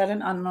clients at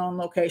an unknown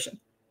location.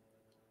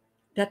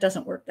 That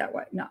doesn't work that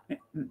way. No.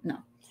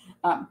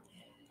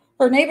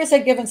 Her neighbors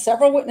had given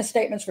several witness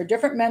statements for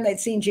different men they'd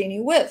seen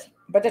Jeannie with,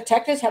 but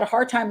detectives had a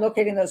hard time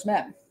locating those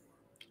men.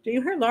 Do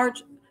you hear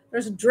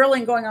there's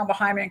drilling going on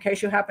behind me in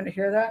case you happen to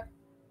hear that?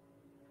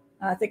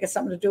 I think it's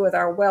something to do with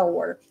our well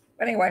water.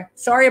 But anyway,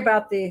 sorry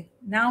about the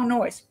now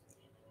noise.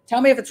 Tell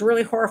me if it's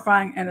really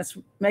horrifying and it's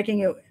making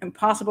it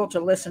impossible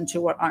to listen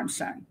to what I'm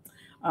saying.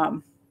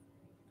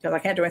 Because I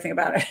can't do anything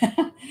about it.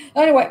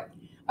 Anyway,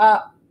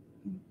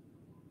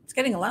 it's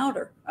getting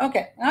louder.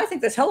 Okay, and I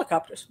think there's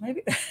helicopters.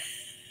 Maybe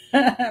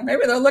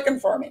they're looking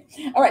for me.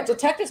 All right,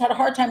 detectives had a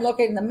hard time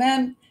locating the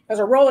men because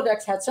a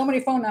Rolodex had so many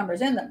phone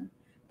numbers in them.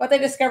 But they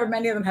discovered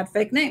many of them had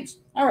fake names.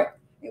 All right,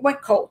 it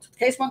went cold. The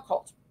case went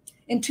cold.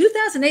 In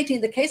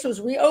 2018, the case was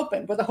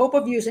reopened with the hope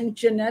of using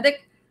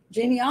genetic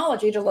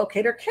genealogy to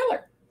locate her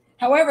killer.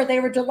 However,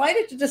 they were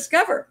delighted to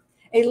discover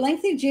a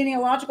lengthy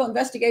genealogical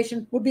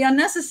investigation would be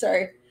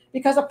unnecessary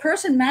because a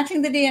person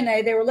matching the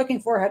DNA they were looking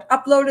for had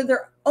uploaded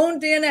their own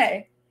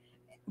DNA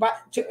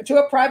to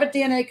a private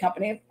DNA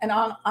company and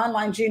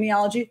online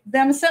genealogy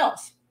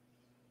themselves.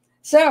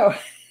 So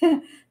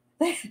the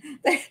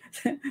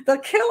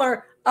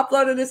killer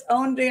uploaded his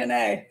own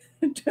DNA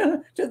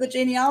to the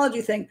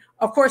genealogy thing,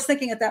 of course,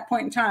 thinking at that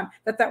point in time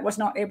that was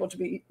not able to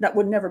be, that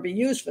would never be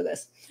used for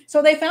this.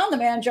 So they found the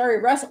man,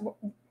 Jerry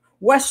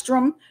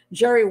Westrom.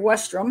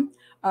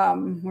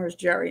 Where's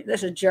Jerry?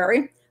 This is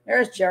Jerry.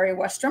 There's Jerry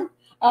Westrom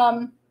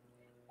of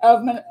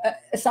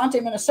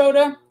Asante,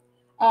 Minnesota.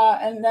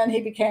 And then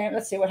he became,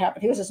 let's see what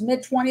happened. He was his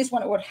mid-20s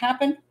when it would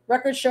happen.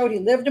 Records showed he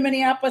lived in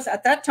Minneapolis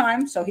at that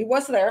time, so he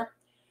was there.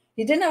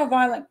 He didn't have a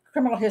violent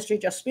criminal history,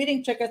 just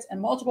speeding tickets and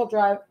multiple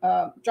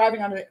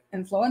driving under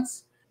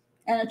influence.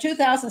 And in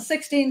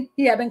 2016,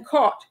 he had been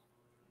caught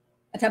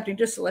attempting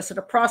to solicit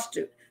a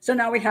prostitute. So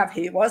now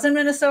he was in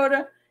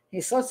Minnesota,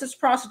 he solicits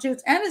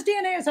prostitutes, and his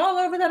DNA is all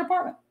over that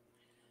apartment.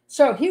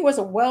 So he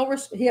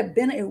had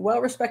been a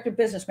well-respected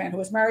businessman who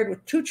was married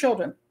with 2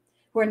 children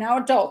who are now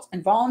adults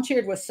and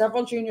volunteered with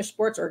several junior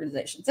sports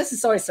organizations. This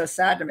is always so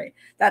sad to me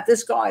that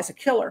this guy is a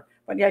killer,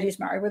 but yet he's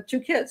married with 2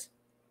 kids,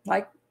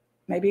 like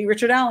maybe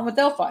Richard Allen with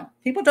Delphi.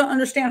 People don't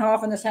understand how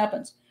often this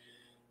happens.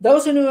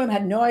 Those who knew him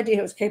had no idea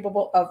he was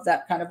capable of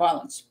that kind of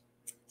violence.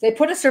 They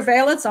put a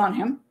surveillance on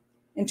him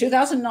in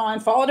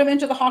 2009, followed him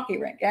into the hockey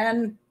rink.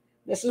 And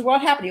this is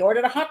what happened. He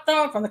ordered a hot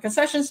dog from the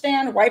concession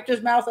stand, wiped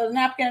his mouth with a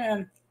napkin,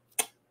 and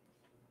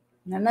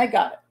then they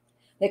got it.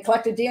 They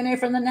collected DNA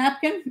from the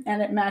napkin,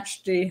 and it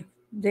matched the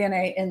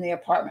DNA in the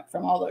apartment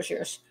from all those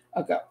years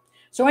ago.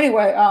 So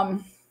anyway,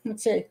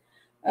 let's see.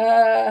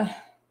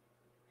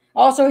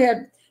 Also, he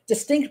had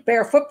distinct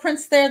bare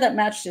footprints there that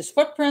matched his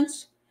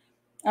footprints.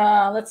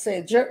 Let's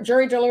see.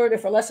 Jury deliberated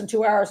for less than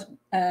 2 hours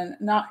and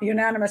not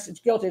unanimous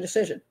guilty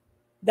decision.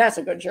 That's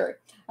a good jury.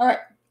 All right.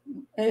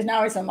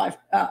 Now he's in life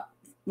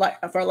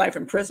for life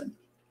in prison.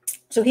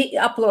 So he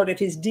uploaded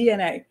his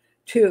DNA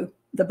to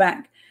the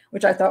bank,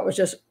 which I thought was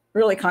just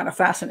really kind of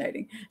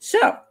fascinating.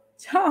 So,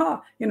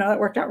 that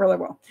worked out really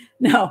well.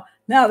 Now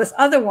this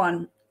other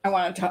one I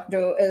want to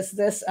do is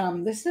this.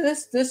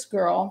 This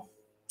girl.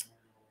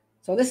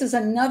 So this is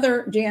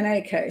another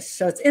DNA case.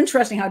 So it's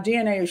interesting how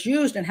DNA is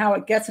used and how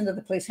it gets into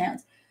the police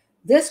hands.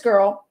 This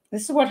girl,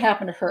 this is what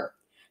happened to her.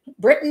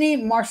 Brittany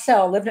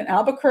Marcel lived in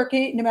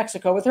Albuquerque, New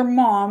Mexico with her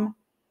mom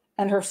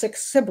and her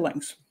 6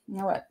 siblings.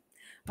 All right.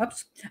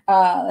 Oops.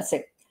 Let's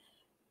see.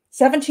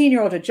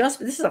 17-year-old had just,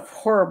 this is a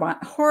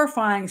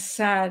horrifying,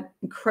 sad,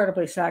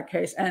 incredibly sad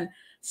case, and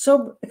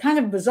so kind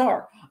of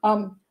bizarre.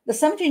 The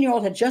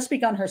 17-year-old had just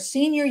begun her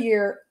senior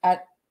year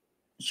at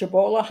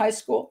Cibola High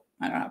School.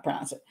 I don't know how to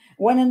pronounce it.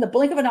 When in the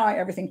blink of an eye,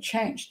 everything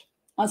changed.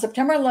 On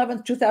September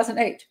 11th,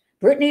 2008,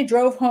 Brittany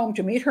drove home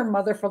to meet her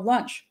mother for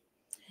lunch.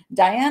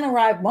 Diane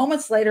arrived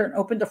moments later and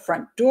opened the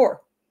front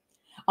door.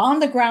 On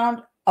the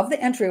ground of the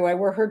entryway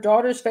were her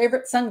daughter's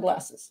favorite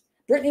sunglasses.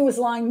 Brittany was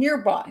lying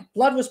nearby.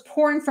 Blood was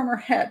pouring from her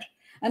head,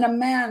 and a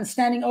man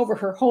standing over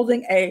her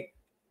holding a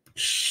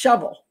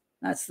shovel.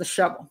 That's the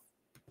shovel.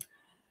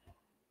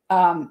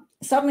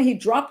 Suddenly, he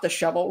dropped the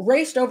shovel,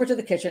 raced over to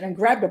the kitchen, and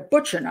grabbed a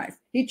butcher knife.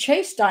 He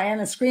chased Diane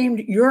and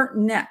screamed, "You're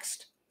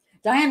next."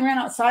 Diane ran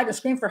outside to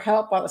scream for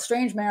help while a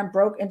strange man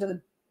broke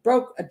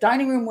a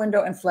dining room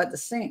window and fled the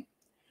scene.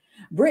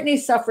 Brittany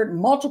suffered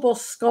multiple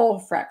skull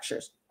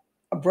fractures,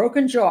 a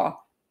broken jaw,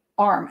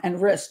 arm,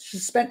 and wrist. She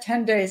spent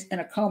 10 days in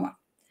a coma.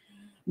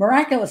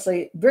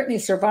 Miraculously, Brittany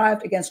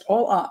survived against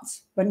all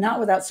odds, but not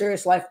without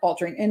serious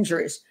life-altering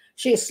injuries.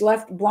 She is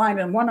left blind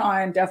in one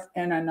eye and deaf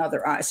in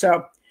another eye.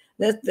 So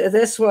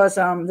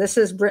this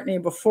is Brittany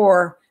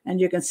before, and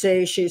you can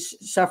see she's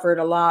suffered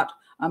a lot.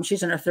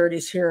 She's in her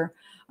 30s here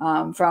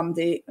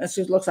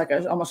it looks like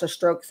almost a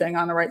stroke thing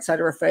on the right side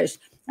of her face.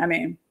 I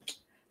mean,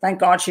 thank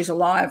God she's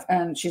alive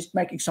and she's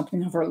making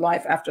something of her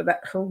life after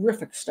that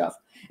horrific stuff.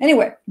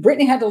 Anyway,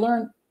 Brittany had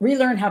to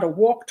relearn how to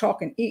walk,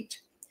 talk, and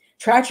eat.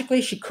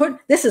 Tragically,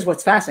 this is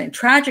what's fascinating.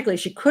 Tragically,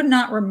 she could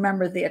not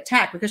remember the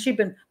attack because she'd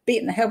been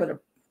beaten in the head with a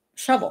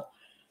shovel.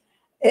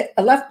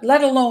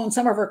 Let alone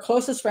some of her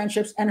closest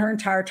friendships and her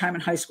entire time in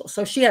high school.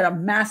 So she had a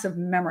massive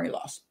memory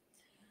loss.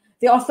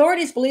 The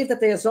authorities believe that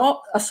the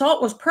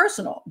assault was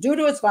personal due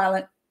to its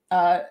violent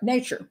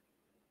nature.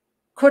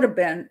 Could have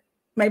been,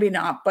 maybe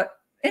not, but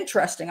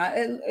interesting.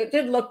 It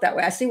did look that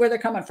way. I see where they're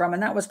coming from,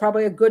 and that was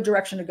probably a good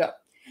direction to go.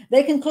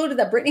 They concluded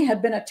that Brittany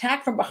had been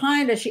attacked from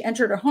behind as she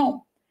entered her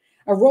home.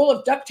 A roll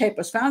of duct tape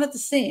was found at the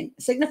scene,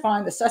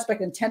 signifying the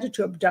suspect intended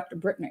to abduct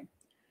Brittany.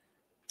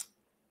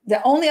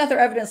 The only other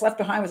evidence left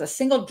behind was a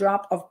single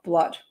drop of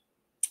blood.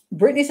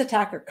 Brittany's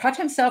attacker cut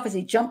himself as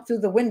he jumped through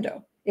the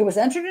window. It was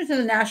entered into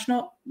the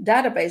national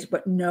database,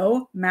 but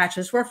no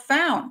matches were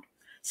found.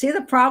 See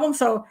the problem?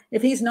 So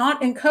if he's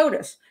not in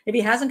CODIS, if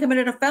he hasn't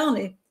committed a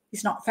felony,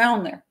 he's not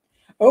found there.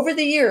 Over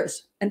the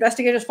years,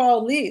 investigators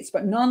followed leads,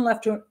 but none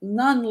led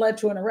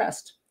to an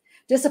arrest.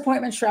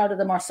 Disappointment shrouded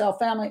the Marcel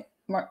family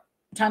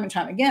time and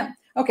time again.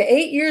 Okay,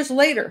 8 years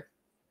later,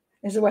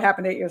 this is what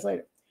happened 8 years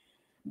later.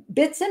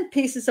 Bits and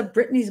pieces of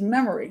Brittany's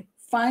memory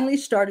finally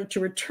started to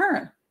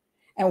return,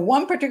 and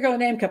one particular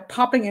name kept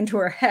popping into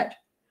her head: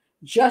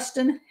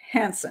 Justin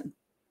Hansen.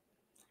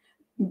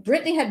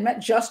 Brittany had met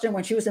Justin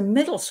when she was in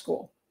middle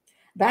school.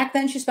 Back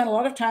then, she spent a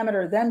lot of time at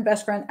her then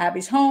best friend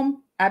Abby's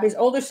home. Abby's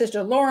older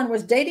sister, Lauren,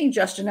 was dating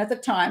Justin at the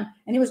time,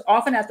 and he was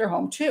often at their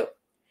home too.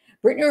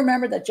 Brittany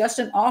remembered that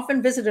Justin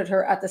often visited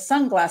her at the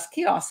sunglass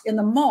kiosk in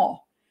the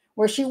mall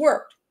where she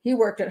worked. He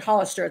worked at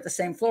Hollister at the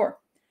same floor.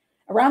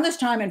 Around this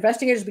time,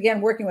 investigators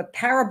began working with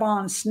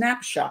Parabon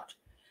Snapshot,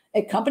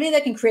 a company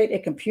that can create a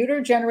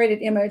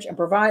computer-generated image and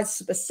provides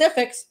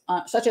specifics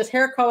such as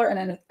hair color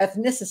and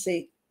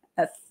ethnicity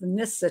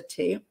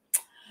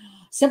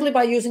simply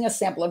by using a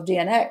sample of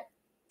DNA.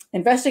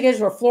 Investigators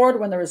were floored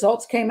when the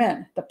results came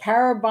in. The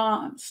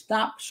Parabon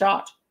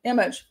Snapshot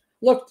image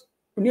looked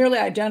nearly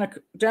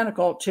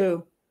identical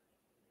to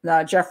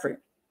Jeffrey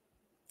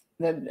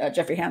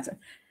Hansen.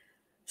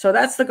 So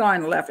that's the guy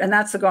on the left, and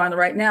that's the guy on the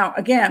right. Now,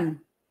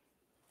 again,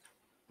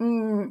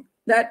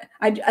 that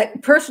I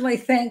personally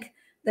think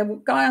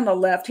the guy on the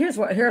left, here's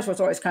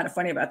what's always kind of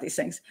funny about these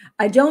things.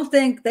 I don't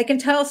think they can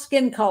tell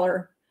skin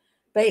color,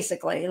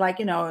 basically, like,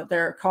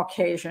 they're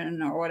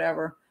Caucasian or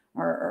whatever,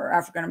 or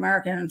African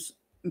Americans,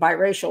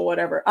 biracial,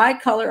 whatever. Eye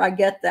color, I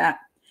get that.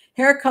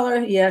 Hair color,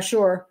 yeah,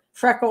 sure.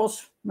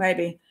 Freckles,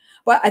 maybe.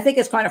 But I think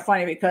it's kind of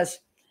funny because,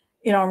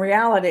 in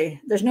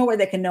reality, there's no way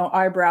they can know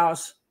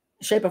eyebrows,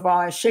 shape of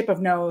eyes, shape of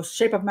nose,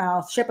 shape of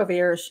mouth, shape of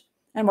ears,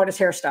 and what his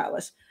hairstyle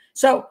is.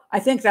 So I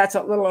think that's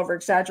a little over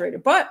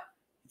exaggerated, but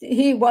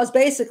he was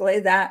basically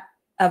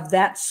of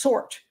that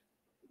sort.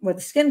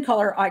 with skin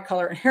color, eye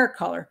color, and hair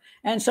color.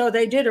 And so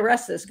they did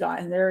arrest this guy,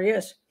 and there he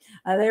is.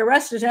 They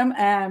arrested him,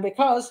 and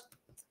because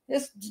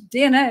this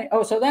DNA,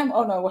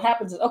 what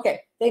happens is,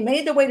 okay, they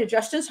made their way to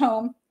Justin's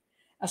home,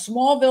 a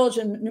small village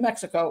in New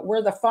Mexico,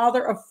 where the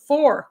father of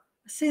 4,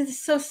 see, this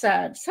is so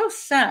sad, so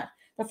sad.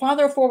 The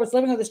father of 4 was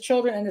living with his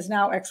children and his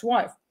now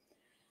ex-wife.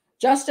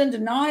 Justin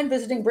denied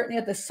visiting Brittany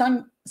at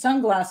the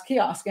sunglass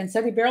kiosk and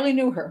said he barely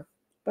knew her,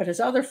 but his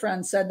other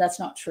friends said that's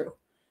not true,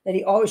 that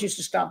he always used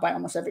to stop by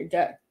almost every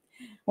day.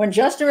 When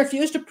Justin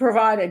refused to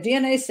provide a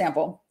DNA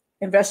sample,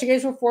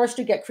 investigators were forced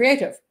to get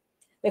creative.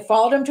 They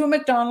followed him to a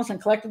McDonald's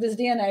and collected his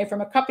DNA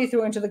from a cup he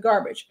threw into the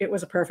garbage. It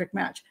was a perfect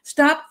match.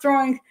 Stop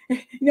throwing,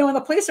 when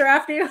the police are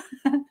after you,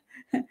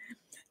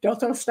 don't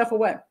throw stuff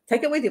away.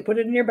 Take it with you. Put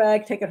it in your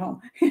bag. Take it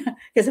home.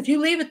 Because if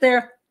you leave it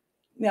there,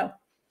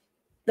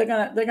 they're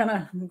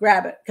gonna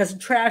grab it, because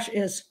trash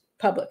is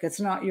public. It's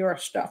not your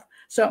stuff.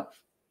 So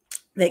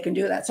they can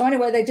do that. So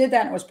anyway, they did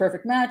that, and it was a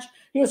perfect match.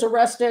 He was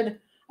arrested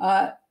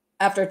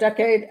after a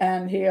decade,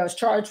 and he was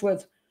charged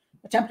with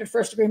attempted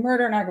first-degree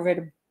murder and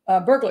aggravated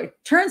burglary.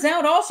 Turns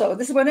out also,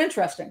 this is what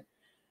interesting,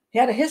 he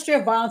had a history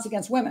of violence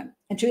against women.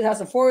 In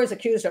 2004, he was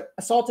accused of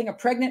assaulting a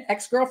pregnant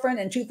ex-girlfriend.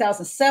 In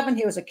 2007,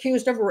 he was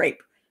accused of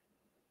rape.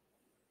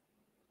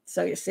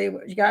 So you see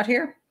what you got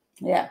here?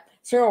 Yeah,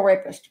 serial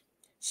rapist.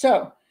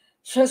 So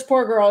this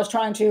poor girl is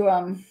trying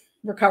to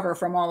recover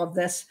from all of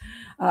this.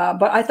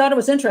 But I thought it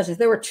was interesting.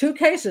 There were 2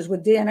 cases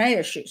with DNA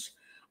issues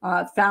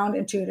found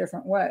in 2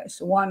 different ways.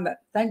 One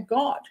that, thank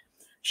God,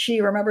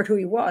 she remembered who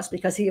he was,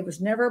 because he was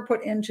never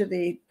put into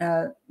the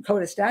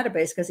CODIS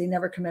database because he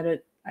never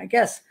committed, I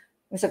guess,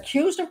 was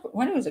accused of,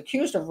 when he was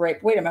accused of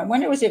rape. Wait a minute,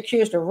 when was he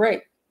accused of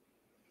rape?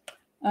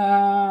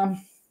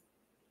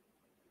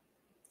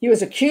 He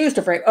was accused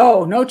of rape.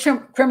 Oh, no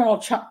criminal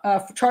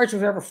charge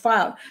was ever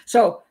filed.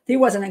 So he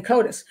wasn't in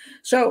CODIS.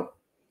 So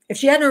if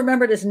she hadn't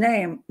remembered his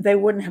name, they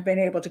wouldn't have been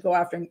able to go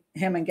after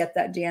him and get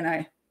that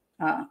DNA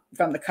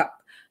from the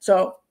cup.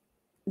 So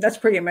that's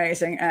pretty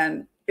amazing.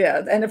 And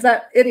yeah, and if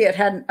that idiot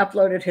hadn't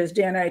uploaded his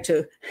DNA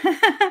to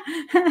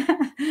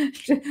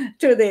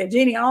to the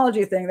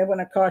genealogy thing, they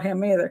wouldn't have caught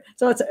him either.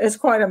 So it's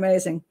quite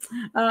amazing.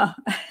 I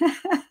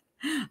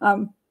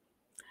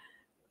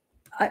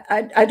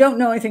don't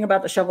know anything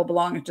about the shovel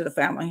belonging to the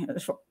family.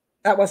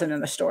 That wasn't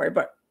in the story,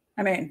 but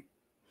I mean,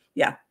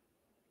 yeah.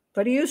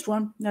 But he used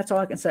one. That's all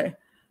I can say.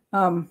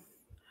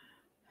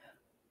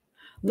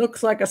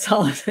 Looks like a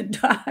solid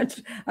dot.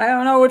 I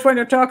don't know which one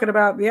you're talking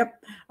about.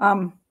 Yep.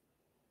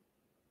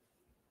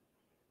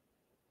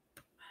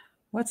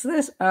 What's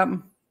this?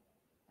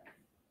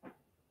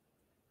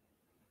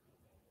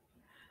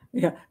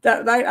 Yeah,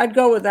 I'd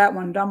go with that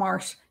one. Dumb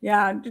arse.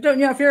 Yeah,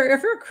 if you're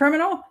a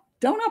criminal,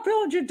 don't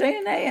upload your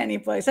DNA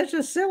anyplace. That's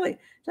just silly.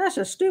 That's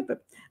just stupid.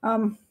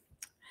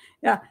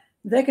 Yeah,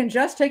 they can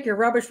just take your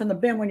rubbish from the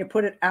bin when you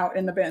put it out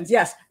in the bins.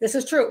 Yes, this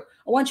is true.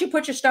 Once you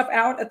put your stuff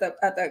out at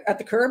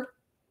the curb,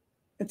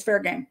 it's fair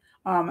game.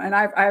 And when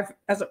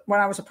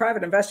I was a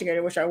private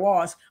investigator, which I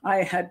was,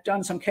 I had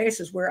done some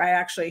cases where I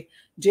actually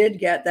did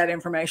get that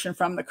information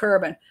from the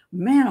curb. And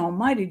man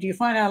almighty, do you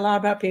find out a lot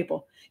about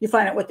people. You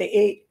find out what they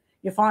eat.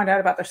 You find out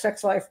about their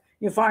sex life.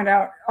 You find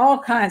out all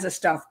kinds of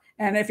stuff.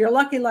 And if you're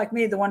lucky like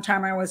me, the one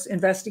time I was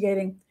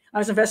investigating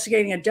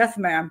a deaf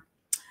man.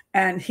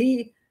 And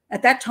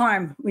at that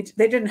time,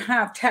 they didn't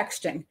have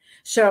texting.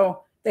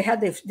 So they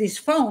had these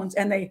phones,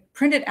 and they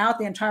printed out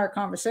the entire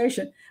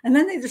conversation, and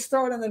then they just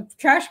throw it in the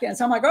trash can.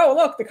 So I'm like, oh,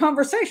 look, the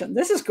conversation.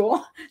 This is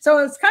cool. So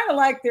it's kind of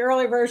like the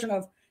early version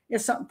of,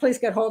 if something, please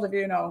get hold of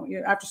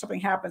after something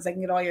happens, they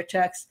can get all your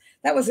texts.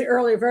 That was the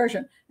early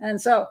version.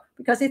 And so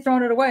because he'd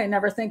thrown it away,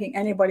 never thinking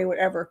anybody would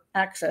ever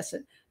access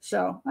it.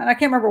 So, and I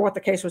can't remember what the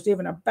case was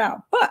even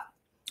about, but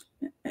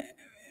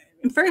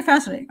very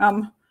fascinating.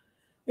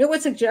 It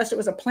would suggest it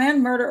was a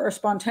planned murder or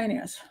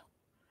spontaneous.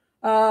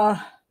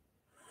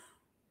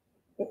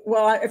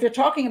 Well, if you're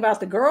talking about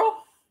the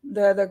girl,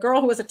 the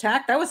girl who was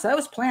attacked, that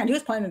was planned. He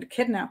was planning to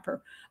kidnap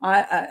her,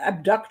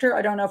 abduct her.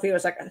 I don't know if he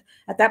was at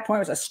that point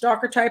was a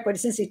stalker type, but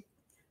since he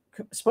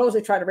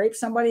supposedly tried to rape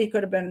somebody, he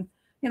could have been,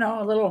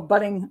 a little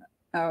budding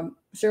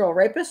serial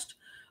rapist,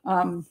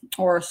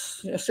 or a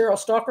serial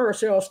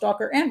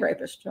stalker and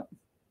rapist.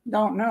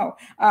 Don't know.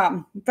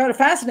 But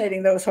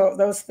fascinating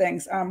those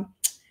things.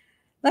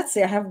 Let's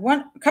see. I have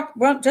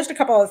just a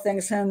couple of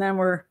things, and then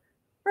we're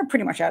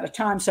pretty much out of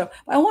time. So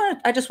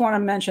I just want to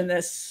mention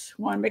this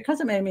one because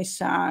it made me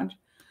sad.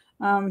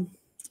 And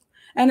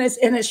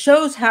it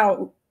shows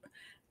how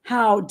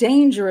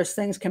dangerous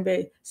things can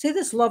be. See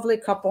this lovely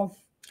couple?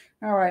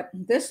 All right,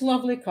 this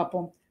lovely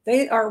couple.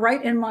 They are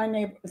right in my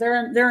neighbor.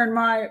 They're in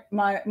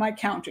my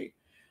county,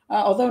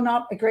 although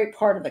not a great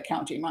part of the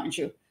county, mind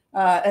you.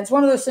 And it's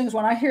one of those things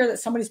when I hear that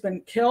somebody's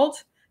been killed.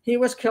 He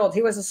was killed.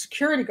 He was a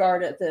security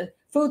guard at the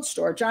food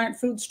store, giant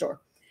food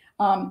store.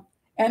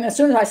 And as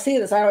soon as I see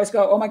this, I always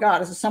go, "Oh my God,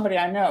 this is somebody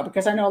I know,"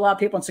 because I know a lot of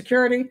people in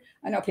security.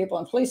 I know people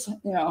in police,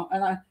 and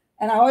I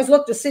always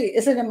look to see,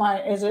 is it in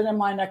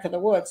my neck of the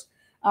woods?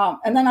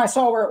 And then I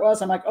saw where it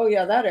was. I'm like, oh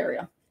yeah, that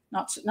area.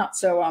 Not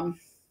so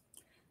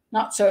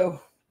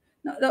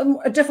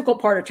a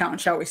difficult part of town,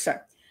 shall we say.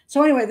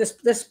 So anyway, this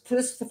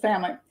is the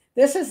family.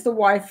 This is the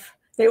wife.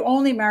 They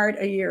only married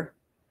a year.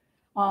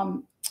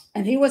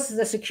 And he was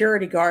the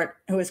security guard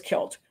who was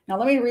killed. Now,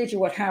 let me read you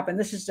what happened.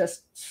 This is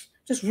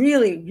just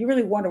really, you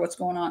really wonder what's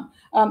going on.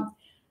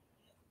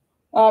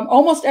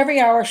 Almost every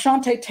hour,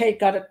 Shantae Tate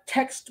got a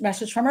text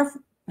message from her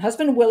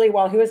husband, Willie,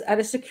 while he was at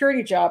a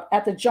security job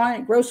at the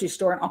giant grocery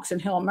store in Oxon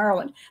Hill,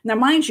 Maryland. Now,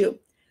 mind you,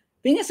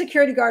 being a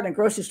security guard in a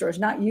grocery store is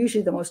not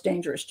usually the most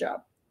dangerous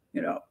job.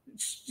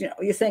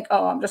 You think,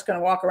 oh, I'm just going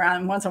to walk around,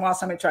 and once in a while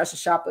somebody tries to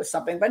shoplift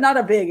something, but not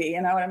a biggie,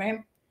 you know what I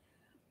mean?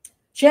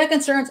 She had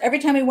concerns every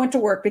time he went to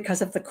work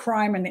because of the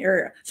crime in the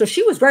area. So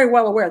she was very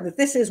well aware that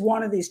this is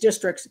one of these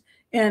districts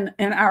in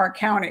our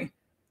county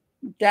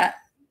that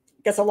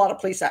gets a lot of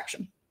police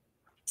action.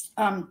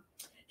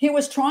 He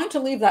was trying to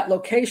leave that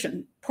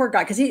location, poor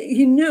guy, because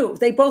he knew,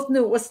 they both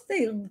knew,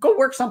 they go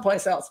work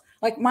someplace else.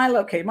 Like my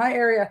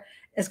area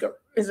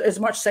is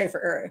much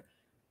safer area.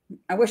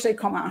 I wish they'd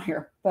come out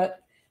here, but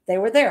they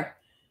were there.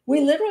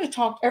 We literally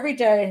talked every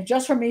day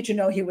just for me to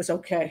know he was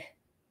okay.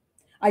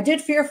 I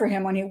did fear for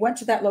him when he went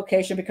to that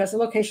location because the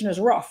location is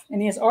rough, and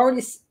he has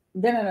already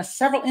been in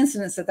several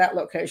incidents at that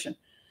location,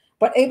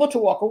 but able to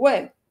walk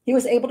away. He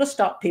was able to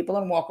stop people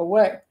and walk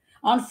away.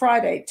 On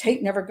Friday,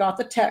 Tate never got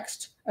the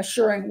text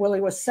assuring Willie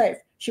was safe.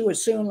 She would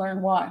soon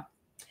learn why.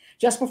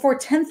 Just before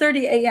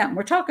 10:30 a.m.,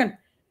 we're talking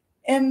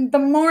in the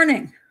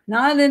morning,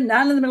 not in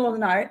the middle of the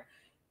night,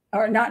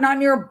 or not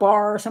near a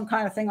bar or some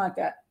kind of thing like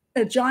that.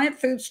 A giant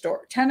food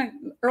store,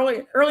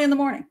 early in the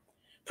morning.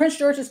 Prince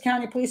George's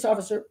County police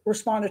officer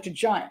responded to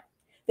Giant.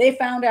 They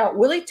found out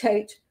Willie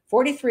Tate,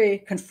 43,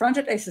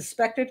 confronted a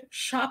suspected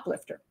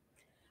shoplifter,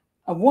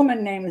 a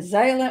woman named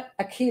Zayla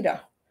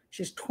Akita.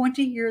 She's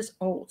 20 years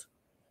old,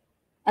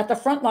 at the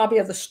front lobby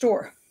of the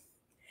store.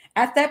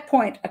 At that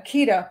point,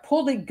 Akita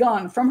pulled a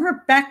gun from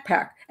her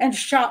backpack and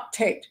shot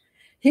Tate.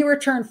 He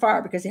returned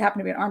fire because he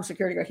happened to be an armed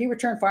security guard. He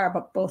returned fire,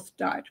 but both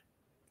died.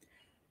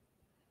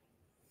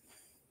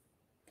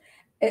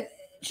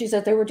 She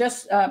said they were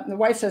just, the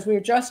wife says, they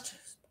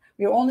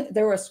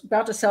were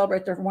about to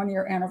celebrate their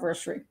 1-year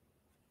anniversary.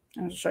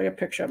 I'll show you a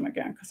picture of them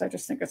again because I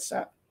just think it's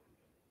sad.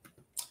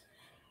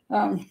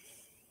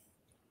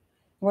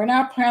 We're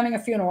now planning a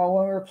funeral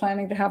when we were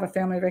planning to have a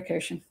family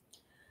vacation.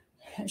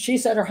 She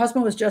said her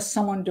husband was just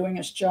someone doing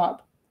his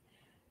job.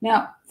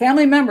 Now,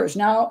 family members,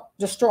 now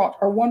distraught,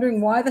 are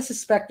wondering why the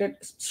suspected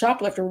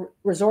shoplifter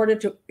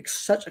resorted to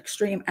such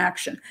extreme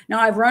action.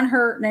 Now, I've run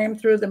her name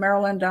through the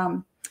Maryland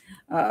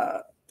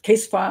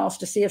case files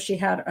to see if she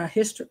had a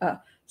history,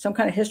 some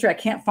kind of history. I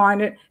can't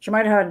find it. She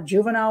might have had a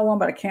juvenile one,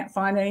 but I can't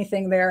find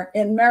anything there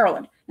in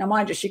Maryland. Now,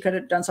 mind you, she could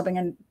have done something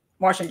in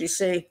Washington,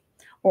 D.C.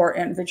 or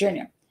in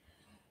Virginia.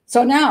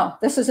 So now,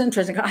 this is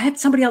interesting. I had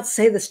somebody else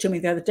say this to me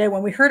the other day.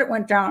 When we heard it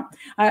went down,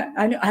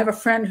 I have a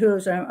friend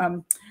who's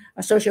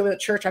associated with a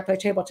church I play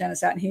table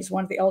tennis at, and he's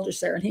one of the elders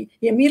there. And he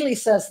immediately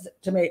says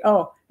to me,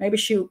 oh, maybe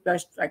she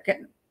was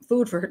getting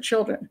food for her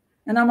children.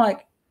 And I'm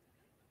like,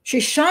 she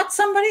shot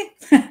somebody?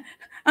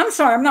 I'm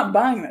sorry, I'm not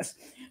buying this.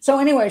 So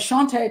anyway,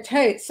 Shantae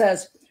Tate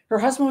says her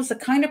husband was the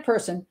kind of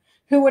person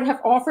who would have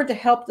offered to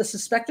help the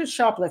suspected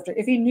shoplifter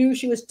if he knew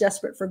she was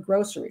desperate for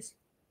groceries.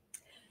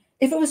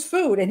 If it was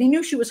food and he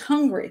knew she was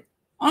hungry,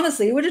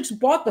 honestly, he would have just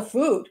bought the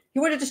food. He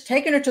would have just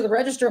taken her to the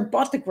register and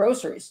bought the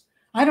groceries.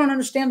 I don't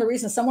understand the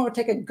reason someone would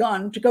take a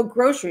gun to go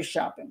grocery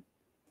shopping.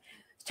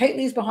 Tate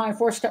leaves behind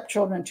 4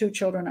 stepchildren and 2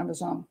 children of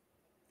his own.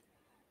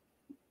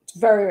 It's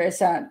very, very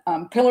sad.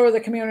 Pillar of the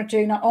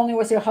community. Not only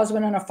was he a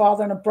husband and a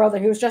father and a brother,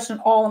 he was just an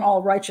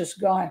all-in-all righteous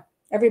guy.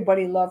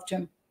 Everybody loved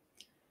him.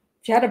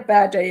 If you had a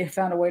bad day, he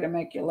found a way to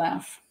make you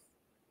laugh.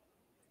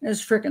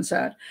 It's freaking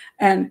sad.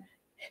 And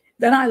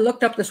then I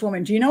looked up this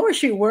woman. Do you know where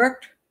she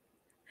worked?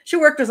 She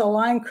worked as a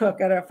line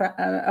cook at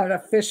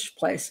a fish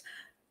place.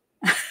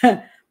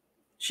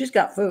 She's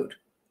got food.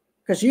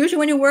 Because usually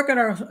when you work at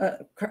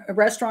a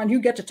restaurant,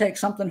 you get to take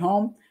something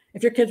home.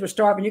 If your kids were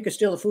starving, you could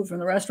steal the food from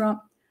the restaurant.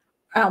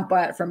 I don't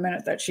buy it for a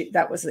minute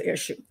that was the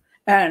issue.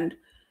 And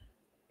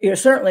you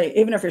certainly,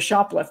 even if you're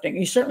shoplifting,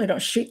 you certainly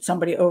don't shoot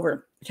somebody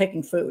over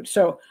taking food.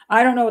 So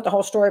I don't know what the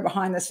whole story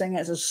behind this thing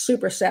is. It's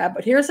super sad.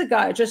 But here's a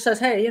guy who just says,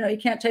 hey, you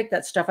can't take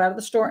that stuff out of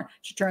the store.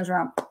 She turns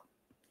around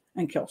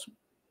and kills him.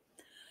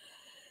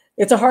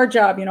 It's a hard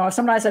job.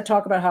 Sometimes I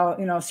talk about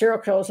how, serial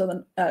killers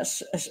are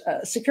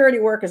security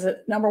work is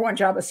the #1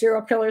 job of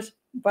serial killers.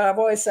 But I've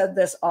always said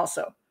this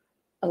also.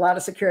 A lot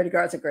of security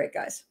guards are great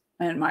guys.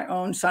 And my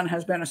own son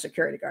has been a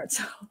security guard.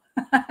 So,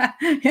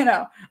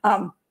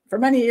 for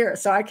many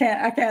years. So I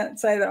can't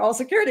say that all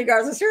security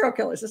guards are serial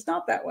killers. It's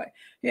not that way.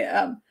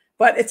 Yeah,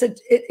 but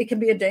it can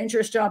be a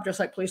dangerous job, just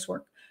like police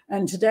work.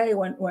 And today,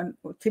 when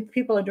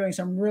people are doing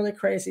some really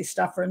crazy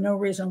stuff for no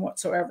reason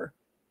whatsoever,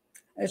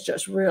 it's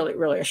just really,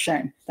 really a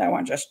shame. That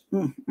one just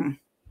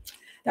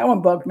that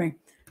one bugged me.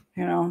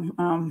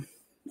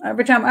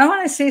 Every time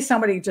I see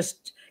somebody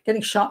just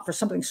getting shot for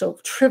something so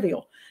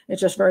trivial,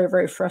 it's just very,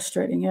 very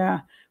frustrating.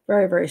 Yeah,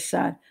 very, very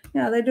sad.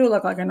 Yeah, they do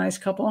look like a nice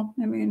couple.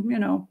 I mean,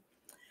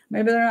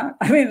 maybe they're not.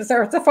 I mean, it's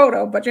a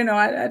photo, but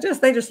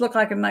they just look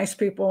like a nice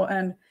people.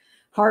 And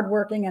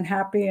hardworking and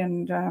happy.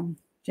 And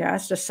yeah,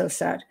 it's just so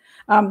sad.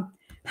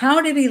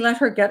 How did he let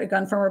her get a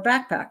gun from her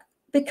backpack?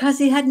 Because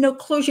he had no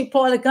clue she'd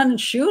pull out a gun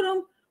and shoot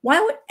him. Why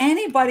would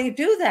anybody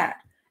do that?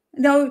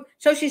 No,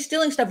 so she's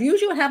stealing stuff.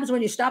 Usually what happens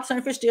when you stop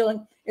somebody for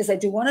stealing is they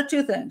do one of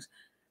two things.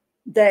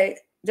 They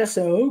just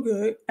say, oh,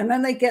 good. And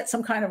then they get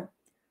some kind of,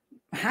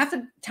 half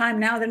the time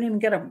now, they don't even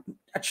get a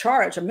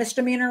charge, a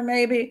misdemeanor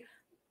maybe.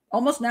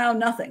 Almost now,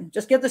 nothing.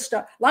 Just give the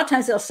stuff. A lot of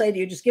times they'll say to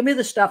you, just give me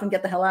the stuff and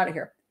get the hell out of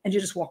here. And you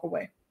just walk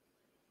away.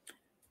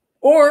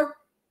 Or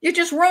you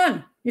just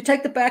run. You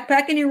take the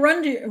backpack and you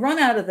run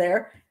out of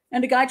there.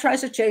 And the guy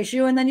tries to chase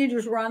you and then you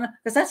just run,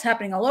 because that's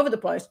happening all over the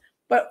place.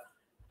 But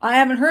I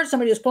haven't heard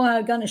somebody who's pulling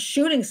out a gun and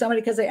shooting somebody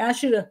because they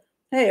asked you to,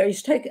 hey,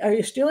 are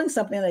you stealing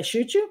something? And they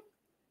shoot you?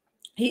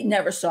 He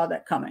never saw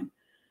that coming.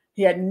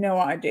 He had no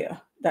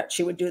idea that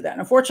she would do that.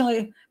 And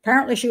unfortunately,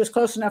 apparently she was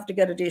close enough to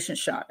get a decent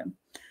shot in.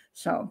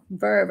 So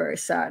very, very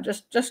sad.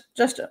 Just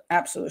an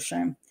absolute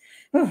shame.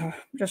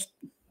 Just,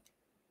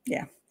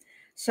 yeah.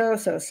 So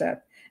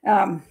sad.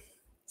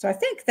 So I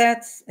think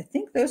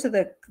those are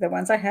the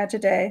ones I had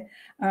today.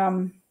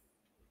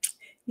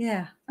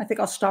 Yeah, I think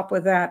I'll stop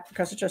with that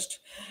because it's just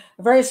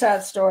a very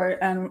sad story.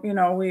 And,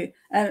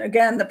 and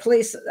again, the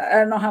police, I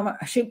don't know how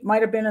much, she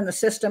might have been in the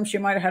system. She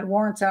might have had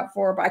warrants out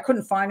for her, but I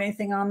couldn't find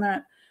anything on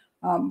that.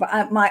 But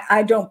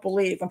I don't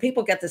believe when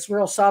people get this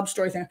real sob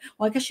story thing.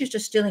 Well, I guess she's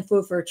just stealing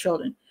food for her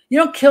children. You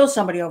don't kill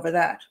somebody over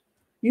that.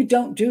 You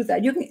don't do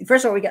that.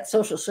 First of all, we got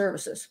social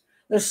services.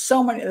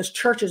 There's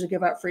churches that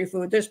give out free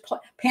food. There's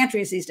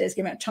pantries these days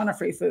giving a ton of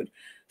free food.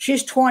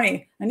 She's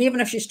 20. And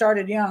even if she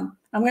started young,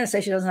 I'm going to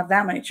say she doesn't have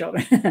that many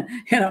children,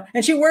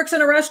 and she works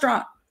in a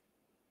restaurant,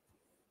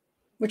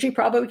 which she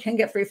probably can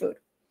get free food,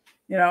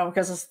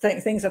 because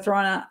things are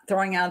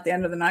throwing out at the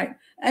end of the night.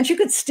 And she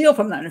could steal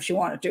from them if she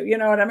wanted to, you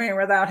know what I mean?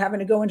 Without having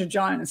to go into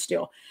Giant and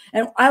steal.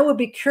 And I would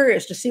be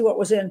curious to see what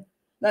was in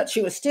that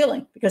she was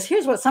stealing, because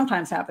here's what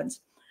sometimes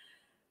happens.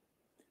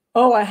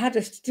 Oh, I had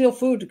to steal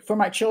food for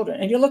my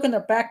children. And you look in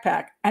their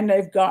backpack and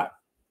they've got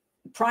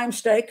prime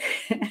steak.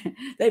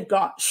 They've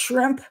got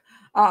shrimp.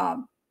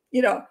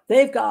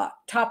 They've got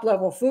top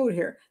level food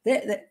here.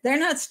 They're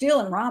not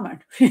stealing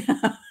ramen.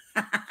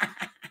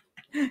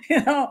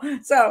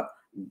 So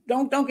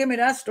don't give me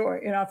that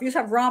story. If you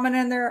have ramen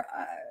in there,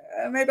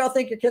 maybe I'll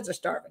think your kids are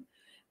starving.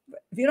 But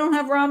if you don't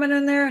have ramen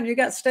in there and you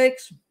got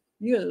steaks,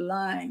 you're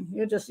lying.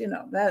 You're just,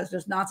 that is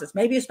just nonsense.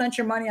 Maybe you spent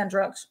your money on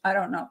drugs. I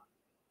don't know.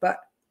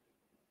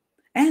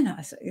 And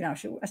I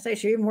say,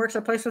 she even works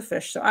at a place with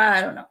fish. So I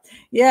don't know.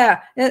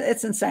 Yeah,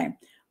 it's insane.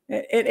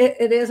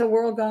 It is a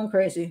world gone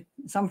crazy.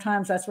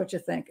 Sometimes that's what you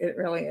think. It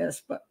really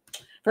is. But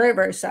very,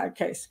 very sad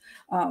case.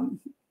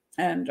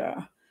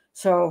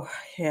 So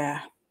yeah.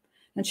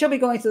 And she'll be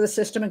going through the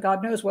system, and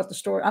God knows what the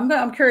story.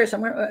 I'm curious.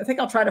 I think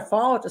I'll try to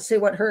follow it to see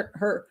what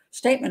her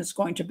statement is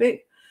going to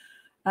be,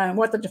 and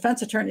what the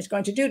defense attorney is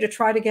going to do to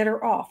try to get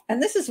her off.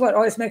 And this is what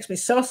always makes me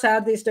so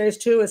sad these days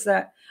too, is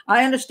that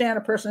I understand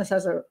a person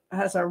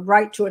has a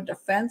right to a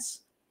defense,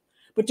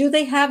 but do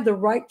they have the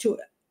right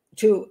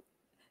to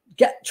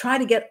try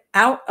to get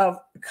out of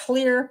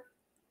clear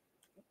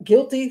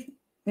guilty?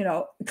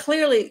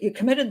 Clearly you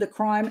committed the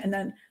crime, and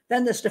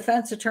then this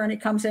defense attorney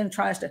comes in and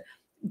tries to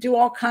do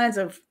all kinds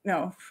of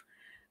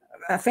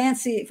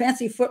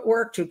fancy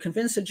footwork to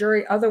convince the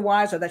jury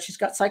otherwise, or that she's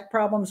got psych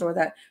problems, or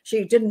that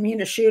she didn't mean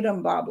to shoot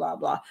him, blah blah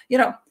blah.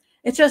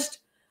 It's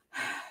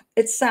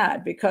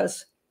sad,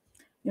 because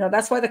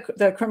that's why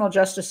the criminal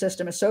justice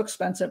system is so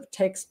expensive. It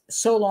takes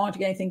so long to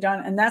get anything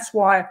done, and that's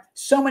why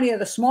so many of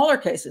the smaller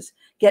cases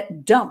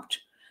get dumped,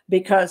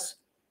 because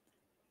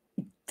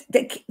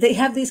they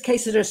have these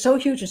cases that are so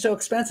huge and so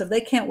expensive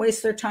they can't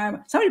waste their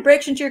time. Somebody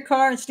breaks into your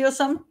car and steals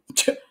something,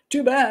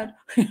 too bad.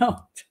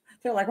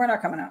 They're like, we're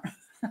not coming out.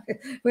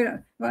 We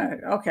don't.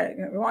 Okay,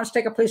 we want to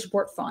take a police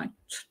report. Fine,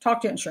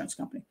 talk to your insurance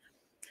company.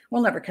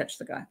 We'll never catch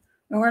the guy,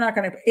 and we're not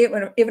going to.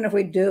 Even if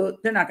we do,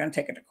 they're not going to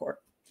take it to court.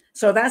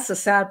 So that's the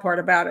sad part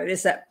about it,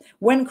 is that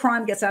when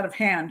crime gets out of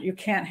hand, you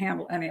can't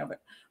handle any of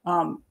it.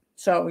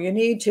 So you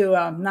need to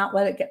not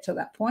let it get to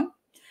that point.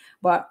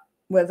 But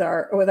with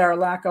our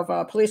lack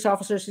of police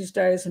officers these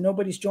days, and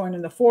nobody's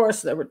joining the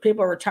force,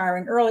 people are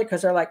retiring early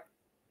because they're like,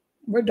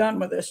 we're done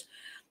with this.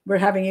 We're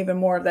having even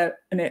more of that,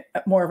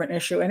 more of an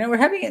issue, and then we're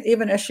having an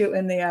even issue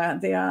in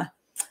the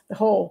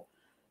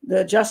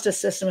justice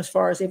system, as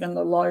far as even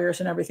the lawyers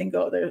and everything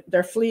go.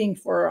 They're fleeing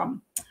for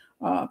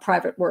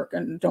private work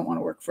and don't want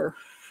to work for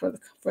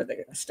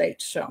the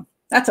state. So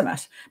that's a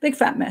mess, big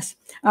fat mess.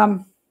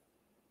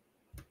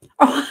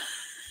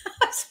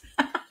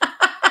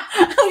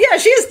 Oh, yeah,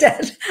 she is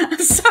dead. I'm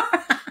sorry.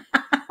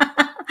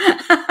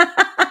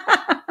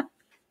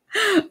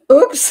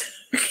 Oops.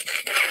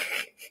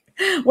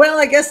 Well,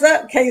 I guess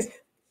that case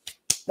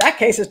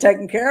is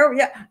taken care of.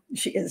 Yeah,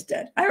 she is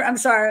dead. I'm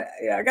sorry.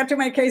 Yeah, I got too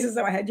many cases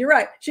in my head. You're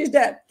right. She's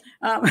dead.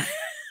 Oh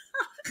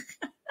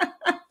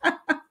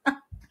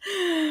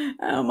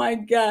my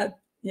God.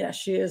 Yeah,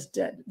 she is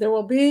dead. There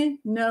will be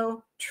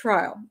no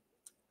trial.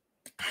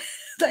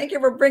 Thank you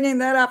for bringing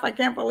that up. I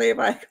can't believe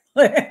I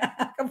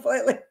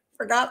completely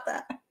forgot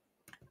that.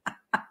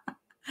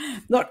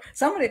 Look,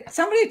 somebody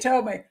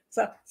told me,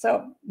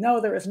 so no,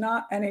 there is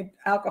not any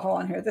alcohol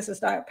in here. This is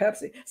Diet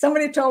Pepsi.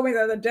 Somebody told me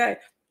the other day,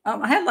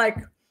 I had like,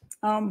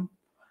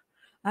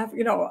 I've,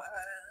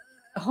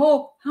 a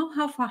whole,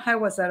 how high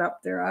was that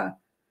up there? I'm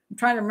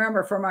trying to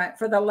remember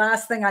for the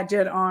last thing I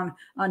did on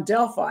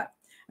Delphi,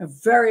 a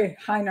very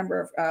high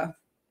number of,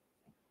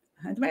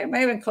 it may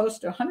have been close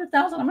to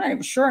 100,000. I'm not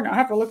even sure now. I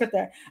have to look at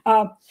that.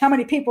 How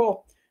many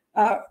people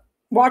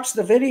watched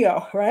the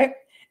video, right?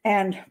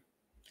 And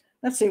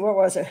let's see, what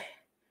was it?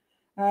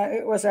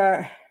 It was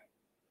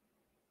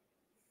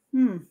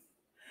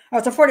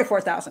it's a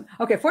 44,000.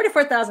 Okay,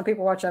 44,000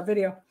 people watched that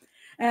video.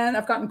 And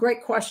I've gotten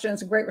great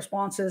questions and great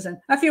responses, and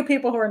a few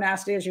people who are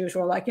nasty as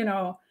usual, like,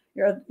 you're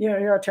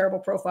a terrible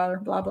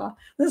profiler, blah, blah.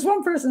 This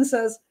one person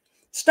says,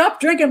 stop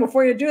drinking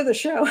before you do the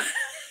show.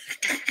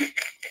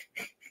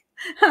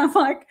 I'm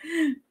like,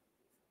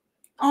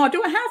 oh,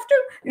 do I have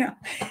to?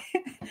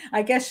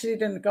 I guess she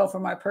didn't go for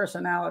my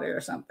personality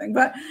or something.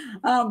 But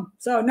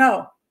so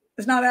no,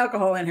 there's not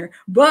alcohol in here.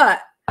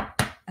 But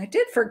I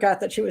did forget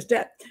that she was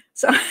dead.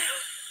 So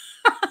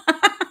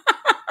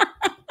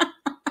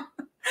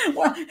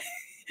well,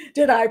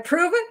 did I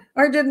prove it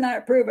or didn't I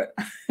prove it?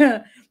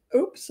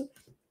 Oops.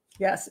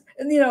 Yes.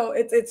 And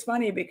it's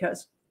funny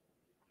because,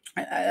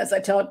 as I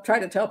try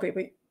to tell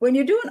people, when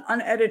you do an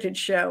unedited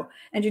show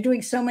and you're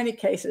doing so many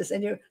cases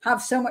and you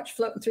have so much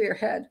floating through your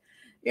head,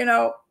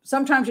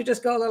 sometimes you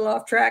just go a little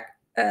off track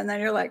and then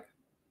you're like,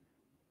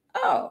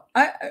 oh,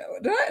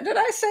 did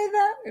I say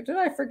that? Or did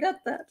I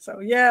forget that? So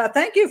yeah,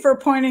 thank you for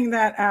pointing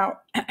that out.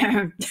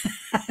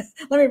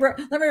 let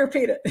me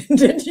repeat it.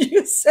 Did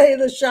you say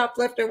the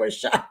shoplifter was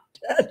shot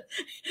dead?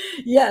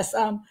 Yes.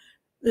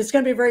 It's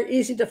going to be a very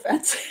easy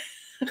defense.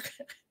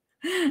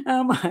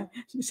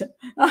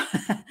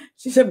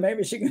 She said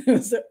maybe she can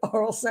use the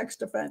oral sex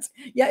defense.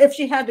 Yeah, if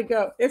she had to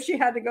go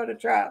to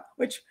trial,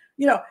 which,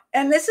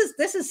 and this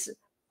is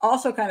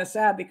also kind of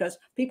sad because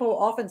people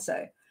often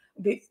say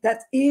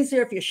that's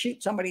easier if you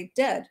shoot somebody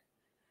dead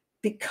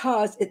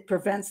because it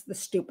prevents the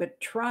stupid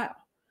trial.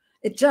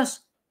 It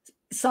just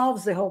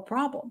solves the whole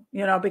problem,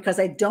 because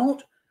they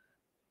don't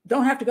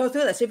have to go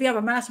through this. If you have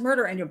a mass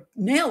murder and you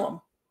nail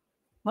them,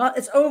 well,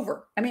 it's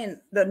over. I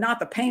mean, not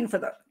the pain for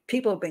the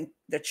people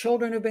the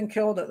children who've been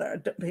killed, or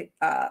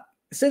the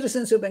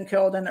citizens who've been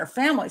killed and their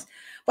families,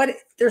 but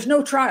there's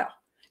no trial.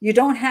 You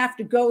don't have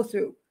to go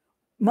through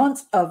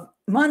months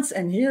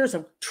and years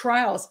of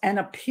trials and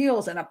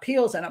appeals and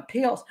appeals and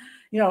appeals.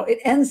 It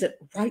ends it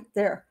right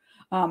there.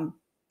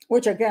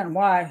 Which again,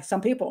 why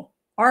some people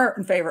are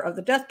in favor of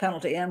the death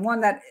penalty, and one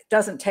that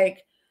doesn't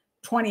take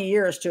 20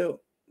 years to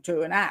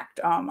enact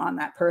on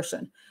that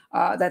person,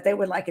 that they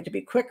would like it to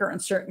be quicker in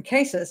certain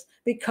cases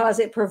because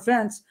it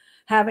prevents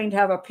having to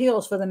have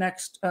appeals for the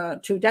next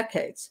 2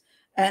 decades.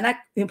 And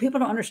people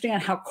don't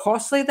understand how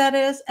costly that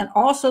is. And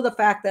also the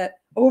fact that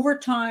over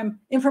time,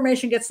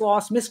 information gets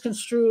lost,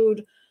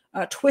 misconstrued,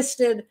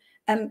 twisted,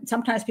 and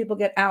sometimes people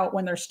get out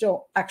when they're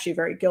still actually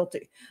very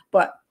guilty.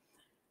 But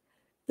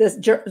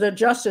the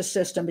justice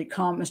system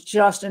becomes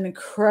just an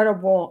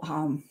incredible,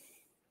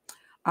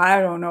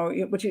 I don't know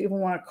what you even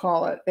want to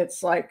call it.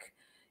 It's like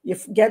you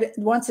get it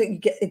once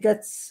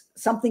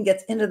something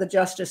gets into the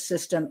justice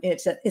system.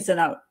 It's in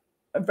a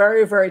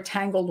very, very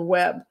tangled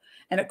web,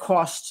 and it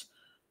costs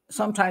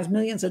sometimes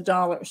millions of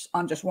dollars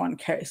on just one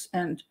case.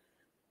 And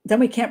then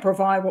we can't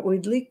provide what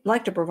we'd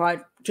like to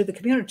provide to the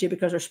community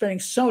because we're spending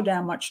so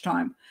damn much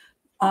time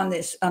on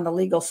the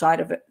legal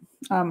side of it.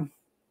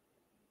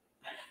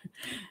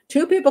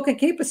 2 people can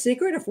keep a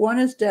secret if one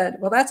is dead.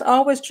 Well, that's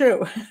always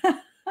true.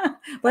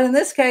 But in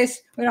this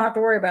case, we don't have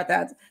to worry about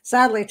that.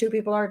 Sadly, 2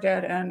 people are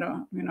dead, and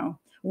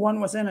one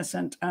was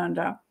innocent, and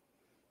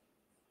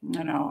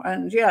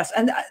and yes,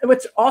 and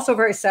what's also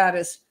very sad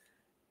is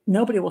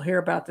nobody will hear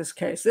about this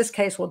case. This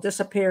case will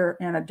disappear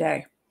in a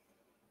day.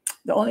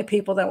 The only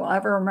people that will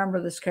ever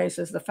remember this case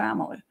is the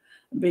family,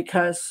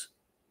 because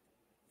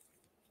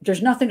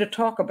there's nothing to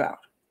talk about.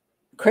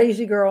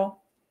 Crazy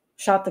girl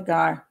shot the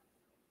guy.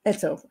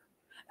 It's over.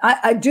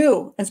 I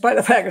do, in spite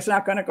of the fact it's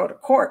not going to go to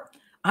court.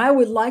 I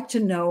would like to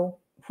know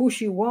who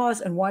she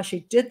was and why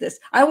she did this.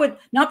 I would,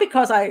 not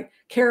because I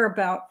care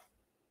about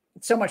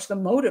so much the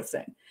motive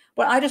thing,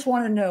 but I just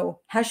want to know,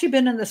 has she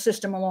been in the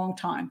system a long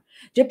time?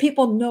 Did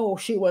people know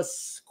she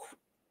was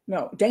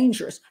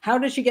dangerous? How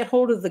did she get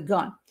hold of the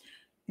gun?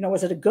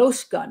 Was it a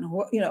ghost gun?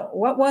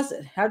 What was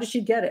it? How did she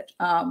get it?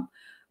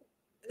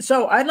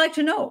 So I'd like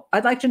to know.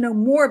 I'd like to know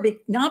more,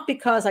 not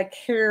because I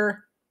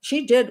care.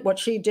 She did what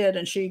she did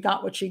and she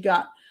got what she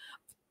got.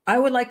 I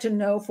would like to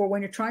know, for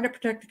when you're trying to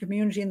protect the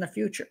community in the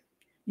future,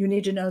 you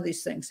need to know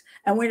these things.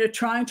 And when you're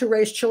trying to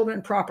raise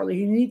children properly,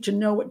 you need to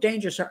know what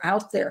dangers are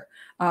out there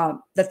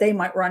that they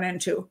might run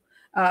into.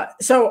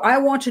 So I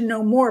want to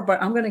know more,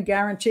 but I'm going to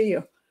guarantee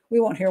you, we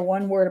won't hear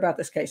one word about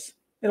this case.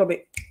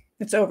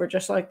 It's over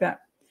just like that,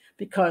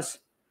 because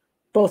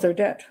both are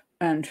dead.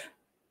 And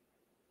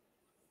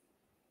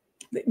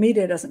the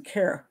media doesn't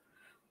care,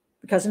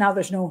 because now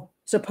there's no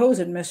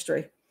supposed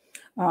mystery.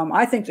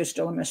 I think there's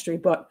still a mystery,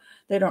 but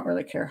they don't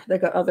really care. They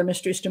got other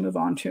mysteries to move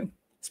on to.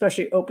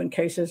 especially open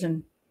cases.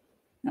 And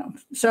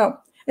so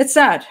it's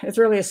sad. It's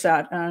really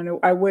sad. And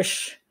I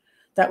wish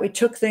that we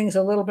took things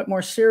a little bit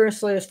more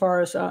seriously as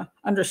far as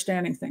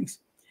understanding things.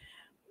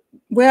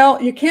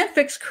 Well, you can't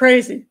fix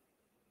crazy,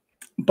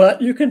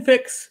 but you can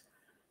fix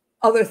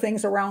other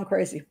things around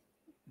crazy,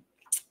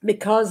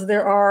 because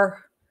there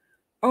are,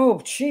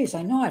 oh, geez,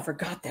 I know I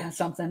forgot that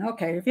something.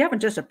 Okay, if you haven't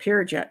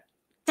disappeared yet,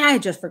 I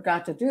just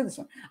forgot to do this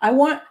one. I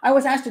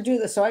was asked to do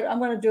this, so I'm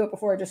going to do it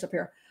before I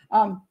disappear.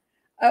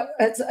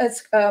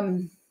 It's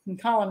Colin,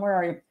 where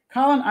are you?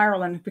 Colin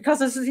Ireland, because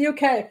this is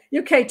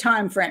UK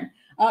time frame.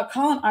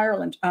 Colin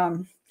Ireland.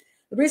 The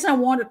reason I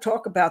want to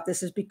talk about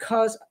this is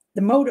because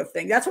the motive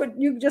thing. That's what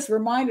you just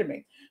reminded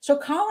me. So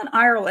Colin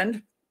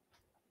Ireland,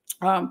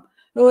 who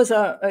was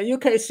a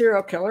UK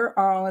serial killer.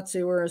 Let's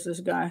see, where is this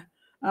guy?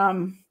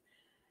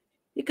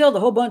 He killed a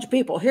whole bunch of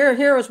people.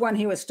 Here was when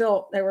he was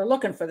still, they were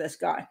looking for this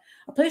guy.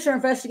 Police are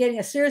investigating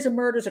a series of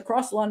murders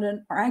across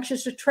London, are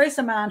anxious to trace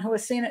a man who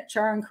was seen at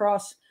Charing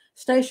Cross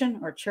Station,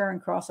 or Charing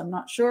Cross, I'm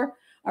not sure,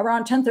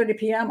 around 10:30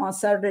 p.m. on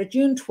Saturday,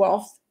 June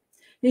 12th.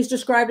 He's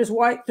described as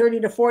white,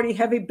 30 to 40,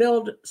 heavy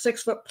build,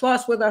 6 foot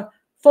plus, with a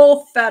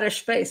full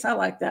fattish face. I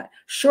like that.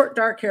 Short,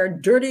 dark hair,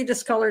 dirty,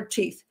 discolored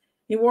teeth.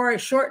 He wore a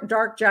short,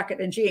 dark jacket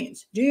and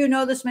jeans. Do you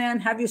know this man?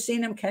 Have you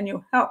seen him? Can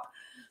you help?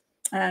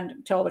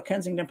 And tell the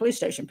Kensington police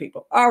station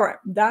people. All right,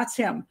 that's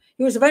him.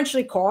 He was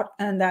eventually caught,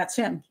 and that's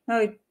him.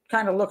 Well, he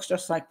kind of looks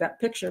just like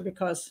that picture,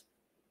 because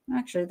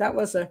actually that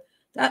was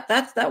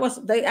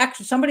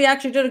somebody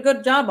actually did a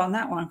good job on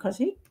that one, because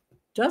he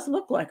does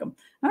look like him.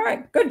 All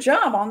right, good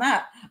job on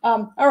that.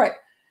 All right.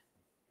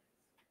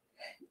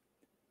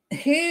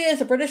 He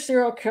is a British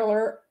serial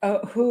killer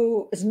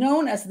who is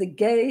known as the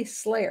Gay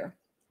Slayer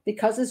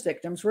because his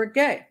victims were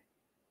gay.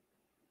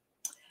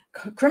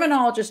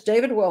 Criminologist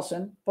David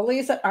Wilson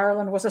believes that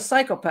Ireland was a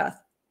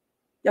psychopath.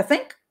 You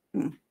think?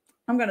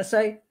 I'm going to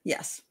say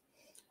yes.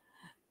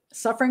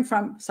 Suffering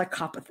from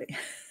psychopathy.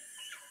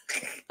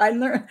 I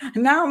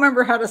now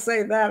remember how to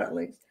say that, at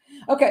least.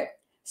 Okay,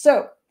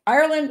 so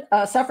Ireland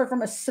suffered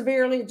from a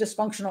severely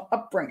dysfunctional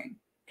upbringing,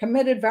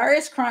 committed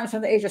various crimes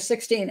from the age of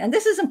 16. And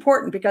this is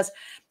important, because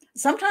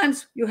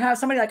sometimes you have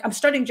somebody like, I'm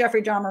studying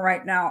Jeffrey Dahmer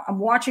right now. I'm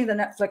watching the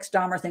Netflix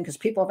Dahmer thing because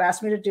people have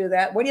asked me to do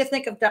that. What do you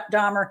think of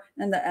Dahmer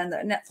and the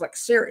Netflix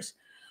series?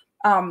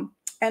 And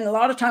a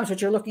lot of times what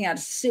you're looking at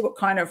is to see what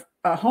kind of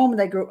home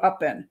they grew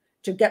up in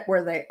to get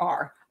where they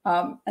are.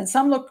 And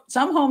some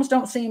homes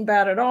don't seem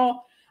bad at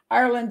all.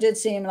 Ireland did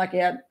seem like he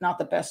had not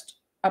the best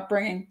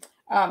upbringing.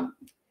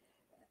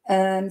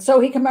 And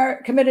so he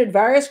committed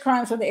various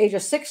crimes from the age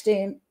of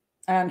 16,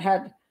 and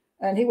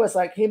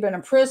he'd been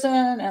in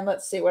prison, and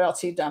let's see what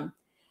else he'd done.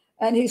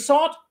 And he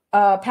sought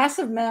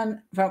passive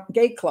men from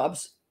gay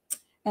clubs,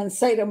 and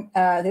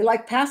he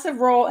liked passive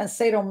role and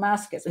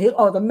sadomasochism.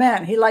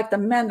 He liked the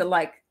men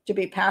to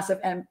be passive,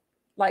 and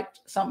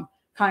liked some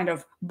kind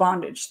of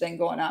bondage thing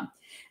going on.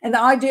 And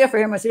the idea for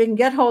him was, if you can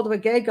get hold of a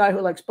gay guy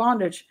who likes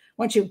bondage,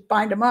 once you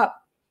bind him up,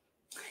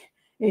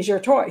 he's your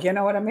toy. You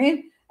know what I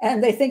mean?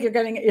 And you think you're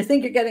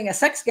getting a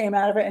sex game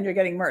out of it, and you're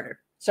getting murdered.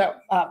 So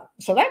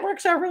that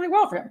works out really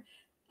well for him.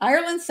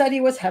 Ireland said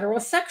he was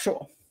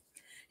heterosexual.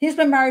 He's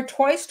been married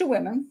twice to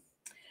women,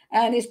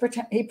 and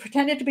he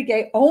pretended to be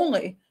gay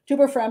only to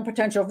befriend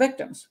potential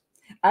victims.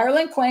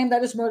 Ireland claimed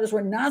that his murders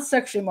were not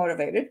sexually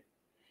motivated.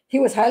 He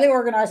was highly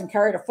organized and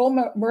carried a full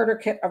murder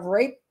kit of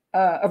rope,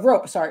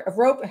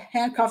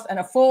 handcuffs, and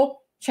a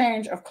full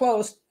change of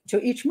clothes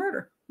to each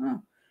murder.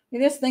 He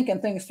is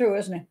thinking things through,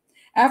 isn't he?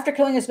 After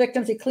killing his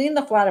victims, he cleaned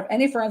the flat of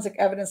any forensic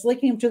evidence,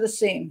 linking him to the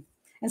scene,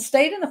 and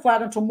stayed in the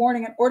flat until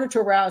morning in order to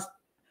arouse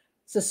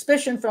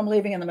suspicion from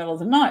leaving in the middle of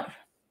the night.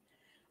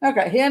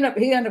 Okay, he ended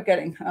up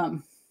getting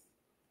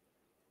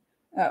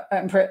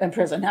in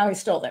prison. Now he's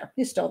still there.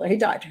 He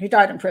died. He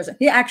died in prison.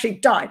 He actually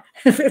died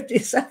at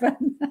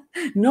 57.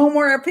 No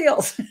more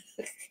appeals.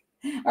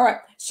 All right.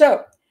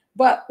 So,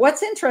 but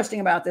what's interesting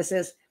about this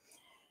is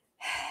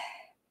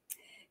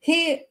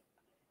he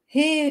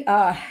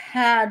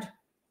had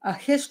a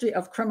history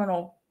of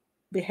criminal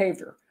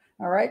behavior.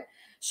 All right.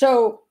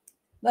 So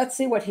let's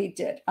see what he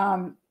did.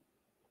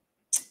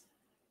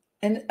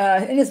 In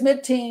his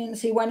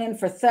mid-teens, he went in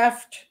for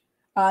theft.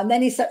 And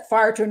then he set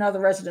fire to another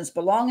resident's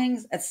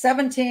belongings. At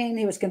 17,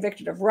 he was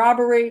convicted of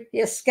robbery. He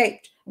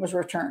escaped and was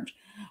returned.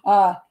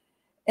 In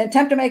an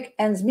attempt to make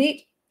ends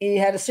meet, he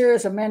had a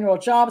series of manual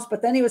jobs,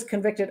 but then he was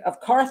convicted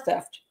of car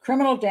theft,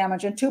 criminal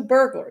damage, and 2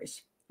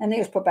 burglaries. And he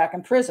was put back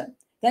in prison.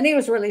 Then he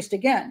was released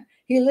again.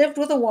 He lived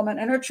with a woman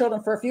and her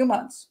children for a few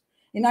months.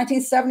 In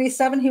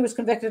 1977, he was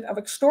convicted of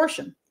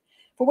extortion,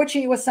 for which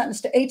he was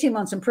sentenced to 18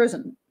 months in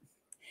prison.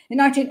 In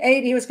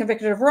 1980, he was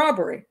convicted of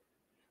robbery,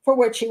 for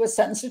which he was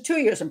sentenced to 2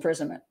 years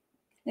imprisonment.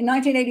 In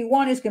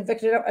 1981, he's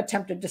convicted of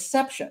attempted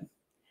deception.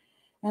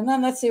 And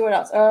then let's see what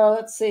else.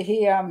 Let's see.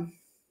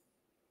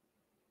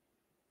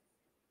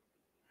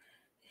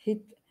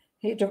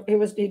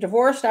 He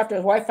divorced after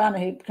his wife found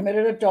that he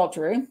committed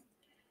adultery. And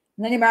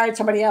then he married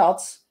somebody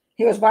else.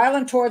 He was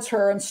violent towards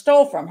her and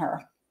stole from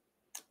her.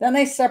 Then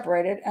they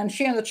separated, and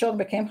she and the children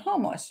became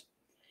homeless.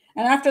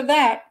 And after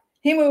that,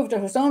 He moved to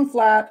his own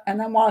flat, and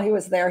then while he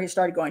was there, he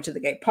started going to the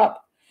gay pub.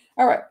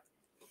 All right.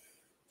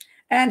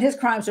 And his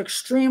crimes are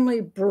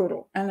extremely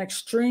brutal and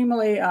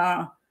extremely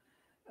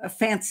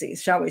fancy,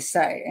 shall we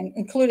say,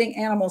 including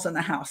animals in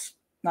the house.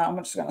 Now, I'm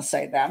just going to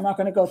say that. I'm not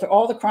going to go through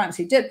all the crimes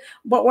he did.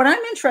 But what I'm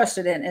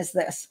interested in is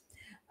this.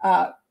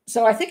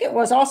 So I think it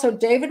was also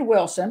David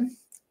Wilson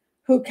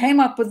who came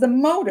up with the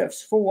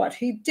motives for what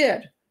he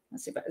did.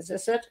 Let's see, is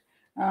this it?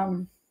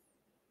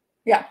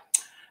 Yeah.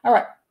 All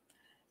right.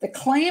 The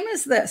claim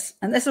is this,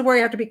 and this is where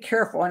you have to be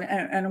careful. And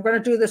I'm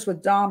going to do this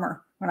with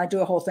Dahmer when I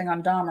do a whole thing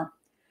on Dahmer.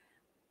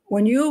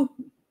 When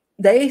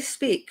they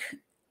speak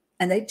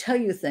and they tell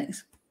you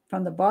things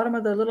from the bottom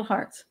of their little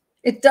hearts,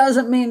 it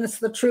doesn't mean it's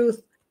the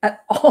truth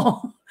at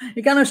all.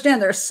 You got to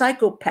understand, they're a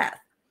psychopath.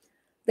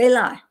 They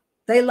lie.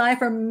 They lie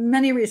for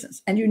many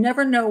reasons, and you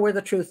never know where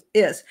the truth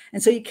is.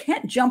 And so you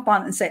can't jump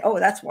on it and say, oh,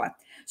 that's why.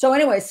 So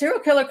anyway, serial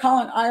killer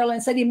Colin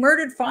Ireland said he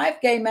murdered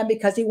 5 gay men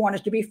because he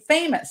wanted to be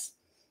famous.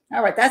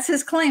 All right, that's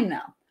his claim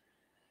now.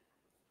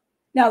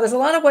 Now, there's a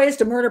lot of ways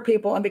to murder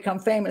people and become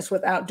famous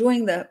without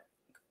doing the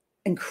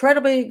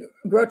incredibly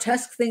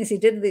grotesque things he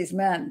did to these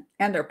men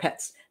and their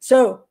pets.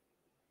 So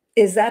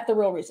is that the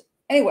real reason?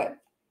 Anyway,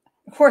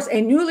 of course,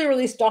 a newly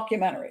released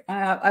documentary.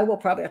 I will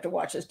probably have to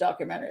watch this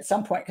documentary at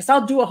some point because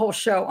I'll do a whole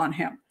show on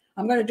him.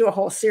 I'm going to do a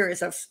whole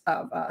series of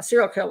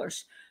serial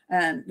killers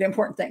and the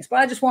important things. But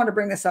I just wanted to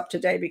bring this up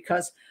today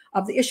because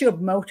of the issue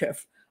of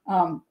motive.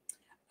 So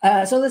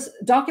this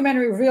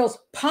documentary reveals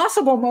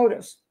possible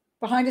motives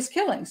behind his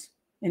killings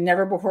in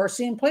never before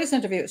seen police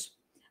interviews.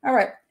 All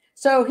right.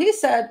 So he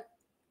said,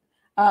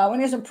 when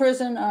he was in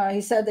prison,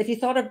 he said that if he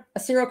thought of a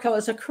serial killer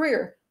as a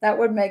career, that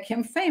would make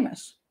him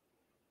famous.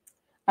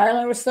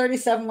 Ireland was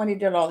 37 when he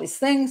did all these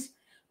things.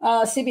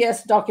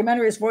 CBS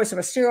documentary's Voice of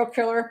a Serial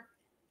Killer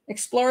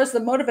explores the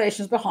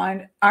motivations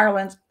behind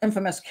Ireland's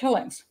infamous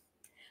killings.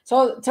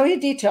 So he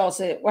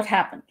details what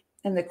happened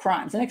in the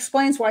crimes and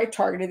explains why he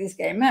targeted these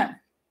gay men.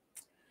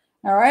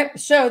 All right.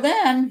 So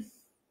then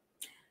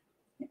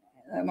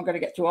I'm going to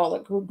get through all the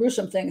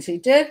gruesome things he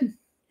did.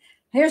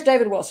 Here's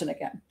David Wilson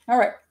again. All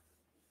right.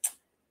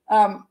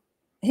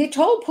 He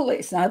told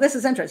police, now this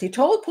is interesting. He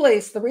told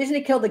police the reason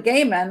he killed the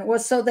gay men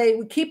was so they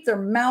would keep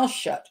their mouths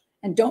shut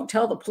and don't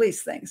tell the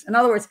police things. In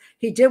other words,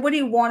 he did what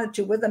he wanted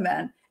to with the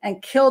men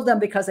and killed them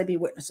because they'd be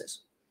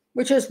witnesses,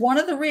 which is one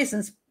of the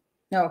reasons,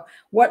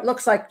 what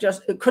looks like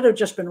it could have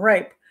just been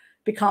rape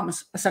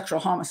becomes a sexual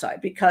homicide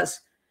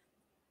because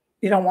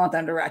you don't want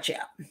them to rat you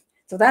out.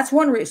 So that's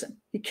one reason.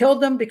 He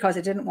killed them because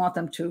he didn't want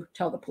them to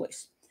tell the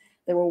police.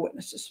 They were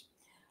witnesses.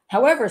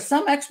 However,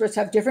 some experts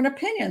have different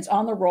opinions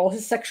on the role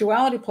his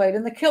sexuality played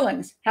in the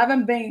killings,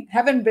 having been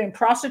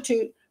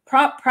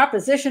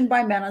propositioned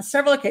by men on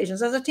several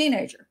occasions as a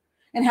teenager,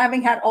 and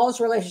having had all his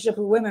relationships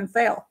with women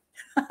fail.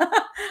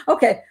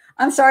 Okay,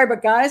 I'm sorry,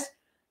 but guys,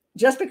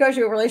 just because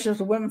your relationships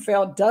with women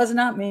fail does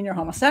not mean you're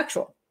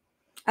homosexual.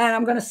 And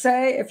I'm going to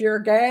say, if you're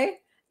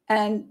gay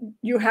and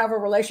you have a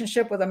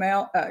relationship with a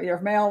male, you're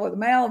male with a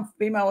male and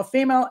female with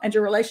female, and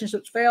your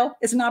relationships fail,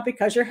 it's not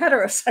because you're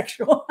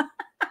heterosexual.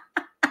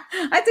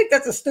 I think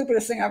that's the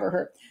stupidest thing I've ever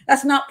heard.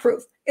 That's not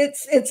proof.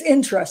 It's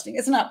interesting.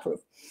 It's not proof.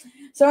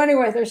 So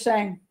anyway, they're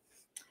saying,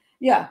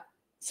 yeah.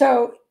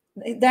 So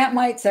that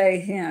might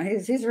say,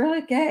 he's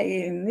really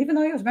gay, and even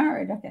though he was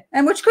married, okay,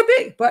 and which could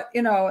be, but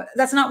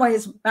that's not why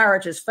his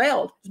marriage has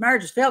failed. His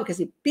marriage has failed because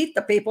he beat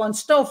the people and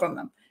stole from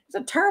them. He's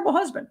a terrible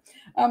husband.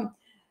 In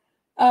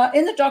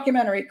the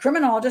documentary,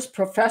 criminologist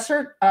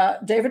Professor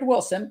David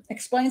Wilson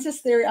explains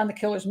his theory on the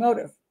killer's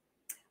motive.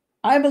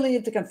 I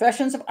believe the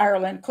Confessions of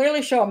Ireland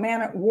clearly show a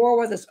man at war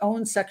with his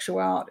own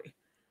sexuality.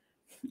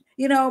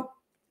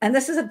 And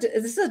this is a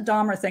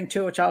Dahmer thing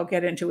too, which I'll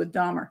get into with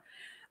Dahmer.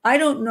 I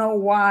don't know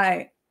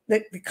why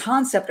the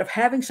concept of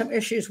having some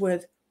issues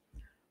with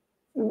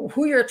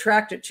who you're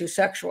attracted to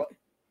sexually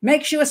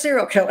makes you a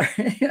serial killer.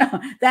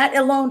 That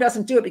alone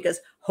doesn't do it, because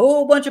a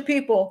whole bunch of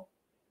people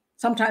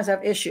sometimes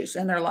have issues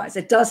in their lives.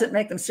 It doesn't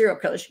make them serial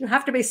killers. You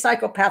have to be a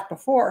psychopath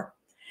before,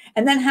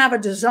 and then have a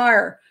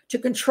desire to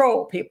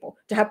control people,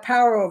 to have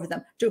power over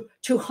them,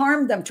 to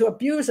harm them, to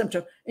abuse them,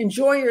 to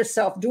enjoy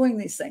yourself doing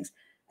these things.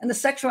 And the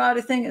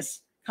sexuality thing is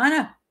kind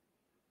of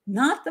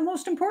not the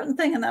most important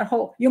thing in that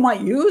whole. You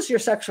might use your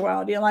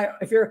sexuality, and like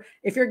if you're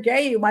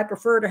gay, you might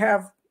prefer to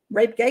have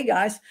rape gay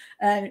guys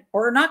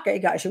or not gay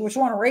guys. You just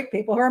want to rape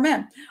people who are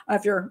men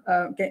if you're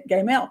a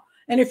gay male.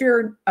 And if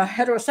you're a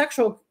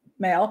heterosexual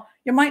male,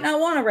 you might not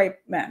want to rape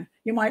men.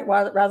 You might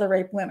rather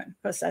rape women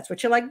because that's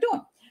what you like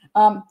doing.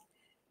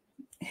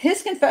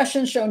 His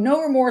confessions show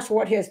no remorse for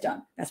what he has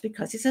done. That's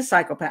because he's a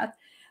psychopath.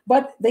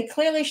 But they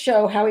clearly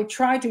show how he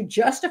tried to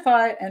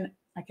justify, and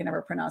I can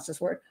never pronounce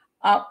this word,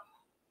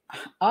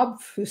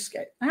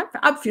 obfuscate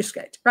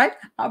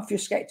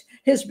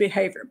his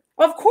behavior.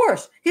 Of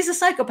course, he's a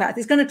psychopath.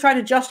 He's going to try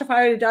to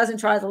justify what he does and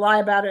try to lie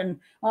about it and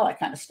all that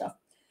kind of stuff.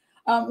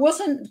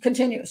 Wilson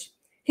continues.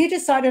 He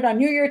decided on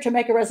New Year to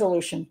make a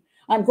resolution.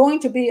 I'm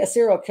going to be a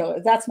serial killer.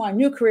 That's my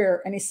new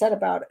career. And he said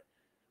about it.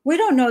 We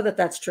don't know that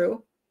that's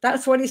true.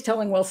 That's what he's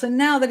telling Wilson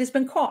now that he's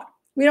been caught.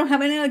 We don't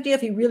have any idea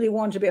if he really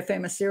wanted to be a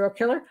famous serial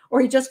killer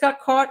or he just got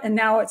caught and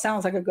now it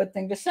sounds like a good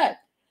thing to say.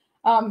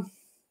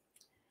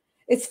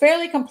 It's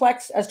fairly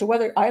complex as to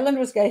whether Ireland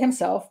was gay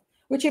himself,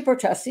 which he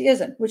protests he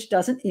isn't, which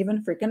doesn't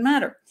even freaking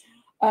matter.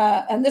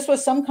 And this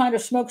was some kind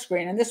of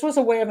smokescreen. And this was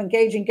a way of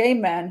engaging gay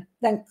men,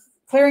 then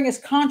clearing his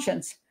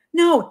conscience.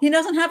 No, he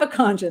doesn't have a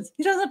conscience.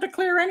 He doesn't have to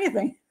clear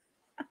anything.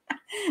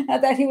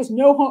 That he was he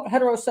was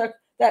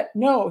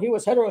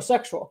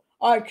heterosexual.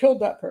 I killed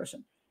that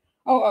person.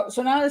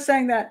 So now they're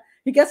saying that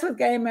he gets with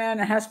gay men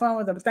and has fun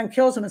with them, but then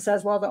kills them and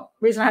says, well, the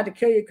reason I had to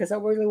kill you because I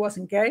really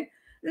wasn't gay.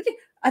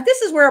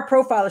 This is where a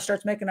profiler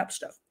starts making up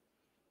stuff.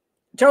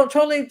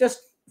 Totally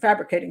just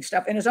fabricating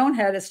stuff in his own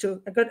head as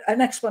to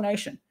an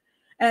explanation.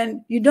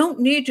 And you don't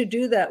need to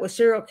do that with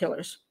serial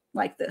killers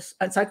like this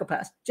and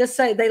psychopaths. Just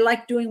say they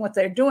like doing what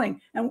they're doing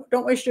and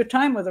don't waste your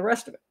time with the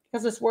rest of it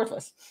because it's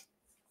worthless.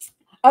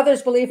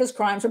 Others believe his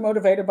crimes are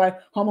motivated by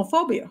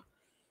homophobia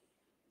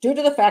due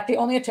to the fact he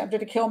only attempted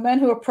to kill men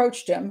who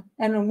approached him.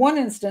 And in one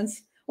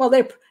instance, well,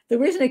 the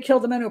reason he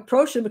killed the men who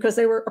approached him because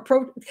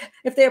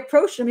if they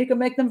approached him, he could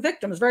make them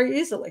victims very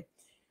easily.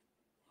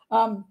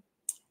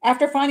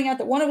 After finding out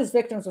that one of his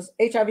victims was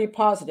HIV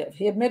positive,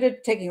 he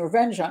admitted taking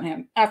revenge on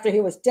him after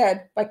he was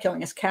dead by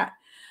killing his cat.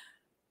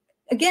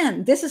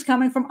 Again, this is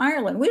coming from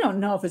Ireland. We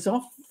don't know if it's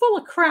all full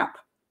of crap.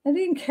 They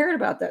didn't care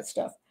about that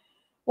stuff.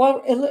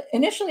 While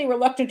initially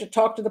reluctant to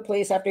talk to the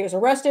police after he was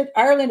arrested,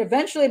 Ireland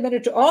eventually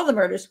admitted to all the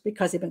murders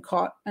because he'd been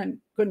caught and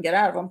couldn't get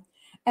out of them,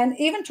 and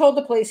even told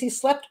the police he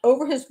slept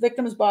over his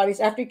victims'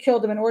 bodies after he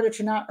killed them in order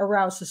to not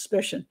arouse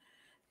suspicion.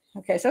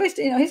 Okay, so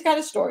he's got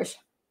his stories.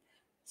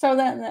 So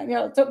then,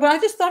 but I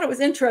just thought it was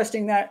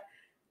interesting that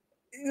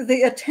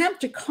the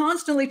attempt to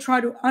constantly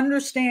try to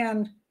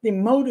understand the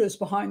motives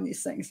behind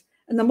these things,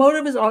 and the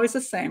motive is always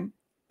the same: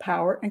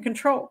 power and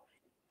control.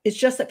 It's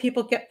just that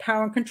people get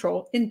power and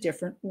control in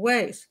different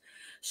ways.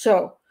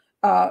 So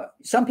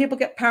some people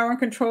get power and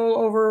control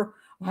over,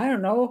 I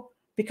don't know,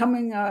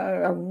 becoming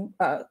a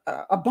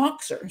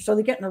boxer. So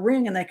they get in a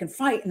ring and they can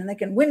fight and they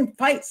can win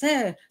fights.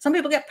 Some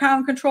people get power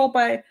and control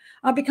by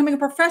becoming a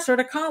professor at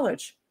a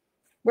college,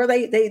 where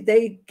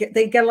they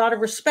get a lot of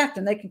respect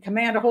and they can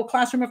command a whole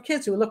classroom of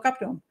kids who look up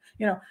to them.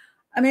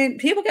 I mean,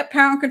 people get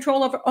power and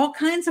control over all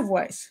kinds of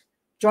ways.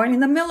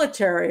 Joining the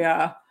military,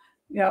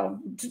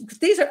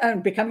 these are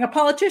becoming a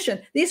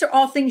politician. These are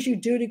all things you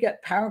do to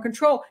get power and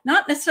control,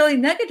 not necessarily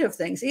negative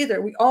things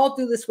either. We all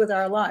do this with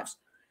our lives.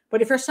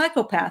 But if you're a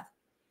psychopath,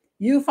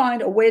 you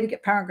find a way to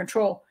get power and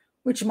control,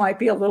 which might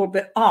be a little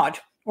bit odd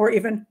or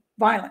even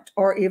violent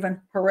or even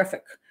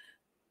horrific.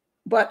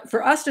 But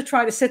for us to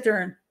try to sit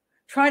there and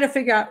try to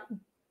figure out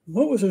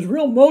what was his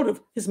real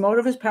motive, his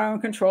motive is power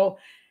and control.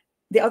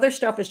 The other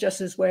stuff is just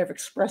his way of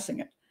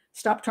expressing it.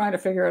 Stop trying to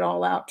figure it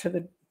all out to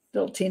the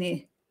little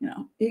teeny.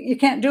 You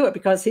can't do it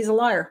because he's a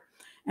liar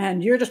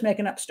and you're just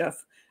making up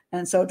stuff.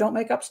 And so don't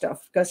make up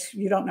stuff because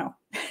you don't know.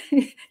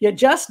 You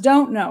just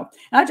don't know.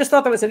 And I just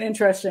thought that was an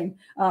interesting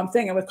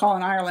thing with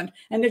Colin Ireland.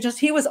 And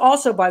he was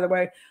also, by the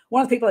way,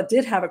 one of the people that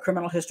did have a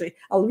criminal history,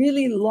 a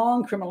really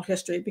long criminal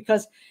history,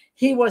 because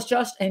he was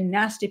just a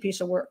nasty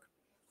piece of work.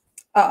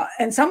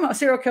 And some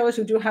serial killers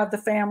who do have the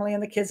family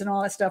and the kids and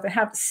all that stuff and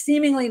have a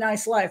seemingly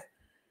nice life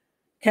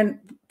can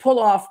pull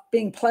off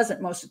being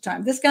pleasant most of the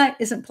time. This guy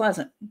isn't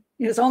pleasant.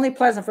 He was only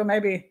pleasant for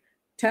maybe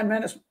 10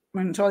 minutes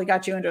until he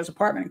got you into his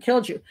apartment and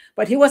killed you.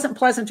 But he wasn't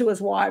pleasant to his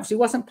wives. He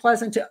wasn't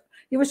pleasant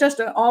he was just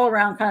an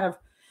all-around kind of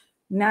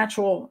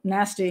natural,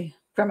 nasty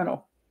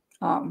criminal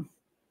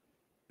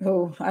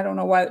who, I don't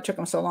know why it took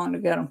him so long to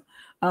get him.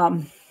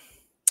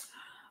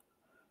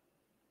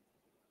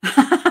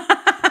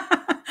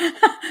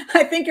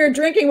 I think your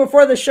drinking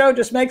before the show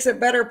just makes it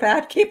better,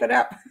 Pat. Keep it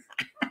up.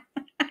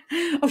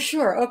 Oh,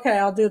 sure. Okay,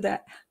 I'll do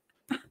that.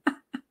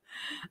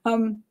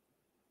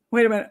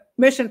 Wait a minute.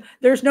 Mission.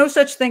 There's no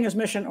such thing as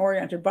mission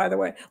oriented, by the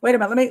way. Wait a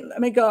minute.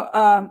 Let me go.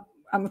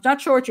 I'm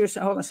not sure what you're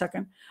saying. Hold on a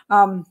second.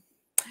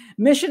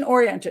 Mission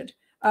oriented.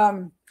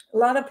 A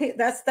lot of people.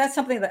 That's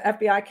something the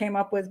FBI came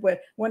up with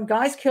when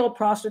guys killed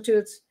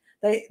prostitutes.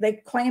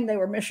 They claimed they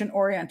were mission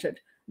oriented,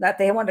 that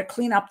they wanted to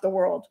clean up the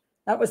world.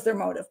 That was their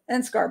motive. And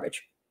it's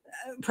garbage.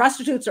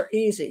 Prostitutes are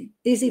easy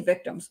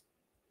victims.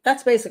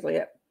 That's basically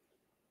it.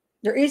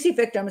 They're easy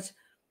victims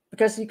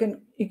because you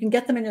can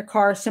get them in your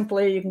car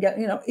simply. You can get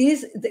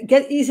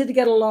easy to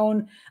get a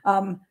loan.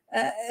 And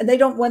they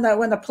don't when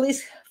the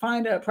police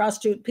find a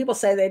prostitute, people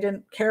say they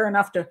didn't care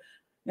enough to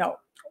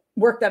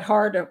work that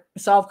hard to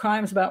solve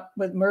crimes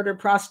with murdered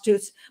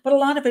prostitutes. But a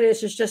lot of it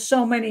is there's just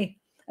so many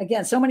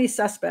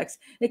suspects.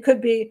 It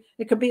could be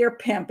your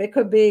pimp. It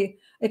could be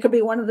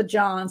one of the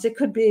Johns. It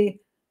could be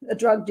a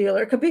drug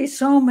dealer. It could be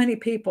so many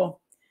people.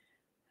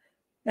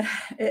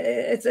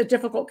 It's a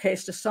difficult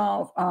case to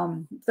solve.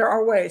 There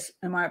are ways,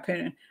 in my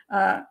opinion,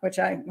 which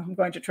I'm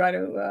going to try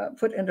to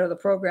put into the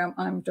program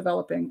I'm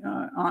developing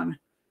on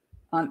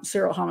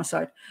serial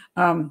homicide.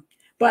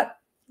 But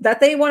that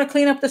they want to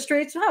clean up the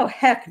streets? Oh,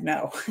 heck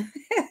no.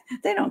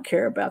 They don't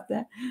care about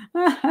that.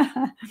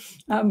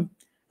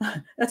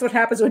 That's what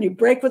happens when you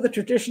break with the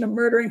tradition of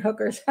murdering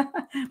hookers.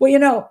 Well,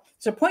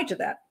 there's a point to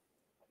that.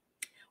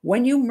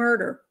 When you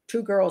murder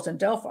 2 girls in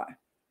Delphi,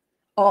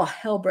 all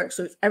hell breaks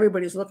loose.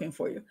 Everybody's looking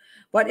for you.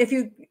 But if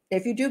you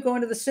do go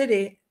into the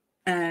city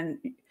and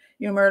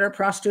you murder a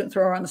prostitute and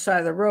throw her on the side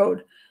of the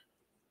road,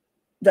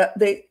 let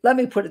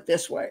me put it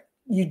this way.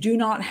 You do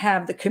not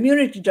have, the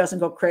community doesn't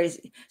go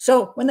crazy.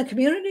 So when the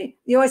community,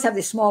 you always have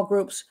these small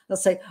groups, they'll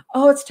say,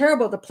 oh, it's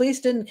terrible. The police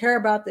didn't care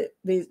about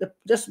they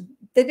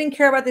didn't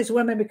care about these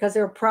women because they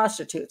were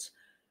prostitutes.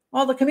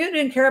 Well, the community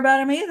didn't care about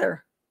them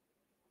either.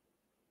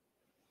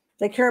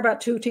 They care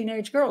about 2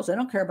 teenage girls. They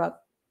don't care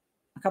about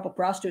a couple of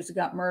prostitutes that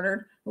got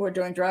murdered who were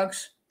doing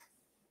drugs.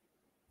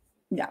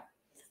 Yeah,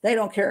 they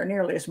don't care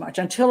nearly as much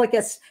until it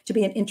gets to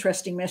be an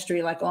interesting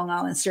mystery like Long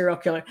Island serial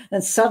killer.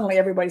 Then suddenly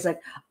everybody's like,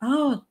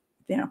 oh,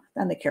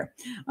 then they care.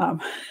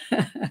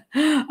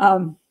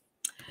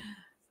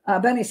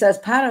 Benny says,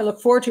 Pat, I look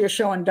forward to your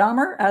show on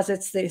Dahmer, as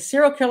it's the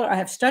serial killer I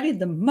have studied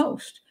the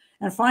most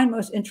and find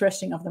most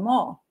interesting of them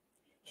all.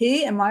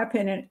 He, in my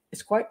opinion,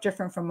 is quite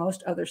different from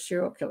most other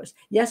serial killers.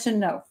 Yes and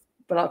no,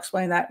 but I'll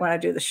explain that when I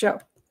do the show.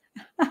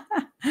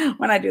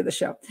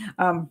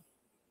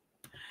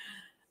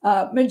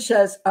 Midge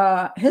says,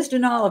 his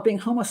denial of being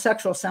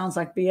homosexual sounds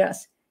like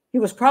BS. He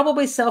was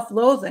probably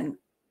self-loathing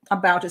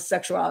about his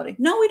sexuality.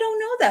 No, we don't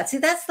know that. See,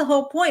 that's the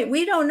whole point.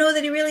 We don't know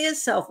that he really is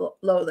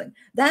self-loathing.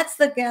 That's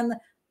again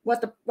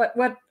what the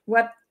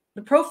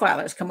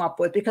profilers come up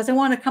with, because they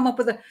want to come up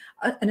with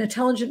an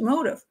intelligent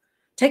motive,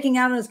 taking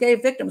out on his gay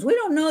victims. We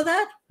don't know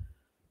that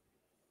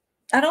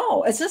at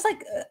all. It's just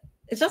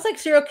like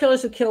serial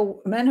killers who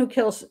kill men, who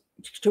kills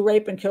to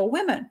rape and kill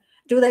women.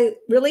 Do they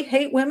really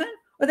hate women,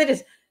 or they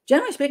just,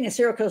 generally speaking,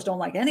 serial killers don't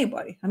like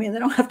anybody? I mean, they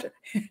don't have to.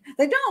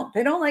 They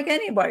don't like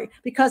anybody,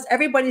 because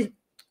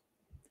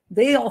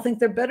they all think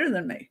they're better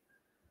than me.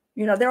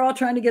 They're all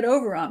trying to get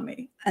over on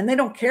me, and they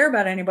don't care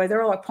about anybody.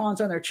 They're all like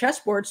pawns on their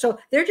chessboard. So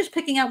they're just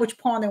picking out which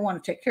pawn they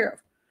want to take care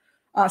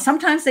of.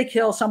 Sometimes they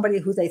kill somebody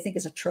who they think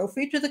is a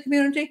trophy to the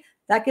community.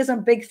 That gives them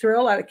a big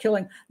thrill out of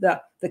killing the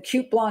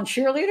cute blonde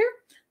cheerleader.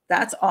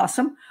 That's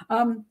awesome.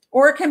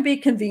 Or it can be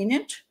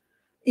convenient,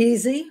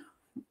 easy,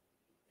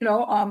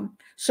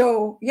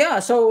 So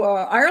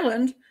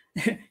Ireland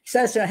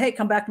says, hey,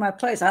 come back to my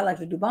place. I like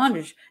to do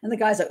bondage. And the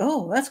guy's like,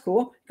 oh, that's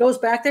cool. Goes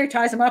back there,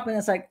 ties him up, and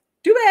it's like,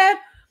 too bad.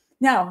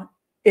 Now,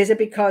 is it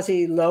because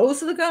he loathes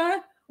the guy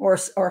or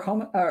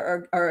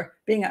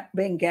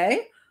being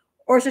gay?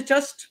 Or is it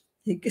just,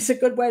 it's a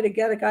good way to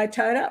get a guy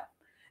tied up?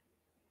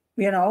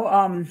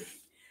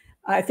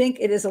 I think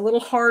it is a little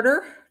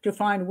harder to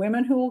find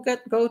women who will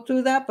go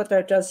through that, but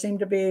there does seem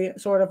to be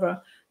sort of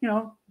a,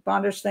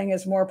 bondage thing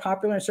is more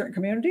popular in certain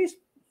communities.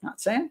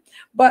 Not saying,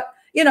 but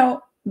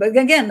but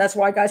again, that's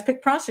why guys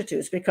pick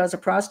prostitutes, because a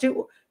prostitute,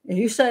 if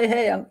you say,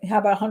 hey, how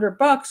about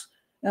 $100?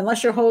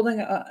 Unless you're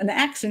holding an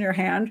axe in your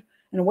hand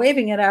and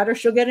waving it at her,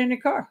 she'll get in your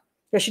car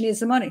because she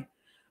needs the money.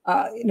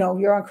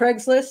 You're on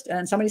Craigslist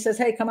and somebody says,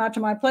 hey, come out to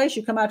my place.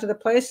 You come out to the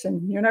place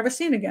and you're never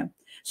seen again.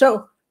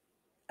 So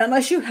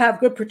unless you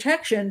have good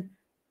protection,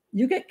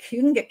 you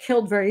can get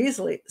killed very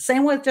easily.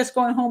 Same with just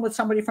going home with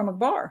somebody from a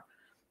bar.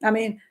 I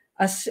mean,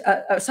 a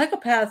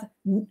psychopath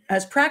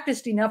has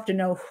practiced enough to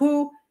know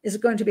who is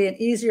going to be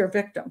an easier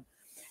victim.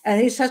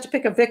 And he just has to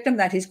pick a victim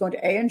that he's going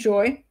to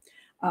enjoy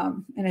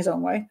in his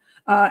own way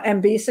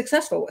and be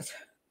successful with.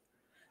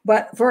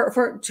 But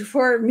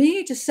for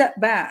me to sit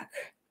back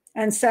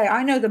and say,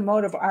 I know the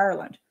motive of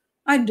Ireland,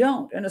 I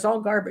don't. And it's all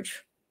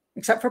garbage,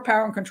 except for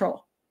power and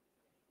control.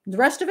 The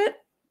rest of it,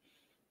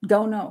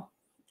 don't know.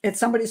 It's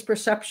somebody's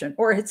perception,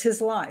 or it's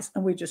his lies,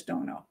 and we just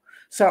don't know.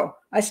 So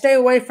I stay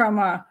away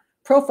from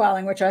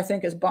profiling, which I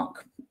think is bunk,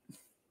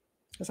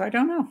 because I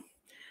don't know.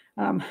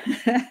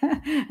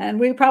 And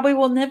we probably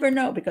will never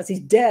know, because he's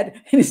dead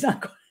and he's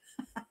not going.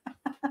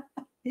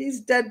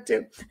 He's dead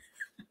too.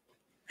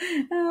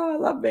 Oh, I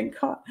love being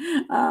caught.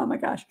 Oh my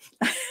gosh.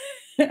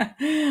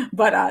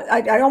 But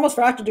I almost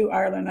forgot to do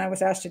Ireland. I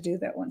was asked to do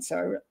that one.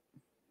 So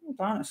hold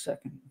on a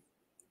second.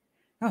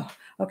 Oh,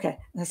 okay.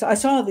 So I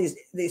saw these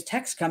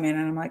texts come in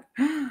and I'm like,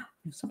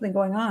 there's something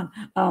going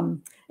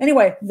on.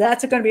 Anyway,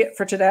 that's going to be it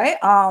for today.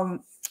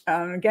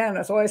 Again,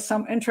 there's always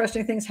some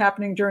interesting things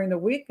happening during the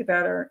week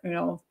that are,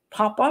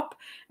 pop up,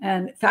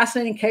 and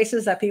fascinating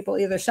cases that people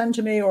either send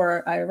to me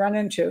or I run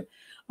into.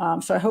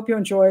 So I hope you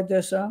enjoyed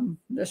this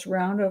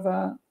round of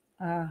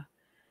the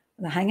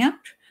Hangout.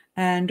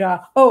 And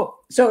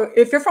so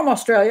if you're from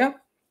Australia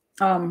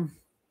and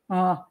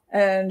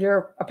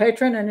you're a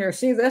patron and you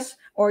see this,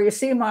 or you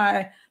see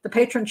the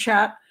patron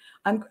chat,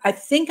 I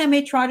think I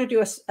may try to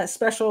do a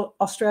special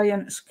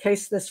Australian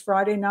case this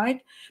Friday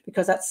night,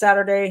 because that's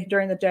Saturday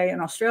during the day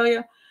in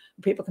Australia.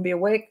 People can be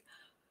awake.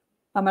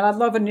 And I'd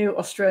love a new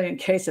Australian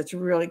case that's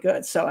really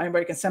good. So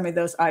anybody can send me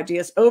those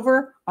ideas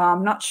over.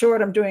 I'm not sure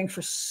what I'm doing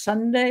for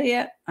Sunday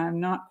yet. I'm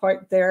not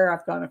quite there.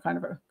 I've got a kind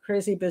of a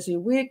crazy busy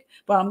week,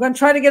 but I'm going to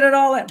try to get it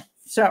all in.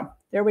 So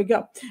there we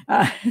go.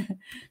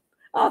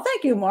 Oh,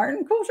 thank you,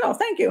 Martin. Cool show.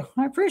 Thank you.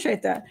 I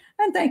appreciate that.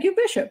 And thank you,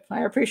 Bishop.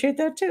 I appreciate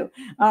that too.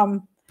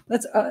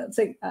 Let's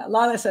see.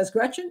 Lana says,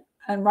 Gretchen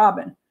and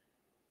Robin.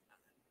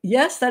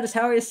 Yes, that is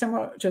how he is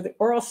similar to the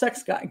oral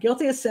sex guy.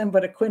 Guilty of sin,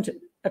 but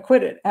acquitted.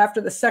 acquitted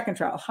after the second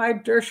trial. Hi,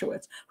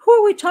 Dershowitz. Who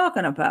are we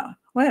talking about?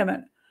 Wait a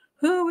minute.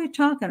 Who are we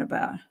talking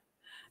about?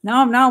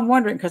 Now I'm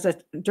wondering because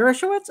it's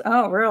Dershowitz.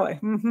 Oh, really?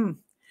 Mm-hmm.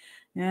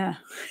 Yeah.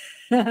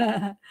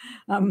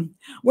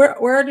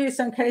 Where do you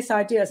send case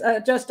ideas?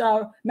 Just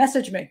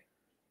message me.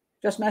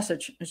 Just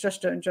message. It's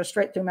just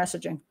straight through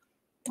messaging.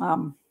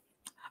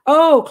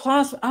 Oh,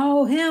 Klaus.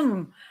 Oh,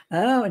 him.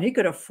 Oh, and he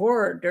could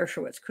afford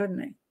Dershowitz, couldn't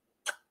he?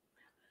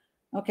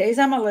 Okay, he's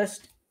on my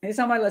list. He's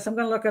on my list. I'm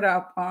going to look it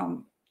up.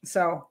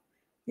 So,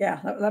 yeah,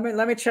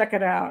 let me check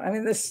it out. I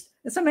mean,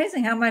 it's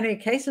amazing how many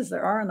cases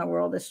there are in the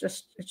world.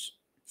 It's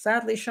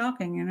sadly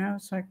shocking, you know.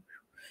 It's like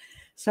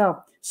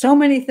so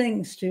many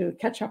things to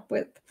catch up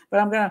with. But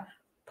I'm going to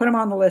put them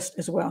on the list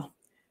as well.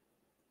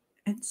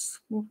 It's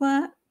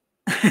what?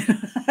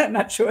 I'm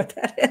not sure what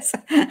that is.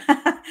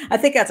 I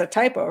think that's a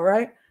typo,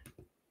 right?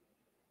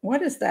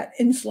 What is that?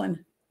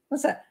 Insulin.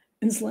 What's that?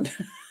 Insulin.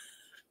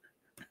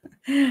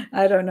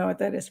 I don't know what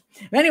that is.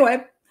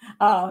 Anyway,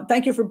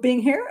 thank you for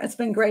being here. It's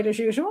been great as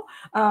usual.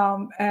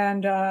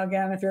 And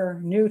again, if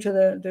you're new to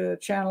the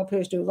channel,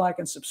 please do like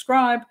and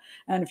subscribe.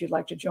 And if you'd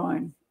like to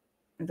join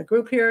the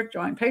group here,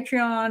 join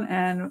Patreon.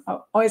 And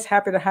always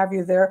happy to have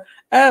you there.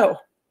 Oh,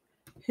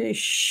 he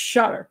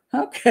shot her.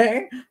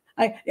 Okay.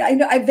 I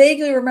know I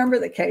vaguely remember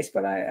the case,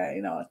 but I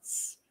you know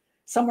it's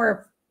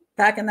somewhere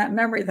back in that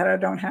memory that I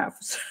don't have.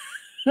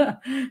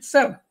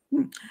 So,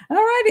 all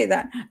righty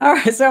then. All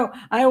right. So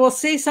I will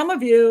see some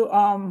of you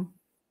on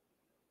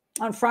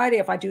Friday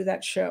if I do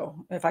that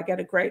show, if I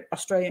get a great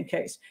Australian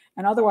case.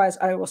 And otherwise,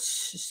 I will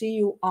see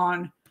you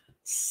on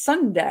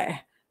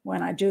Sunday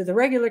when I do the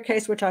regular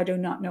case, which I do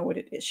not know what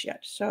it is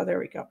yet. So there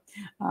we go.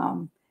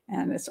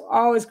 And it's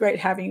always great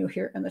having you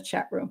here in the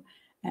chat room.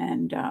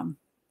 And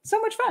so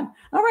much fun.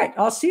 All right.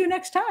 I'll see you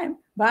next time.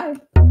 Bye.